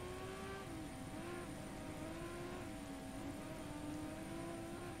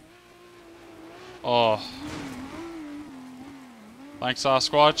 Oh. Thanks,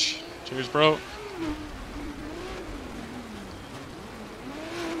 Sasquatch. Cheers, bro.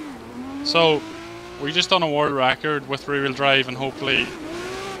 So, we just done a world record with rear-wheel drive and hopefully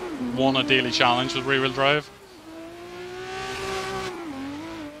won a daily challenge with rear-wheel drive.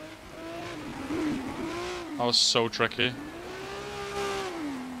 That was so tricky.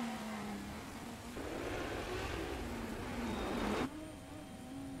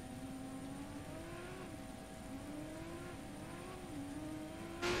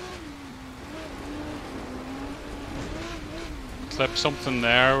 Clip something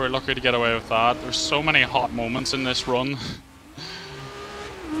there, we're lucky to get away with that. There's so many hot moments in this run.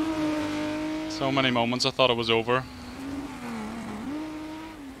 So many moments I thought it was over.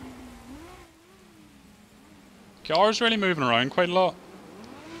 Car's really moving around quite a lot.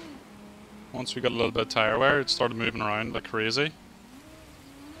 Once we got a little bit of tire wear, it started moving around like crazy.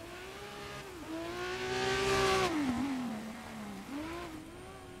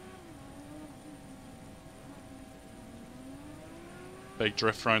 Big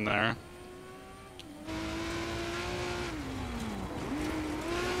drift round there.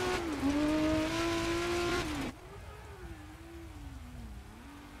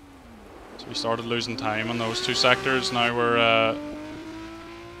 So we started losing time on those two sectors. Now we're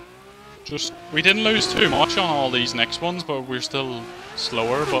we didn't lose too much on all these next ones, but we're still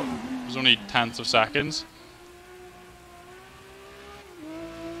slower, but it was only tenths of seconds.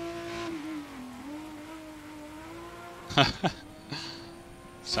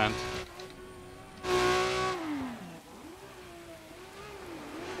 Sent.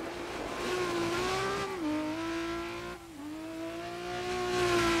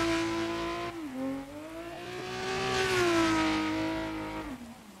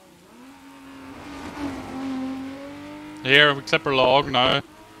 Here, we clip our log now.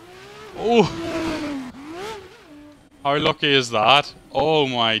 Oh! How lucky is that? Oh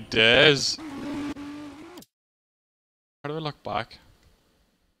my days! How do I look back?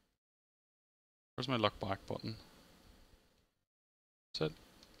 Where's my look back button? Is it?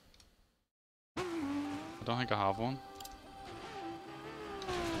 I don't think I have one.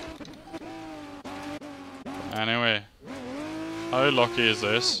 Anyway, how lucky is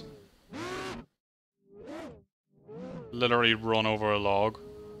this? Literally run over a log.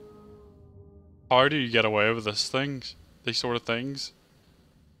 How do you get away with these things? These sort of things?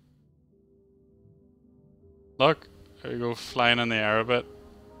 Look, there you go, flying in the air a bit.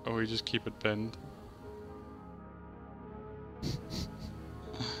 Or we just keep it pinned.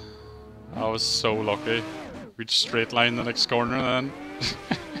 I was so lucky. We'd straight line the next corner then.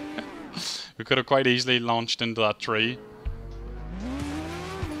 We could have quite easily launched into that tree.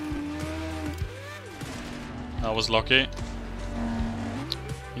 That was lucky.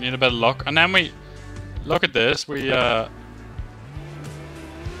 You need a bit of luck. And then we... Look at this. We go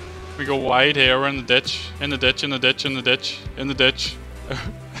wide here. We're in the ditch. In the ditch, in the ditch, in the ditch, in the ditch.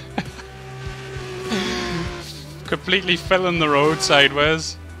 Completely filling the road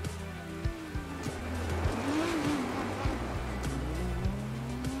sideways.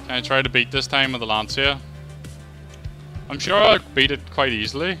 Can I try to beat this time with the Lancia? I'm sure I'll beat it quite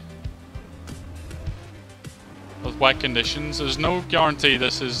easily. With wet conditions. There's no guarantee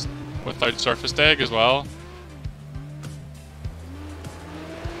this is without surface dig as well.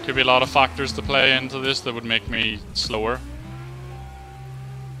 Could be a lot of factors to play into this that would make me slower.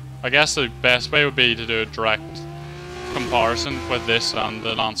 I guess the best way would be to do a direct comparison with this and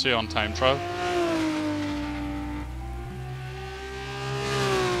the Lancia on time trial.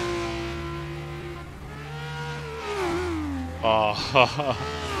 Oh.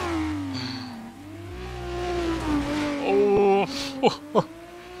 Oh.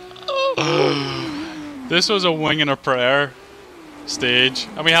 This was a wing and a prayer stage,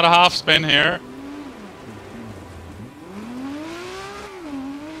 and we had a half spin here.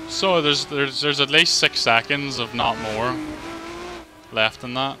 So there's at least 6 seconds, if not more, left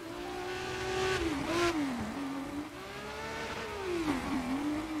in that.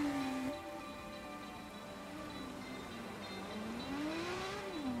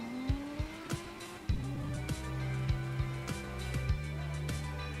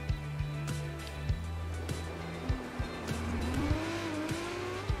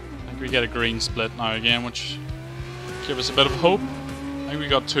 We get a green split now again, which give us a bit of hope. I think we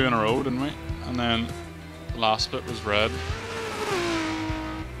got 2 in a row, didn't we? And then the last split was red.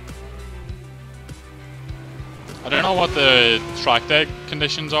 I don't know what the track deck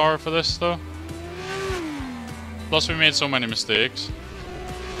conditions are for this though. Plus we made so many mistakes.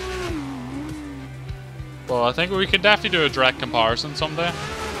 Well, I think we could definitely do a direct comparison someday.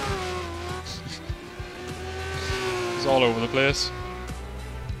 It's all over the place.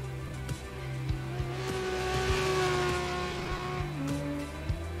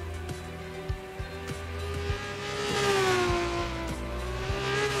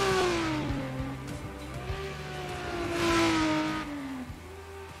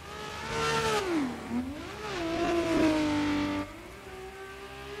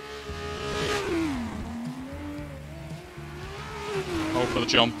 For the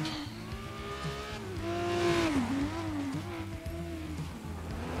jump.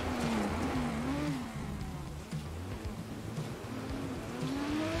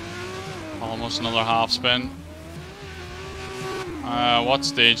 Almost another half spin. What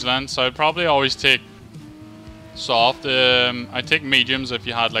stage length? So I'd probably always take soft. I'd take mediums if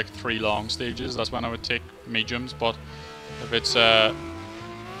you had like 3 long stages. That's when I would take mediums. But if it's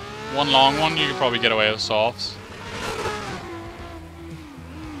one long one, you can probably get away with softs.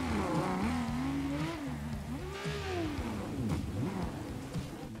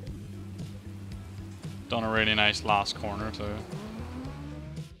 Done a really nice last corner too.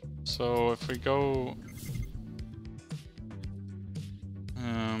 So if we go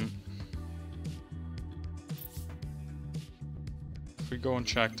if we go and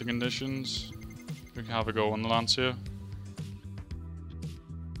check the conditions, we can have a go on the Lancia.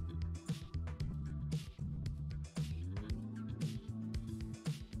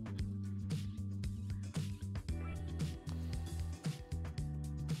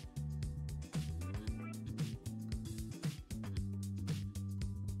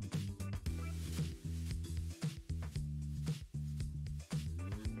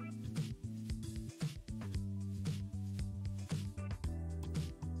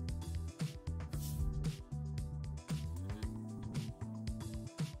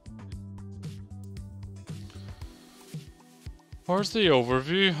 Where's the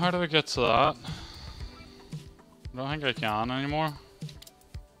overview? How do I get to that? I don't think I can anymore.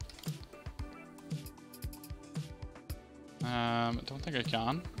 I don't think I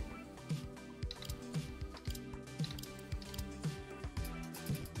can.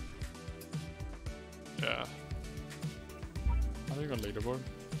 Yeah. How do you got leaderboard?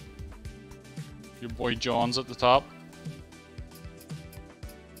 Your boy John's at the top.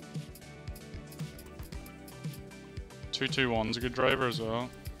 One's a good driver as well.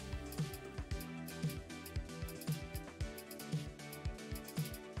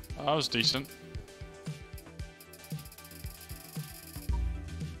 That was decent.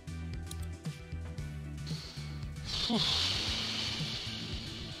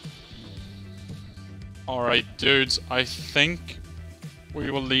 Alright dudes, I think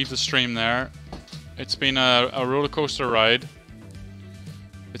we will leave the stream there. It's been a roller coaster ride.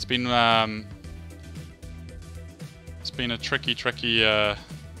 It's been a tricky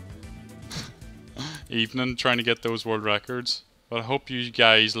evening trying to get those world records. But I hope you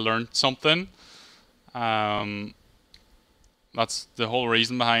guys learned something. That's the whole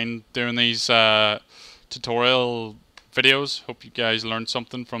reason behind doing these tutorial videos. Hope you guys learned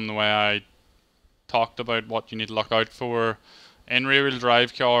something from the way I talked about what you need to look out for in rear-wheel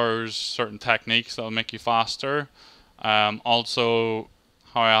drive cars, certain techniques that will make you faster. Also,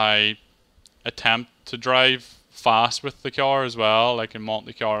 how I attempt to drive fast with the car as well, like in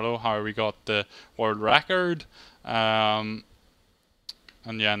Monte Carlo, how we got the world record. And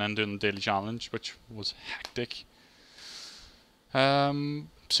yeah, and then doing the daily challenge, which was hectic. So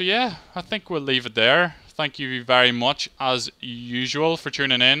yeah, I think we'll leave it there. Thank you very much, as usual, for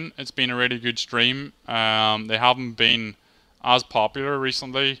tuning in. It's been a really good stream. They haven't been as popular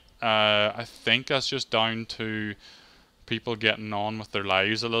recently. I think that's just down to people getting on with their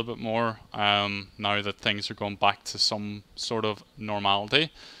lives a little bit more now that things are going back to some sort of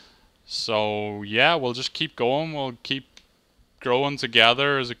normality. So yeah, we'll just keep going. We'll keep growing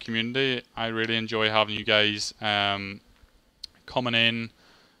together as a community. I really enjoy having you guys coming in,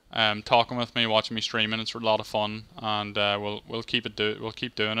 talking with me, watching me streaming. It's a lot of fun, and we'll keep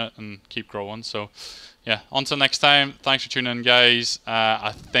doing it and keep growing. So yeah, until next time, thanks for tuning in, guys.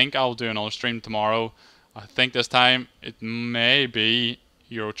 I think I'll do another stream tomorrow. I think this time it may be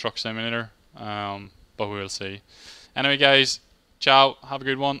Euro Truck Simulator, but we'll see. Anyway, guys, ciao, have a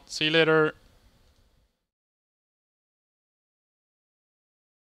good one, see you later.